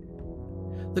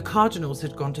 The cardinals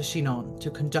had gone to Chinon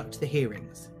to conduct the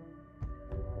hearings.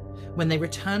 When they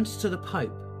returned to the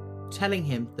Pope, telling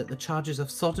him that the charges of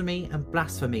sodomy and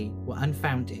blasphemy were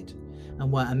unfounded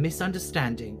and were a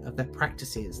misunderstanding of their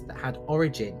practices that had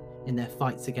origin in their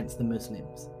fights against the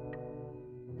Muslims.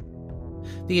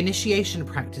 The initiation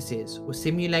practices were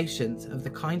simulations of the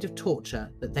kind of torture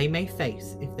that they may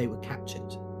face if they were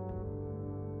captured.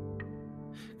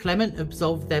 Clement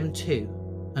absolved them too,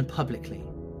 and publicly.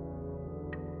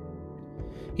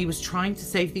 He was trying to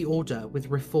save the order, with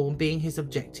reform being his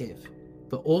objective,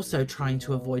 but also trying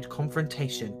to avoid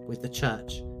confrontation with the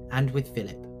church and with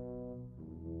Philip.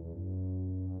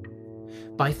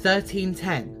 By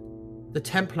 1310, the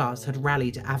Templars had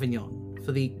rallied at Avignon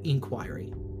for the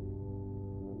inquiry.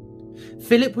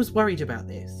 Philip was worried about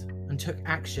this and took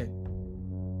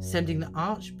action, sending the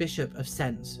Archbishop of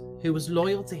Sens, who was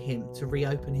loyal to him, to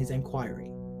reopen his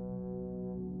inquiry.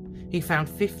 He found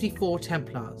 54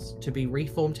 Templars to be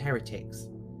reformed heretics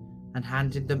and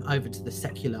handed them over to the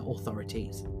secular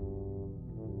authorities.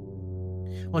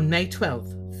 On May 12,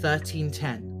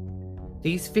 1310,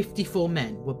 these 54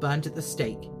 men were burned at the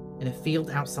stake in a field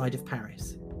outside of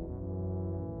Paris.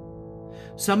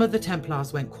 Some of the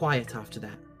Templars went quiet after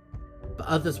that, but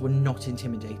others were not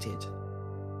intimidated.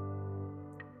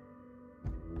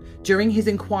 During his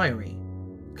inquiry,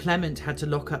 Clement had to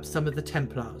lock up some of the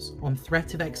Templars on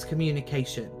threat of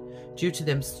excommunication due to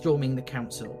them storming the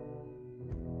council.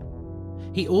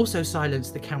 He also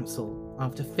silenced the council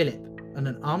after Philip and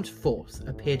an armed force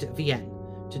appeared at Vienne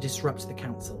to disrupt the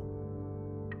council.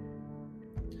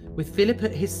 With Philip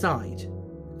at his side,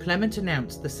 Clement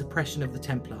announced the suppression of the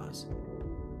Templars.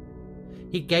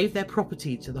 He gave their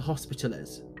property to the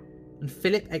Hospitallers, and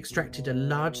Philip extracted a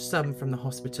large sum from the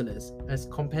Hospitallers as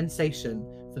compensation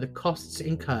for the costs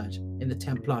incurred in the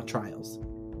Templar trials.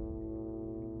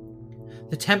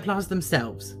 The Templars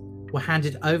themselves were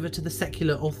handed over to the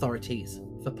secular authorities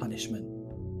for punishment.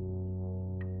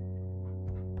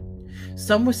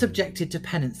 Some were subjected to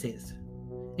penances,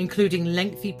 including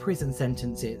lengthy prison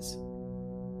sentences.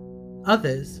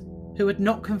 Others, who had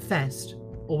not confessed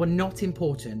or were not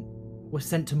important, were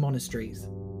sent to monasteries.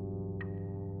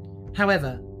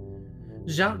 However,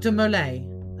 Jacques de Molay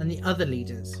and the other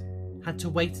leaders had to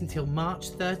wait until March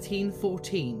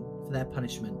 1314 for their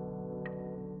punishment.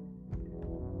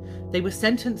 They were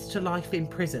sentenced to life in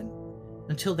prison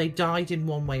until they died in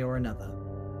one way or another.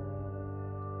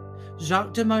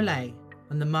 Jacques de Molay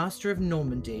and the Master of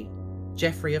Normandy,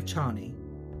 Geoffrey of Charny,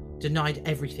 denied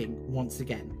everything once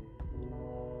again.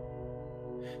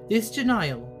 This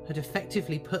denial had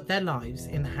effectively put their lives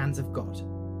in the hands of God.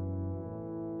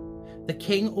 The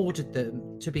king ordered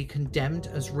them to be condemned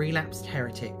as relapsed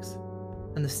heretics,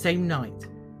 and the same night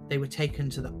they were taken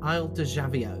to the Isle de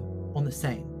Javio on the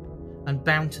Seine and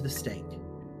bound to the stake.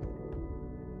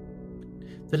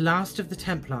 The last of the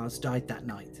Templars died that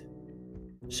night,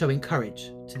 showing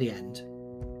courage to the end.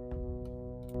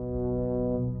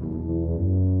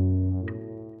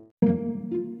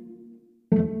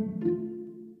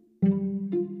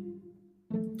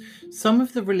 Some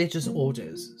of the religious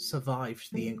orders survived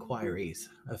the inquiries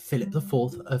of Philip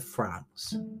IV of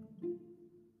France.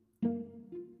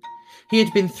 He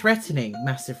had been threatening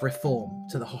massive reform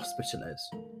to the Hospitallers,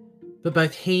 but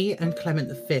both he and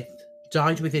Clement V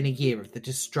died within a year of the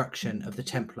destruction of the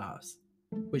Templars,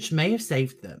 which may have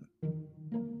saved them.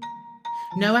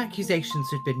 No accusations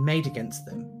had been made against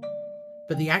them,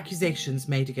 but the accusations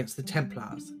made against the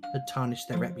Templars had tarnished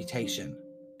their reputation.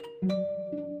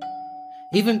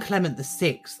 Even Clement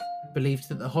VI believed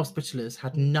that the Hospitallers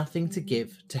had nothing to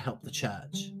give to help the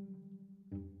church.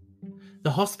 The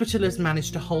Hospitallers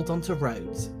managed to hold on to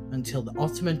Rhodes until the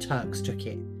Ottoman Turks took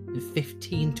it in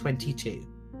 1522,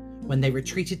 when they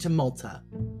retreated to Malta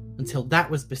until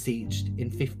that was besieged in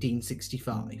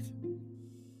 1565.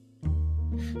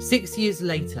 6 years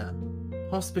later,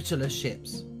 Hospitaller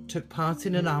ships took part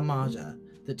in an armada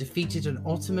that defeated an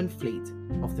Ottoman fleet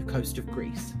off the coast of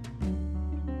Greece.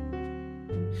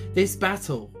 This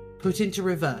battle put into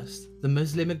reverse the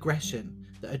Muslim aggression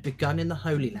that had begun in the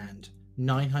Holy Land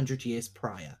 900 years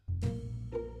prior.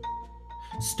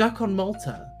 Stuck on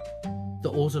Malta,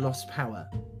 the order lost power.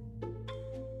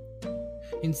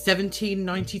 In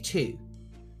 1792,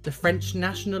 the French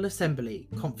National Assembly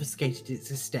confiscated its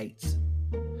estates,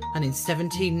 and in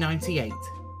 1798,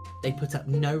 they put up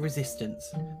no resistance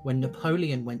when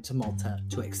Napoleon went to Malta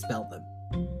to expel them.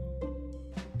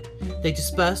 They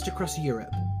dispersed across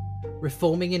Europe,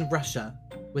 reforming in Russia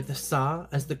with the Tsar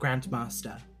as the Grand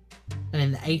Master, and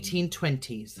in the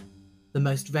 1820s, the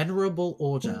most venerable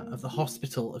order of the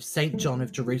Hospital of St. John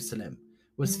of Jerusalem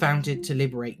was founded to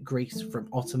liberate Greece from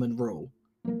Ottoman rule.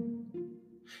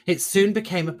 It soon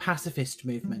became a pacifist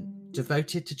movement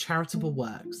devoted to charitable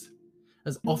works,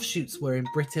 as offshoots were in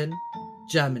Britain,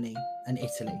 Germany, and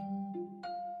Italy.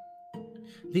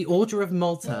 The Order of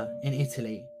Malta in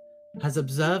Italy has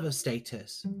observer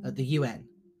status at the UN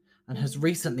and has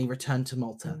recently returned to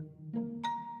Malta.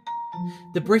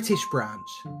 The British branch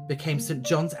became St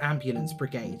John's Ambulance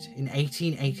Brigade in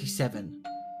 1887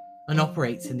 and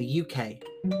operates in the UK,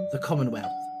 the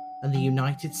Commonwealth, and the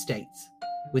United States,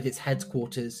 with its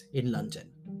headquarters in London.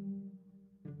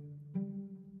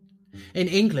 In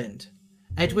England,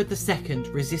 Edward II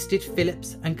resisted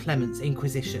Philip's and Clement's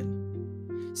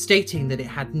Inquisition, stating that it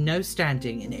had no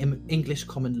standing in English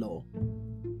common law.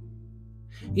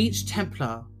 Each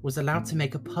Templar was allowed to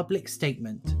make a public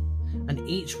statement, and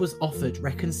each was offered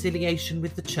reconciliation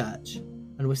with the church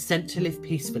and was sent to live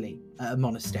peacefully at a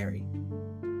monastery.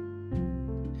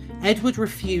 Edward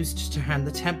refused to hand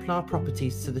the Templar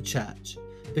properties to the church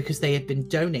because they had been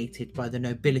donated by the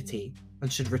nobility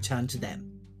and should return to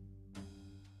them.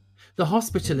 The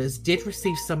Hospitallers did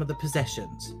receive some of the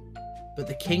possessions, but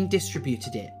the king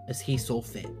distributed it as he saw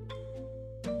fit.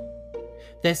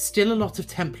 There's still a lot of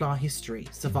Templar history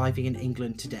surviving in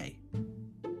England today.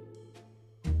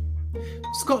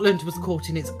 Scotland was caught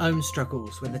in its own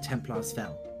struggles when the Templars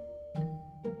fell.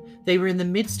 They were in the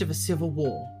midst of a civil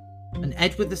war, and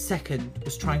Edward II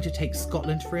was trying to take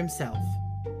Scotland for himself.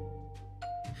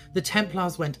 The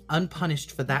Templars went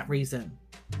unpunished for that reason,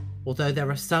 although there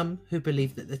are some who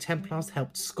believe that the Templars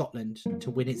helped Scotland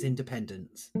to win its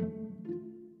independence.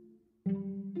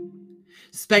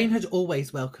 Spain had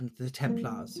always welcomed the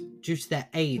Templars due to their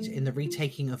aid in the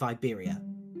retaking of Iberia.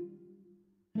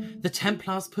 The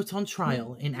Templars put on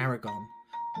trial in Aragon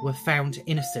were found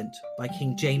innocent by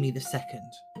King Jaime II.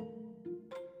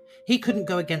 He couldn't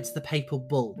go against the papal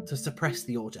bull to suppress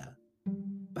the order,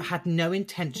 but had no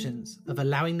intentions of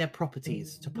allowing their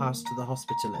properties to pass to the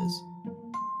Hospitallers.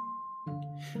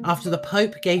 After the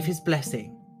Pope gave his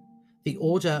blessing, the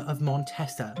Order of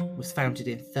Montesa was founded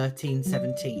in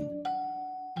 1317.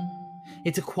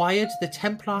 It acquired the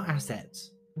Templar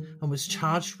assets and was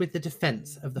charged with the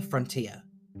defence of the frontier.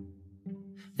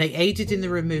 They aided in the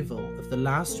removal of the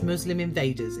last Muslim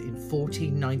invaders in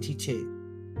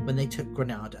 1492 when they took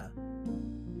Granada,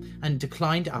 and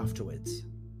declined afterwards.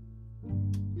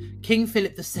 King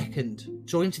Philip II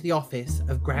joined the office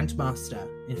of Grand Master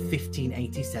in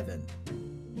 1587.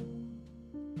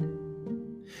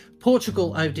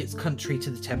 Portugal owed its country to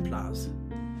the Templars.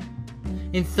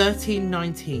 In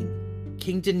 1319,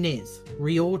 King Deniz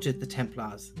reordered the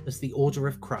Templars as the Order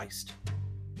of Christ.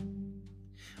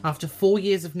 After 4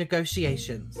 years of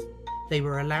negotiations, they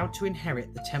were allowed to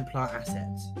inherit the Templar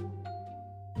assets.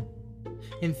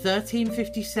 In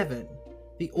 1357,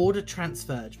 the order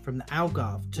transferred from the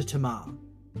Algarve to Tomar.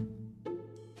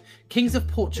 Kings of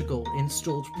Portugal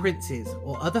installed princes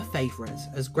or other favourites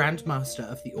as Grand Master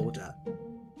of the order.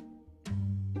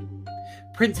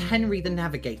 Prince Henry the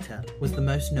Navigator was the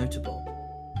most notable.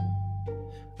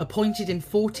 Appointed in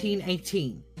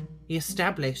 1418, he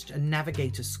established a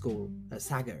navigator school at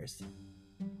Sagres,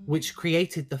 which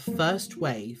created the first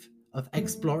wave of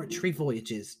exploratory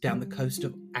voyages down the coast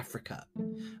of Africa,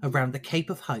 around the Cape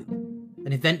of Hope,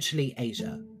 and eventually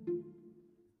Asia.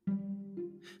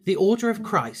 The Order of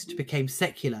Christ became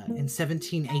secular in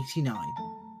 1789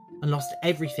 and lost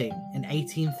everything in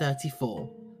 1834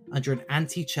 under an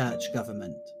anti-church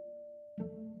government.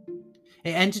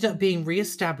 It ended up being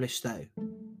re-established though,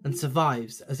 and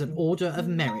survives as an order of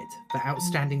merit for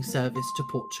outstanding service to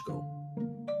Portugal.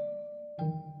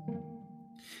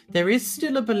 There is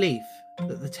still a belief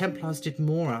that the Templars did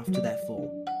more after their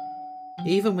fall,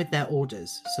 even with their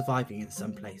orders surviving in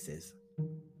some places.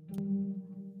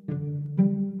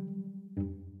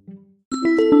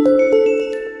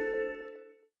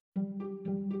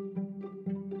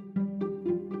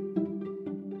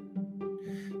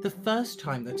 The first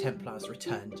time the Templars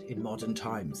returned in modern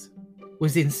times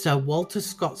was in Sir Walter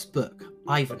Scott's book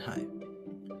Ivanhoe,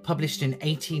 published in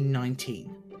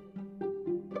 1819.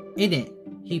 In it,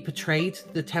 he portrayed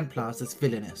the Templars as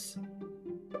villainous.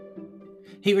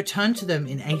 He returned to them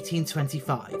in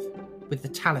 1825 with the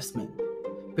Talisman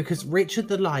because Richard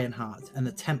the Lionheart and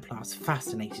the Templars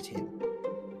fascinated him.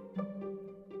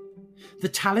 The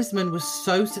Talisman was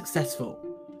so successful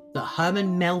that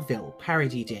Herman Melville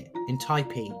parodied it in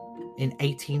Taipei in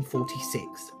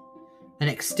 1846 and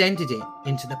extended it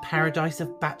into the Paradise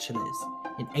of Bachelors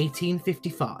in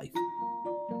 1855,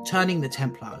 turning the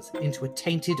Templars into a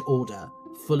tainted order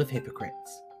full of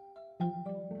hypocrites.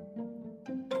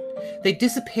 They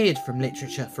disappeared from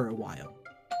literature for a while,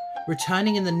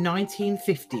 returning in the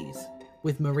 1950s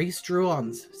with Maurice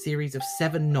Drouin's series of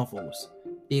 7 novels,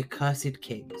 The Accursed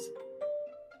Kings.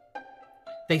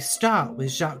 They start with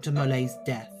Jacques de Molay's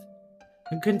death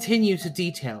and continue to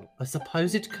detail a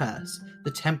supposed curse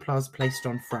the Templars placed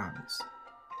on France.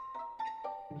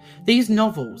 These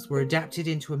novels were adapted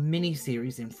into a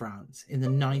mini-series in France in the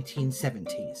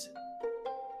 1970s.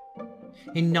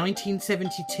 In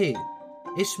 1972,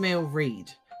 Ishmael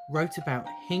Reed wrote about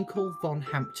Hinkle von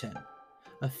Hampton,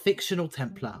 a fictional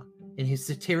Templar, in his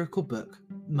satirical book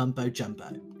Mumbo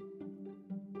Jumbo.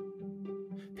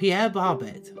 Pierre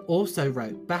Barbet also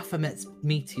wrote Baphomet's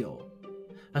Meteor,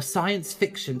 a science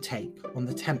fiction take on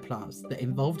the Templars that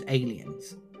involved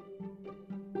aliens.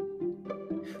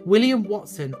 William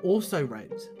Watson also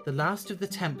wrote The Last of the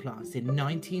Templars in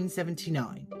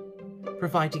 1979,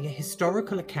 providing a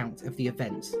historical account of the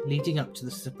events leading up to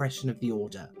the suppression of the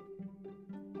order.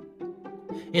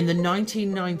 In the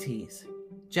 1990s,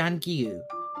 Jan Guillou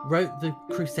wrote the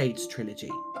Crusades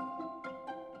trilogy.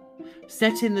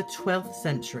 Set in the 12th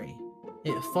century,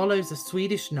 it follows a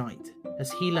Swedish knight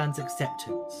as he learns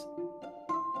acceptance.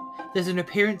 There's an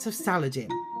appearance of Saladin,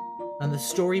 and the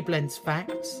story blends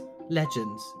facts,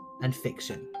 legends, and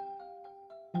fiction.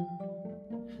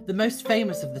 The most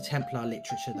famous of the Templar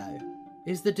literature, though,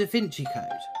 is the Da Vinci Code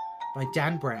by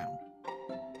Dan Brown.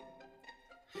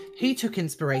 He took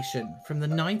inspiration from the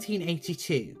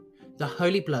 1982 The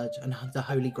Holy Blood and the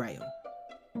Holy Grail.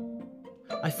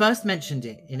 I first mentioned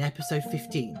it in episode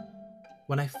 15,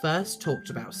 when I first talked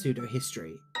about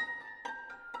pseudo-history.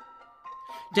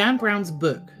 Dan Brown's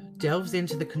book delves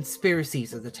into the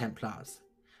conspiracies of the Templars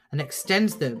and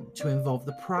extends them to involve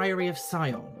the Priory of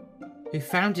Sion, who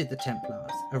founded the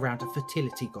Templars around a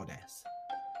fertility goddess.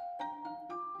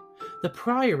 The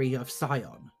Priory of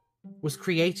Sion was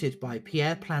created by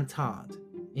Pierre Plantard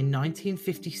in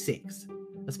 1956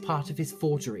 as part of his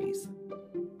forgeries.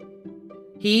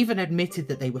 He even admitted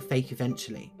that they were fake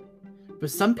eventually,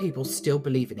 but some people still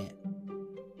believe in it.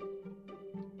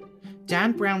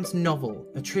 Dan Brown's novel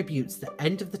attributes the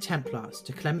end of the Templars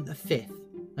to Clement V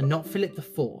and not Philip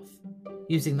IV,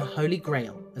 using the Holy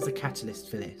Grail as a catalyst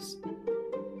for this.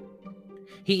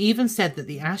 He He even said that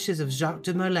the ashes of Jacques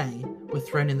de Molay were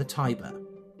thrown in the Tiber.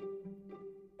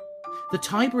 The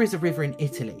Tiber is a river in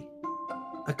Italy,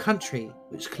 a country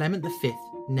which Clement V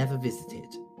never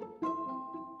visited.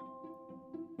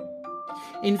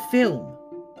 In film,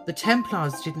 the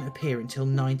Templars didn't appear until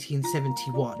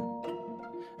 1971,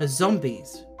 as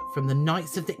zombies from the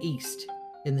Knights of the East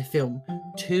in the film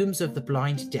Tombs of the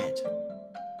Blind Dead.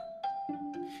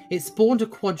 It spawned a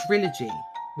quadrilogy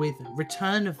with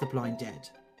Return of the Blind Dead,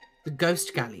 The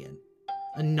Ghost Galleon,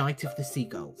 and Night of the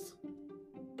Seagulls.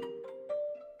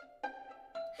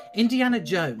 Indiana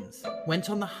Jones went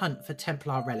on the hunt for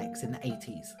Templar relics in the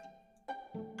 80s.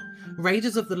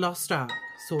 Raiders of the Lost Ark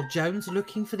saw Jones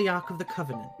looking for the Ark of the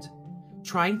Covenant,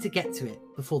 trying to get to it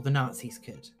before the Nazis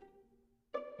could.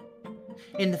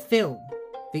 In the film,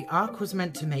 the Ark was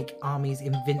meant to make armies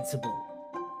invincible,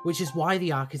 which is why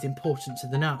the Ark is important to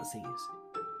the Nazis.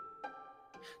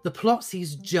 The plot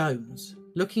sees Jones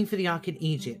looking for the Ark in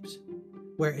Egypt,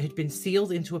 where it had been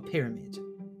sealed into a pyramid.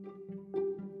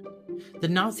 The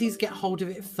Nazis get hold of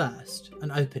it first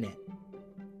and open it.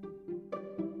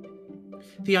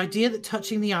 The idea that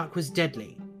touching the Ark was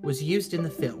deadly was used in the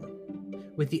film,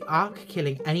 with the Ark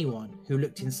killing anyone who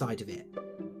looked inside of it.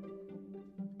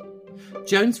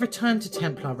 Jones returned to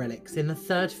Templar relics in the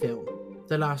third film,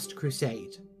 The Last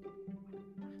Crusade.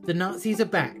 The Nazis are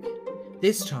back,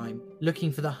 this time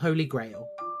looking for the Holy Grail.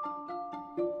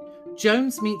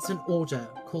 Jones meets an order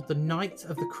called the Knights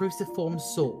of the Cruciform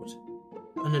Sword,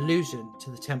 an allusion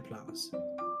to the Templars.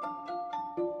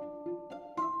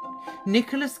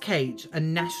 Nicolas Cage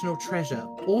and National Treasure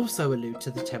also allude to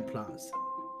the Templars,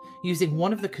 using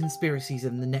one of the conspiracies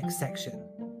in the next section.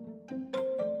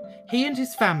 He and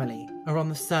his family are on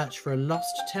the search for a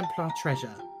lost Templar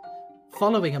treasure,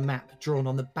 following a map drawn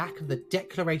on the back of the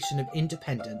Declaration of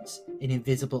Independence in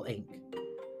invisible ink.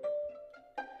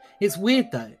 It's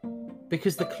weird though,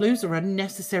 because the clues are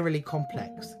unnecessarily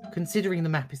complex, considering the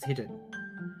map is hidden,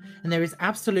 and there is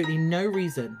absolutely no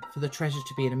reason for the treasure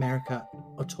to be in America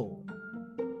at all.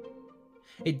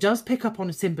 It does pick up on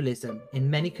a symbolism in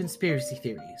many conspiracy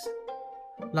theories,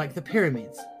 like the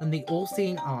pyramids and the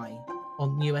all-seeing eye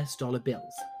on US dollar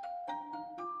bills.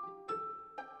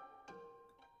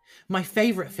 My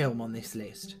favourite film on this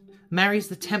list marries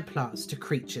the Templars to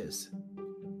creatures.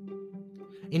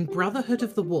 In Brotherhood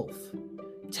of the Wolf,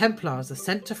 Templars are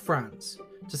sent to France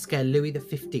to scare Louis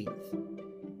XV.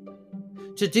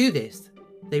 To do this,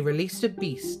 they released a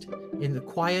beast in the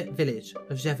quiet village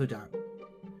of Gévaudan,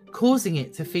 causing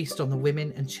it to feast on the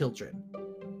women and children.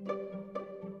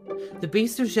 The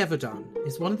Beast of Gévaudan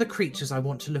is one of the creatures I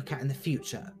want to look at in the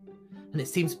future, and it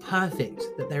seems perfect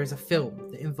that there is a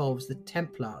film that involves the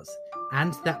Templars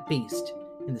and that beast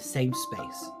in the same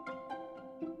space.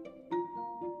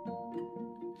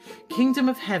 Kingdom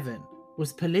of Heaven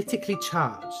was politically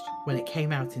charged when it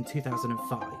came out in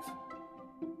 2005.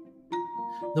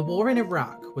 The war in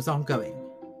Iraq was ongoing,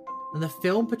 and the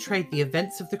film portrayed the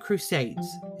events of the Crusades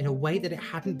in a way that it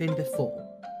hadn't been before.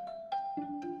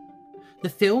 The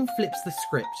film flips the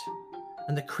script,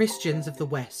 and the Christians of the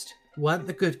West weren't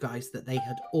the good guys that they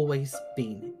had always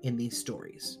been in these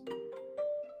stories.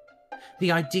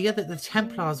 The idea that the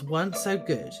Templars weren't so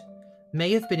good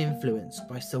may have been influenced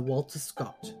by Sir Walter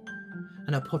Scott,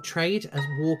 and are portrayed as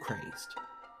war-crazed.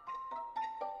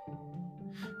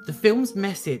 The film's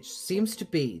message seems to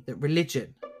be that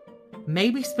religion,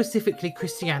 maybe specifically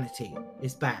Christianity,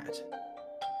 is bad,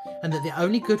 and that the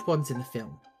only good ones in the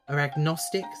film are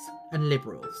agnostics and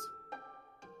liberals.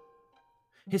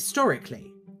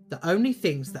 Historically, the only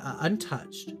things that are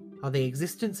untouched are the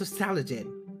existence of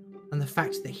Saladin and the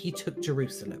fact that he took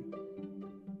Jerusalem.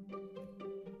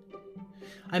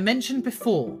 I mentioned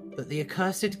before that The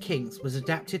Accursed Kings was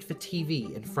adapted for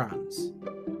TV in France,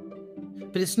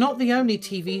 but it's not the only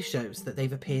TV shows that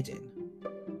they've appeared in.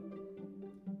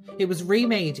 It was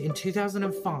remade in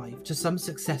 2005 to some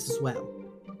success as well.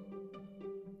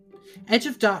 Edge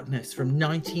of Darkness from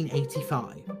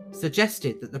 1985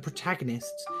 suggested that the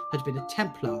protagonists had been a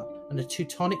Templar and a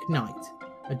Teutonic Knight,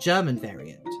 a German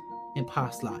variant, in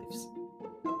past lives.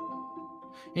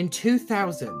 In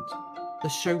 2000, the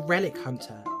show Relic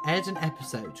Hunter aired an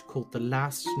episode called The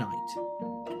Last Night,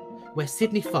 where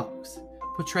Sidney Fox,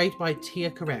 portrayed by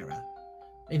Tia Carrera,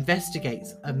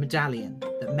 investigates a medallion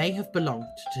that may have belonged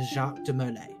to Jacques de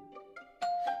Molay,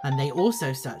 and they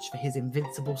also search for his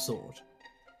invincible sword.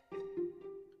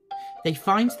 They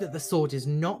find that the sword is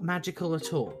not magical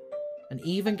at all, and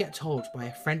even get told by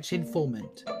a French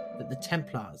informant that the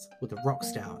Templars were the rock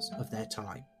stars of their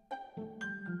time.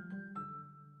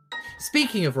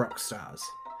 Speaking of rock stars,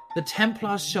 the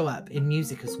Templars show up in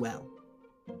music as well.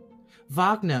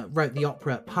 Wagner wrote the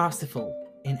opera Parsifal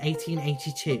in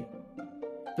 1882,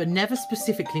 but never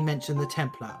specifically mentioned the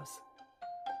Templars.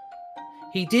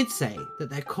 He did say that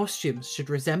their costumes should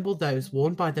resemble those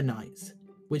worn by the knights,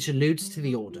 which alludes to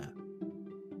the order.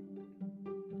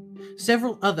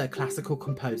 Several other classical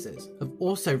composers have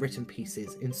also written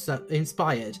pieces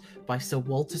inspired by Sir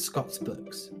Walter Scott's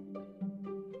books.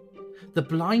 The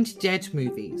Blind Dead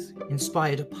movies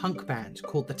inspired a punk band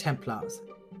called the Templars,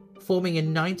 forming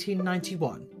in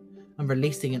 1991 and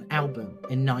releasing an album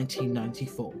in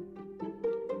 1994.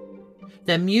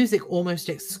 Their music almost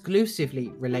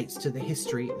exclusively relates to the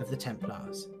history of the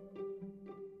Templars.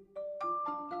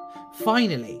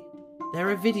 Finally, there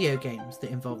are video games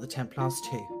that involve the Templars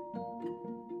too.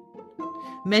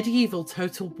 Medieval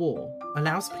Total War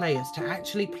allows players to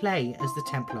actually play as the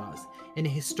Templars in a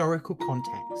historical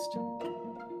context.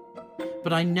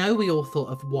 But I know we all thought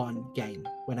of one game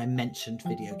when I mentioned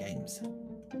video games: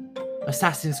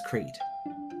 Assassin's Creed.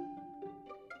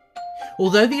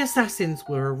 Although the Assassins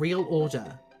were a real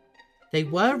order, they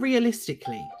were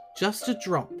realistically just a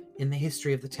drop in the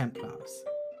history of the Templars.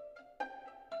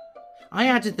 I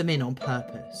added them in on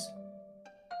purpose.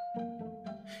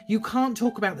 You can't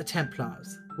talk about the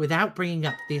Templars without bringing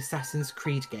up the Assassin's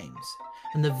Creed games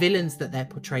and the villains that they're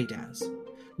portrayed as,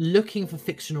 looking for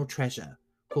fictional treasure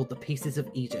called the Pieces of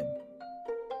Eden.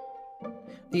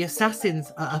 The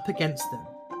assassins are up against them,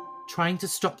 trying to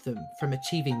stop them from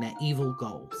achieving their evil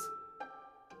goals.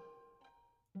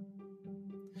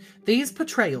 These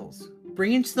portrayals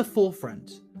bring into the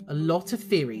forefront a lot of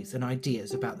theories and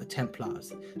ideas about the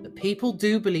Templars that people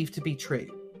do believe to be true.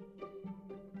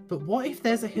 But what if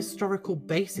there's a historical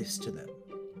basis to them?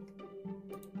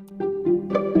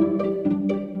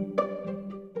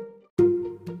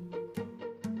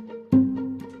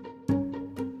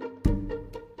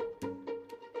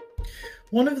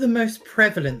 One of the most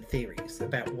prevalent theories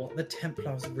about what the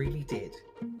Templars really did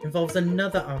involves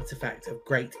another artifact of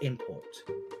great import: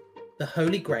 the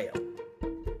Holy Grail.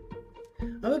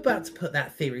 I'm about to put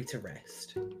that theory to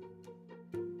rest.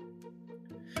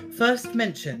 First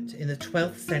mentioned in the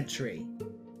 12th century,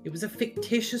 it was a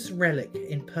fictitious relic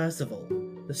in Percival,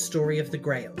 the Story of the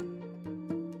Grail.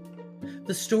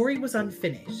 The story was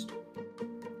unfinished.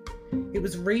 It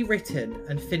was rewritten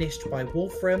and finished by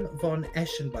Wolfram von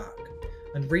Eschenbach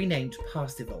and renamed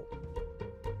Parsifal.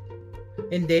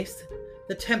 In this,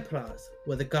 the Templars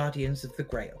were the guardians of the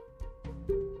Grail.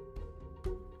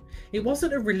 It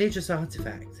wasn't a religious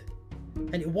artifact,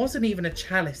 and it wasn't even a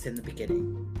chalice in the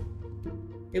beginning.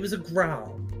 It was a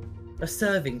Graal, a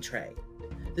serving tray,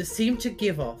 that seemed to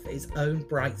give off its own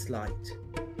bright light.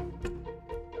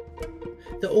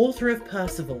 The author of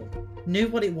Percival knew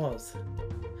what it was,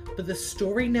 but the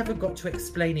story never got to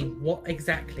explaining what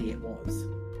exactly it was.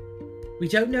 We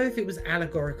don't know if it was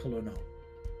allegorical or not,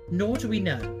 nor do we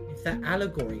know if that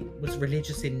allegory was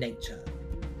religious in nature.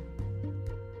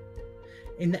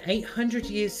 In the 800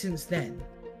 years since then,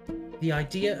 the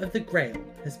idea of the Grail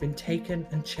has been taken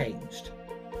and changed.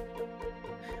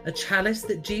 A chalice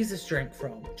that Jesus drank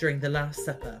from during the Last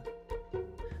Supper,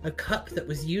 a cup that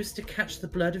was used to catch the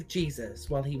blood of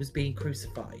Jesus while he was being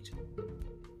crucified,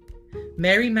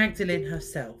 Mary Magdalene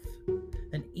herself,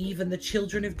 and even the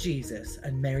children of Jesus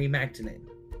and Mary Magdalene.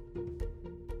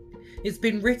 It's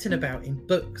been written about in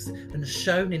books and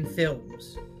shown in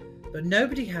films, but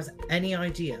nobody has any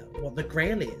idea what the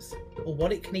Grail is or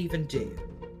what it can even do.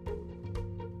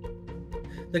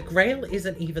 The Grail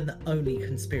isn't even the only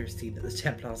conspiracy that the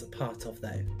Templars are part of,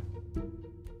 though.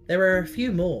 There are a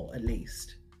few more, at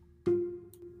least.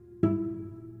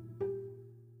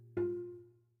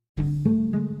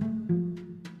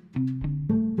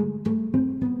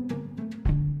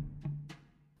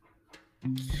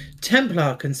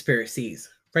 Templar conspiracies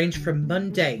range from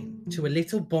mundane to a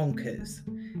little bonkers,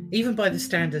 even by the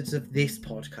standards of this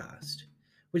podcast,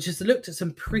 which has looked at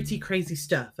some pretty crazy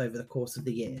stuff over the course of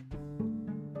the year.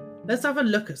 Let's have a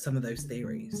look at some of those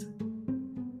theories.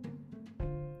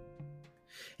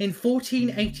 In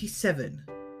 1487,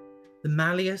 the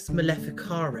Malleus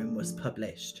Maleficarum was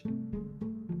published.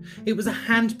 It was a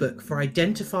handbook for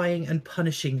identifying and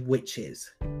punishing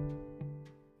witches.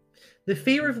 The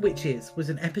fear of witches was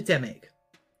an epidemic,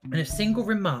 and a single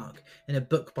remark in a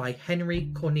book by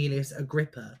Henry Cornelius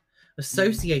Agrippa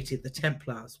associated the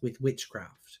Templars with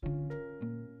witchcraft.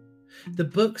 The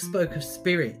book spoke of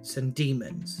spirits and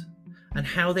demons, and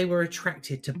how they were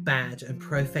attracted to bad and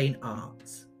profane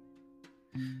arts.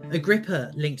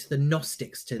 Agrippa linked the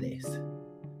Gnostics to this,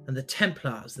 and the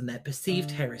Templars and their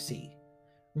perceived heresy,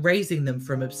 raising them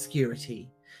from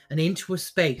obscurity and into a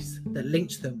space that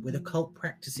linked them with occult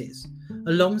practices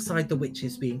alongside the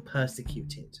witches being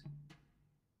persecuted.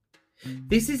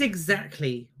 This is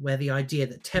exactly where the idea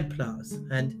that Templars,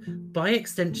 and by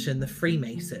extension the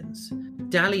Freemasons,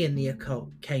 dally in the occult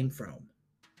came from.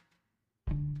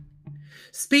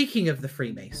 Speaking of the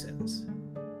Freemasons,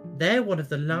 they're one of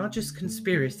the largest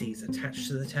conspiracies attached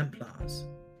to the Templars.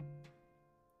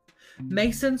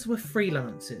 Masons were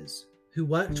freelancers who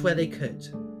worked where they could.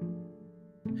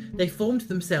 They formed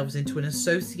themselves into an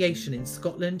association in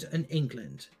Scotland and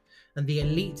England, and the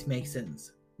elite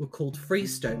Masons were called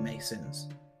Freestone Masons,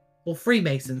 or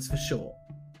Freemasons for short.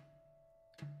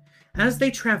 As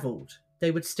they travelled,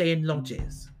 they would stay in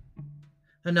lodges,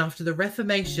 and after the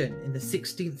Reformation in the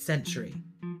 16th century,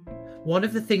 one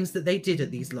of the things that they did at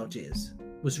these lodges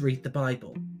was read the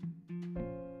Bible.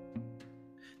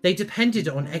 They depended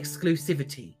on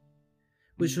exclusivity,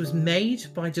 which was made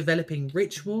by developing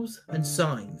rituals and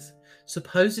signs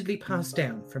supposedly passed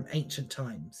down from ancient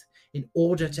times in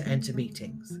order to enter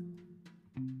meetings.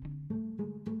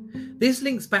 This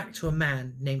links back to a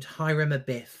man named Hiram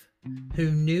Abiff,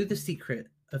 who knew the secret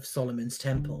of Solomon's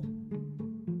Temple.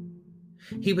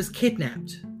 He was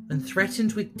kidnapped and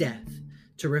threatened with death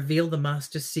to reveal the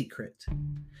master's secret,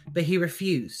 but he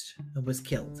refused and was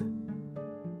killed.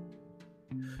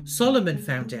 Solomon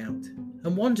found out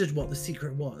and wondered what the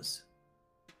secret was,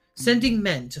 sending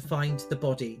men to find the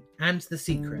body and the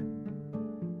secret.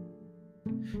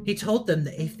 He told them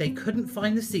that if they couldn't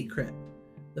find the secret,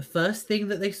 the first thing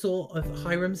that they saw of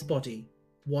Hiram's body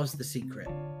was the secret.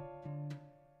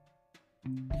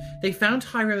 They found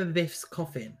Hiram Abiff's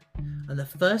coffin, and the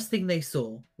first thing they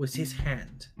saw was his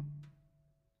hand.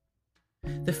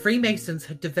 The Freemasons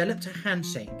had developed a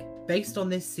handshake based on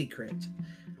this secret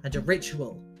and a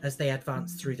ritual as they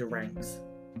advanced through the ranks.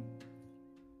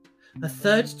 A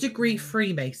third-degree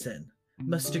Freemason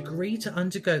must agree to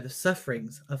undergo the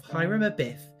sufferings of Hiram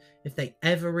Abiff if they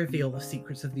ever reveal the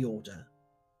secrets of the order.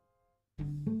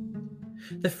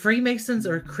 The Freemasons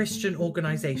are a Christian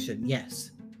organisation,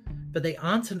 yes, but they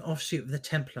aren't an offshoot of the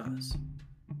Templars,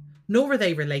 nor are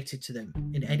they related to them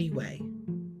in any way.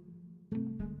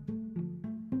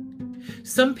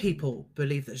 Some people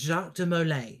believe that Jacques de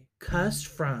Molay cursed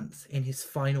France in his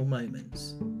final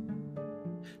moments.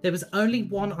 There was only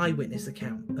one eyewitness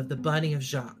account of the burning of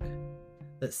Jacques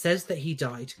that says that he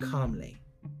died calmly.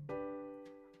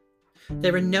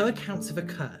 There are no accounts of a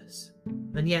curse,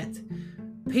 and yet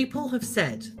people have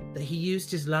said that he used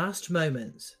his last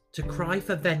moments to cry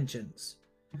for vengeance,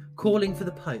 calling for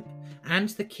the Pope and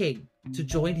the King to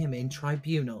join him in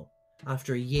tribunal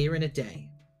after a year and a day.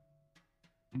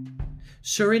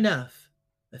 Sure enough,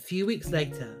 a few weeks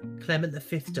later, Clement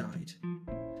V died,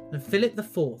 and Philip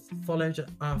IV followed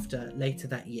after later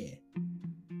that year.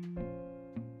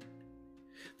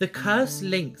 The curse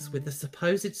links with the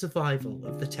supposed survival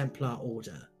of the Templar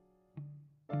Order.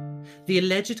 The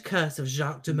alleged curse of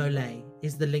Jacques de Molay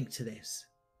is the link to this.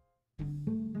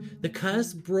 The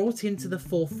curse brought into the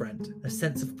forefront a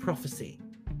sense of prophecy.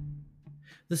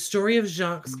 The story of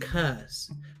Jacques' curse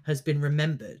has been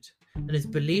remembered and is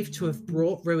believed to have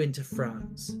brought ruin to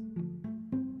France.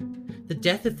 The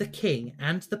death of the king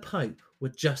and the Pope were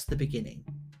just the beginning.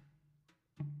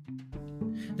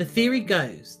 The theory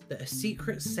goes that a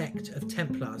secret sect of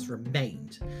Templars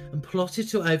remained and plotted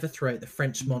to overthrow the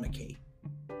French monarchy.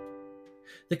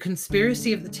 The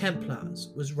conspiracy of the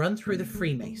Templars was run through the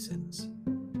Freemasons.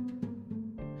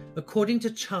 According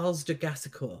to Charles de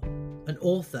Gassicourt, an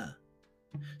author,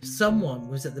 someone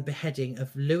was at the beheading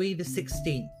of Louis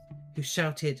XVI who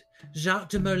shouted,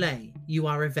 "Jacques de Molay, you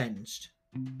are avenged."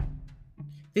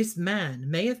 This man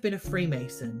may have been a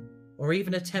Freemason or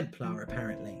even a Templar,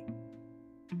 apparently.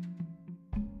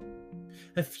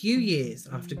 A few years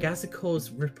after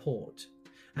Gassicourt's report,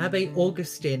 Abbé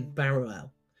Augustin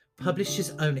Barruel published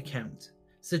his own account,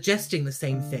 suggesting the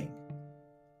same thing.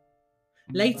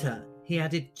 Later, he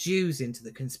added Jews into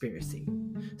the conspiracy,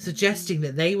 suggesting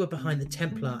that they were behind the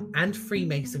Templar and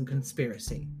Freemason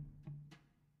conspiracy.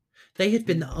 They had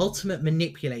been the ultimate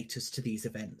manipulators to these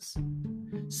events,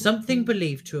 something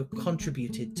believed to have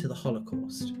contributed to the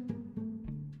Holocaust.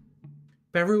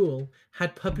 Barruel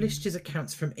had published his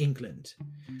accounts from England,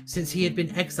 since he had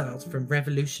been exiled from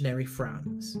revolutionary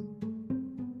France.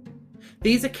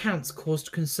 These accounts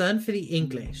caused concern for the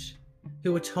English,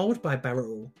 who were told by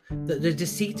Barruel that the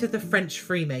deceit of the French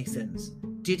Freemasons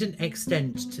didn't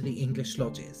extend to the English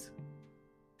lodges.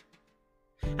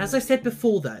 As I said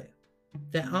before though,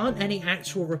 there aren't any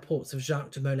actual reports of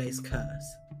Jacques de Molay's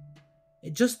curse.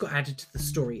 It just got added to the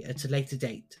story at a later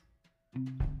date.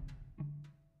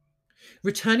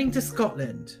 Returning to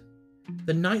Scotland,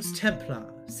 the Knights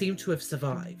Templar seem to have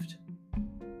survived.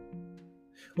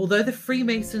 Although the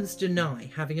Freemasons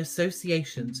deny having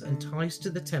associations and ties to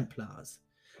the Templars,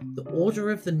 the Order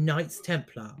of the Knights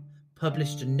Templar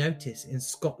published a notice in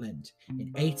Scotland in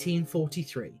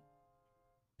 1843.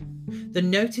 The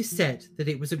notice said that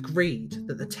it was agreed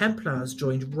that the Templars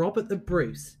joined Robert the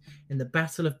Bruce in the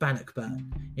Battle of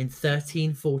Bannockburn in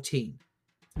 1314,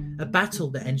 a battle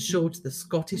that ensured the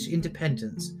Scottish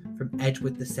independence from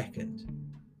Edward II.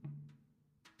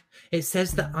 It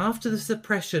says that after the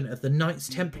suppression of the Knights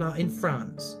Templar in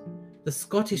France, the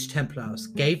Scottish Templars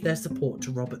gave their support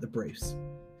to Robert the Bruce,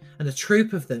 and a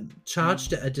troop of them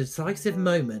charged at a decisive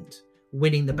moment,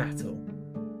 winning the battle.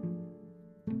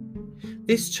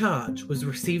 This charge was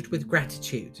received with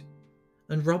gratitude,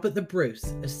 and Robert the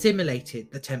Bruce assimilated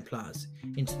the Templars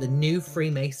into the new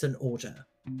Freemason order.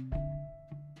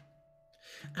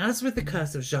 As with the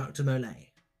curse of Jacques de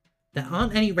Molay, there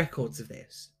aren't any records of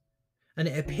this, and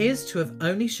it appears to have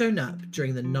only shown up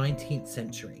during the 19th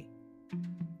century.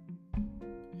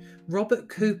 Robert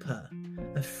Cooper,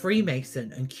 a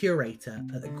Freemason and curator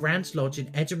at the Grand Lodge in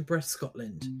Edinburgh,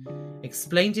 Scotland,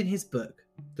 explained in his book,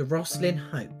 The Rosslyn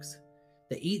Hoax,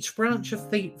 that each branch of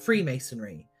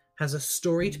Freemasonry has a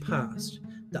storied past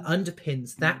that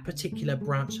underpins that particular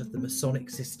branch of the Masonic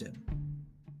system.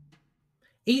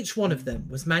 Each one of them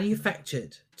was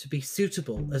manufactured to be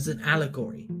suitable as an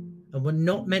allegory and were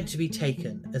not meant to be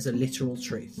taken as a literal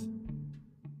truth.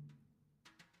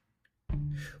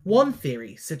 One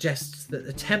theory suggests that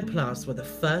the Templars were the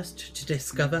first to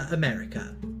discover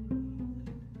America.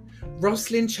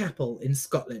 Rosslyn Chapel in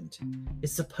Scotland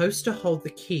is supposed to hold the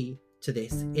key to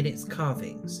this in its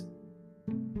carvings.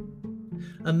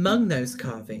 Among those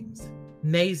carvings,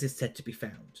 maize is said to be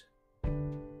found.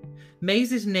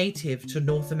 Maize is native to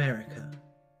North America.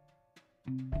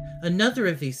 Another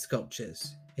of these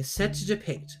sculptures is said to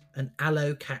depict an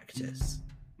aloe cactus.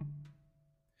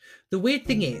 The weird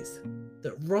thing is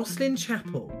that Rosslyn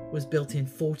Chapel was built in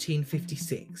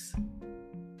 1456.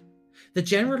 The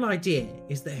general idea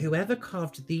is that whoever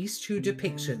carved these two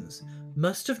depictions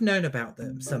must have known about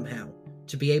them somehow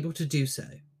to be able to do so.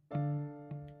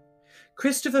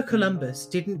 Christopher Columbus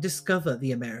didn't discover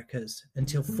the Americas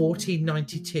until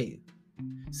 1492,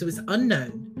 so it's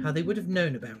unknown how they would have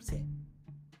known about it.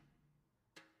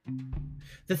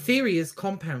 The theory is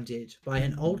compounded by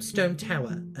an old stone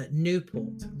tower at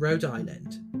Newport, Rhode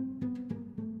Island.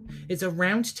 It's a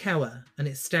round tower and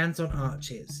it stands on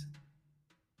arches.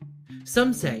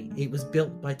 Some say it was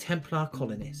built by Templar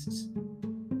colonists.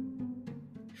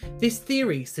 This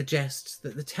theory suggests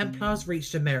that the Templars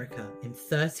reached America in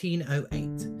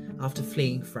 1308 after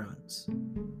fleeing France.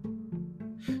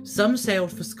 Some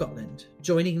sailed for Scotland,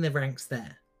 joining the ranks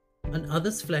there, and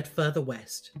others fled further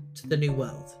west to the New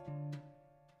World.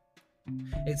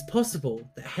 It's possible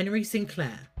that Henry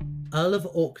Sinclair, Earl of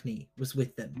Orkney, was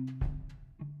with them.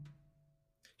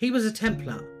 He was a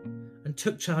Templar and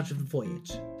took charge of the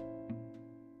voyage.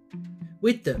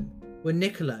 With them were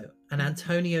Niccolo and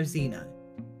Antonio Zeno,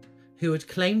 who had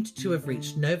claimed to have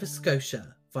reached Nova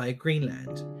Scotia via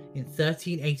Greenland in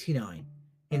 1389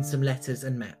 in some letters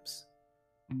and maps.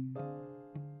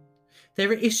 There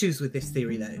are issues with this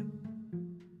theory though.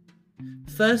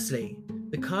 Firstly,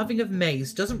 the carving of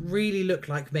maize doesn't really look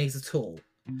like maize at all,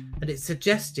 and it's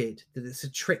suggested that it's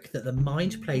a trick that the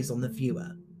mind plays on the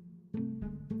viewer.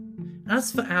 As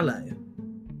for aloe,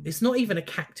 it's not even a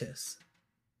cactus.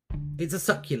 It's a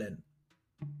succulent.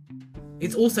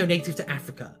 It's also native to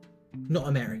Africa, not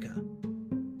America.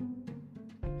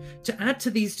 To add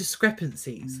to these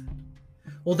discrepancies,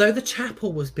 although the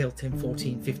chapel was built in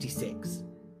 1456,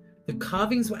 the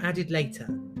carvings were added later,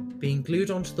 being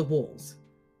glued onto the walls,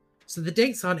 so the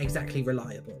dates aren't exactly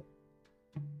reliable.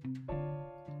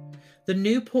 The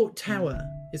Newport Tower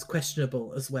is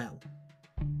questionable as well.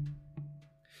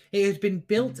 It had been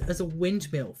built as a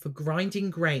windmill for grinding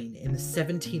grain in the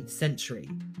 17th century,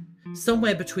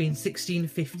 somewhere between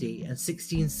 1650 and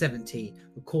 1670,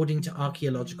 according to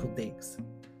archaeological digs.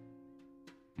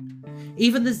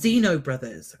 Even the Zeno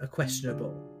brothers are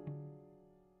questionable.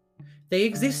 They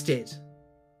existed,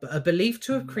 but are believed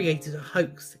to have created a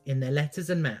hoax in their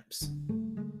letters and maps.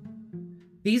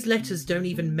 These letters don't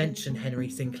even mention Henry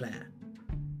Sinclair.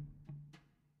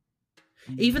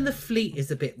 Even the fleet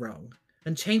is a bit wrong,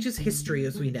 and changes history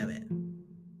as we know it.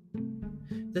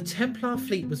 The Templar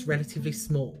fleet was relatively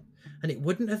small, and it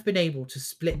wouldn't have been able to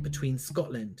split between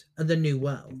Scotland and the New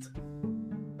World.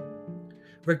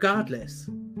 Regardless,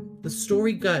 the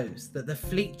story goes that the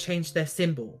fleet changed their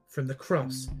symbol from the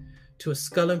cross to a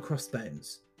skull and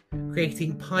crossbones,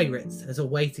 creating pirates as a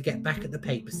way to get back at the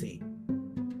papacy.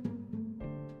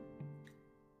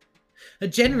 A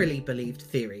generally believed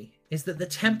theory is that the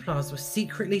Templars were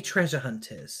secretly treasure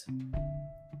hunters.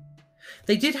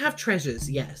 They did have treasures,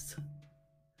 yes,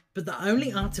 but the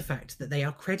only artifact that they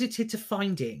are credited to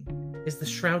finding is the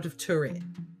Shroud of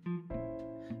Turin.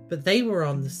 But they were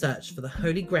on the search for the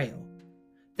Holy Grail,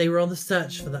 they were on the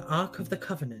search for the Ark of the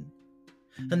Covenant,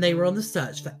 and they were on the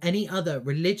search for any other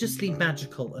religiously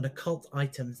magical and occult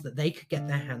items that they could get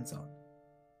their hands on.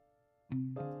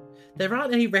 There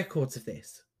aren't any records of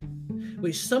this,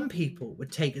 which some people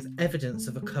would take as evidence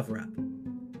of a cover-up,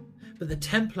 but the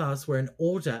Templars were an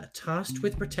order tasked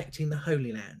with protecting the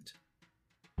Holy Land.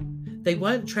 They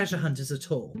weren't treasure hunters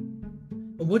at all,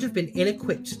 and would have been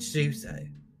ill-equipped to do so.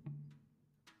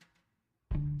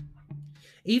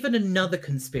 Even another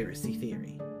conspiracy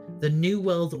theory, the New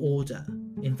World Order,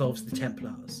 involves the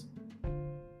Templars,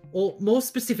 or more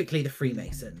specifically the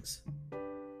Freemasons.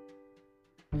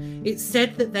 It's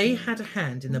said that they had a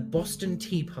hand in the Boston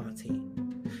Tea Party.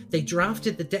 They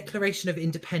drafted the Declaration of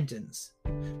Independence,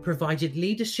 provided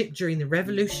leadership during the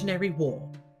Revolutionary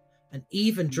War, and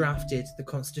even drafted the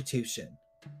Constitution.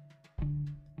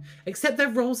 Except their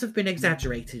roles have been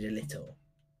exaggerated a little.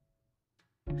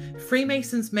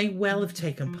 Freemasons may well have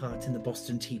taken part in the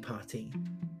Boston Tea Party,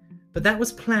 but that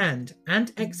was planned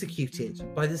and executed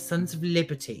by the Sons of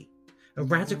Liberty, a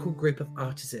radical group of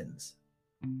artisans.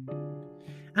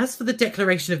 As for the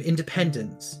Declaration of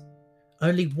Independence,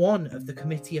 only one of the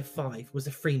Committee of Five was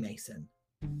a Freemason,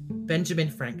 Benjamin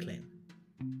Franklin.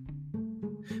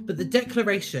 But the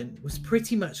Declaration was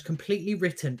pretty much completely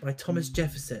written by Thomas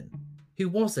Jefferson, who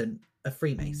wasn't a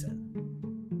Freemason.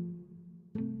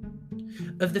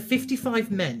 Of the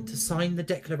 55 men to sign the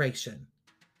Declaration,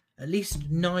 at least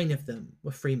 9 of them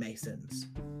were Freemasons.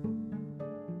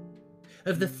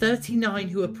 Of the 39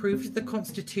 who approved the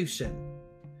Constitution,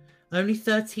 only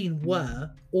 13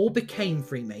 were or became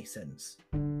Freemasons.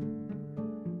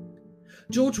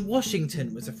 George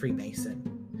Washington was a Freemason,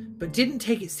 but didn't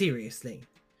take it seriously,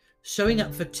 showing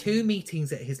up for 2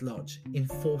 meetings at his lodge in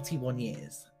 41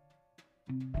 years.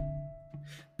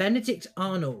 Benedict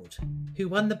Arnold, who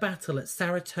won the battle at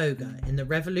Saratoga in the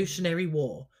Revolutionary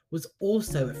War, was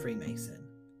also a Freemason.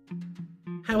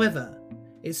 However,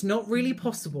 it's not really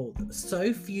possible that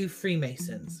so few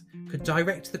Freemasons could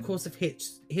direct the course of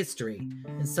history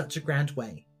in such a grand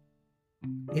way.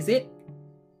 Is it?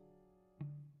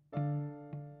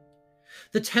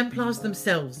 The Templars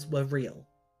themselves were real,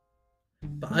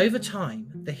 but over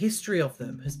time, the history of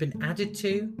them has been added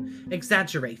to,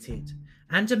 exaggerated,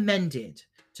 and amended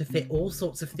to fit all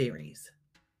sorts of theories.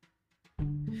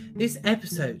 This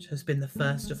episode has been the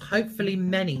first of hopefully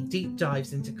many deep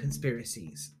dives into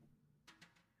conspiracies.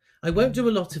 I won't do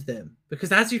a lot of them,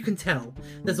 because as you can tell,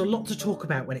 there's a lot to talk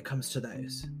about when it comes to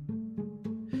those.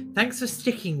 Thanks for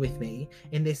sticking with me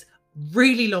in this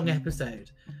really long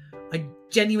episode. I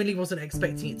genuinely wasn't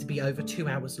expecting it to be over 2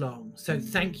 hours long, so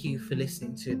thank you for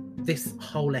listening to this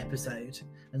whole episode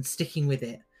and sticking with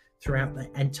it throughout the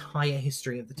entire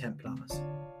history of the Templars.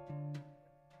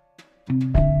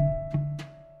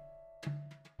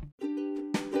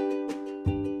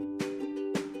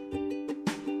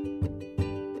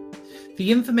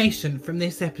 The information from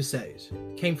this episode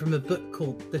came from a book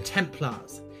called The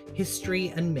Templars, History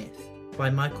and Myth by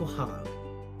Michael Haag.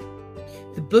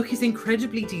 The book is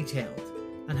incredibly detailed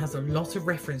and has a lot of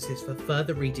references for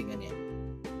further reading in it.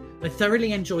 I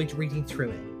thoroughly enjoyed reading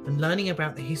through it and learning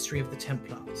about the history of the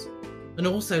Templars, and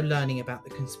also learning about the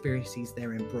conspiracies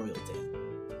they're embroiled in.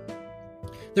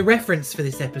 The reference for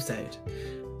this episode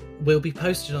will be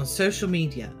posted on social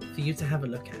media for you to have a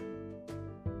look at.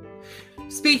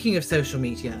 Speaking of social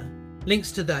media,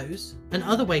 links to those and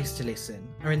other ways to listen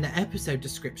are in the episode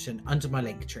description under my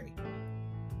Linktree.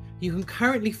 You can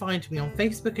currently find me on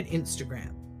Facebook and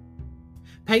Instagram.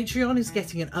 Patreon is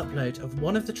getting an upload of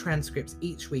one of the transcripts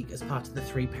each week as part of the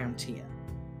 £3 tier.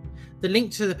 The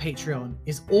link to the Patreon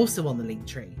is also on the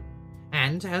Linktree,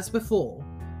 and as before,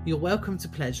 you're welcome to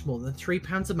pledge more than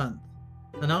 £3 a month,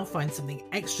 and I'll find something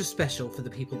extra special for the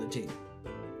people that do.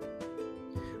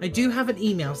 I do have an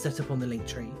email set up on the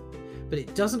Linktree, but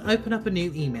it doesn't open up a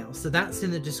new email, so that's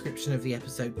in the description of the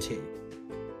episode too.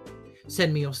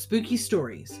 Send me your spooky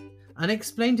stories,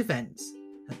 unexplained events,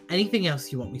 and anything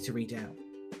else you want me to read out.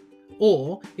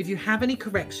 Or if you have any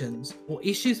corrections or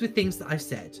issues with things that I've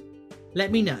said,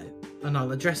 let me know and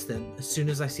I'll address them as soon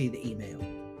as I see the email.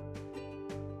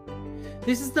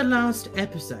 This is the last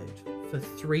episode for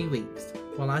 3 weeks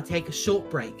while I take a short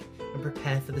break and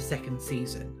prepare for the second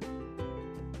season.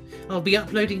 I'll be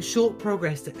uploading short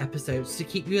progress episodes to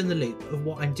keep you in the loop of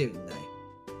what I'm doing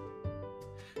though.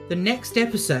 The next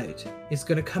episode is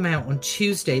going to come out on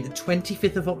Tuesday the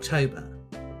 25th of October,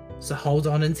 so hold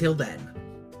on until then.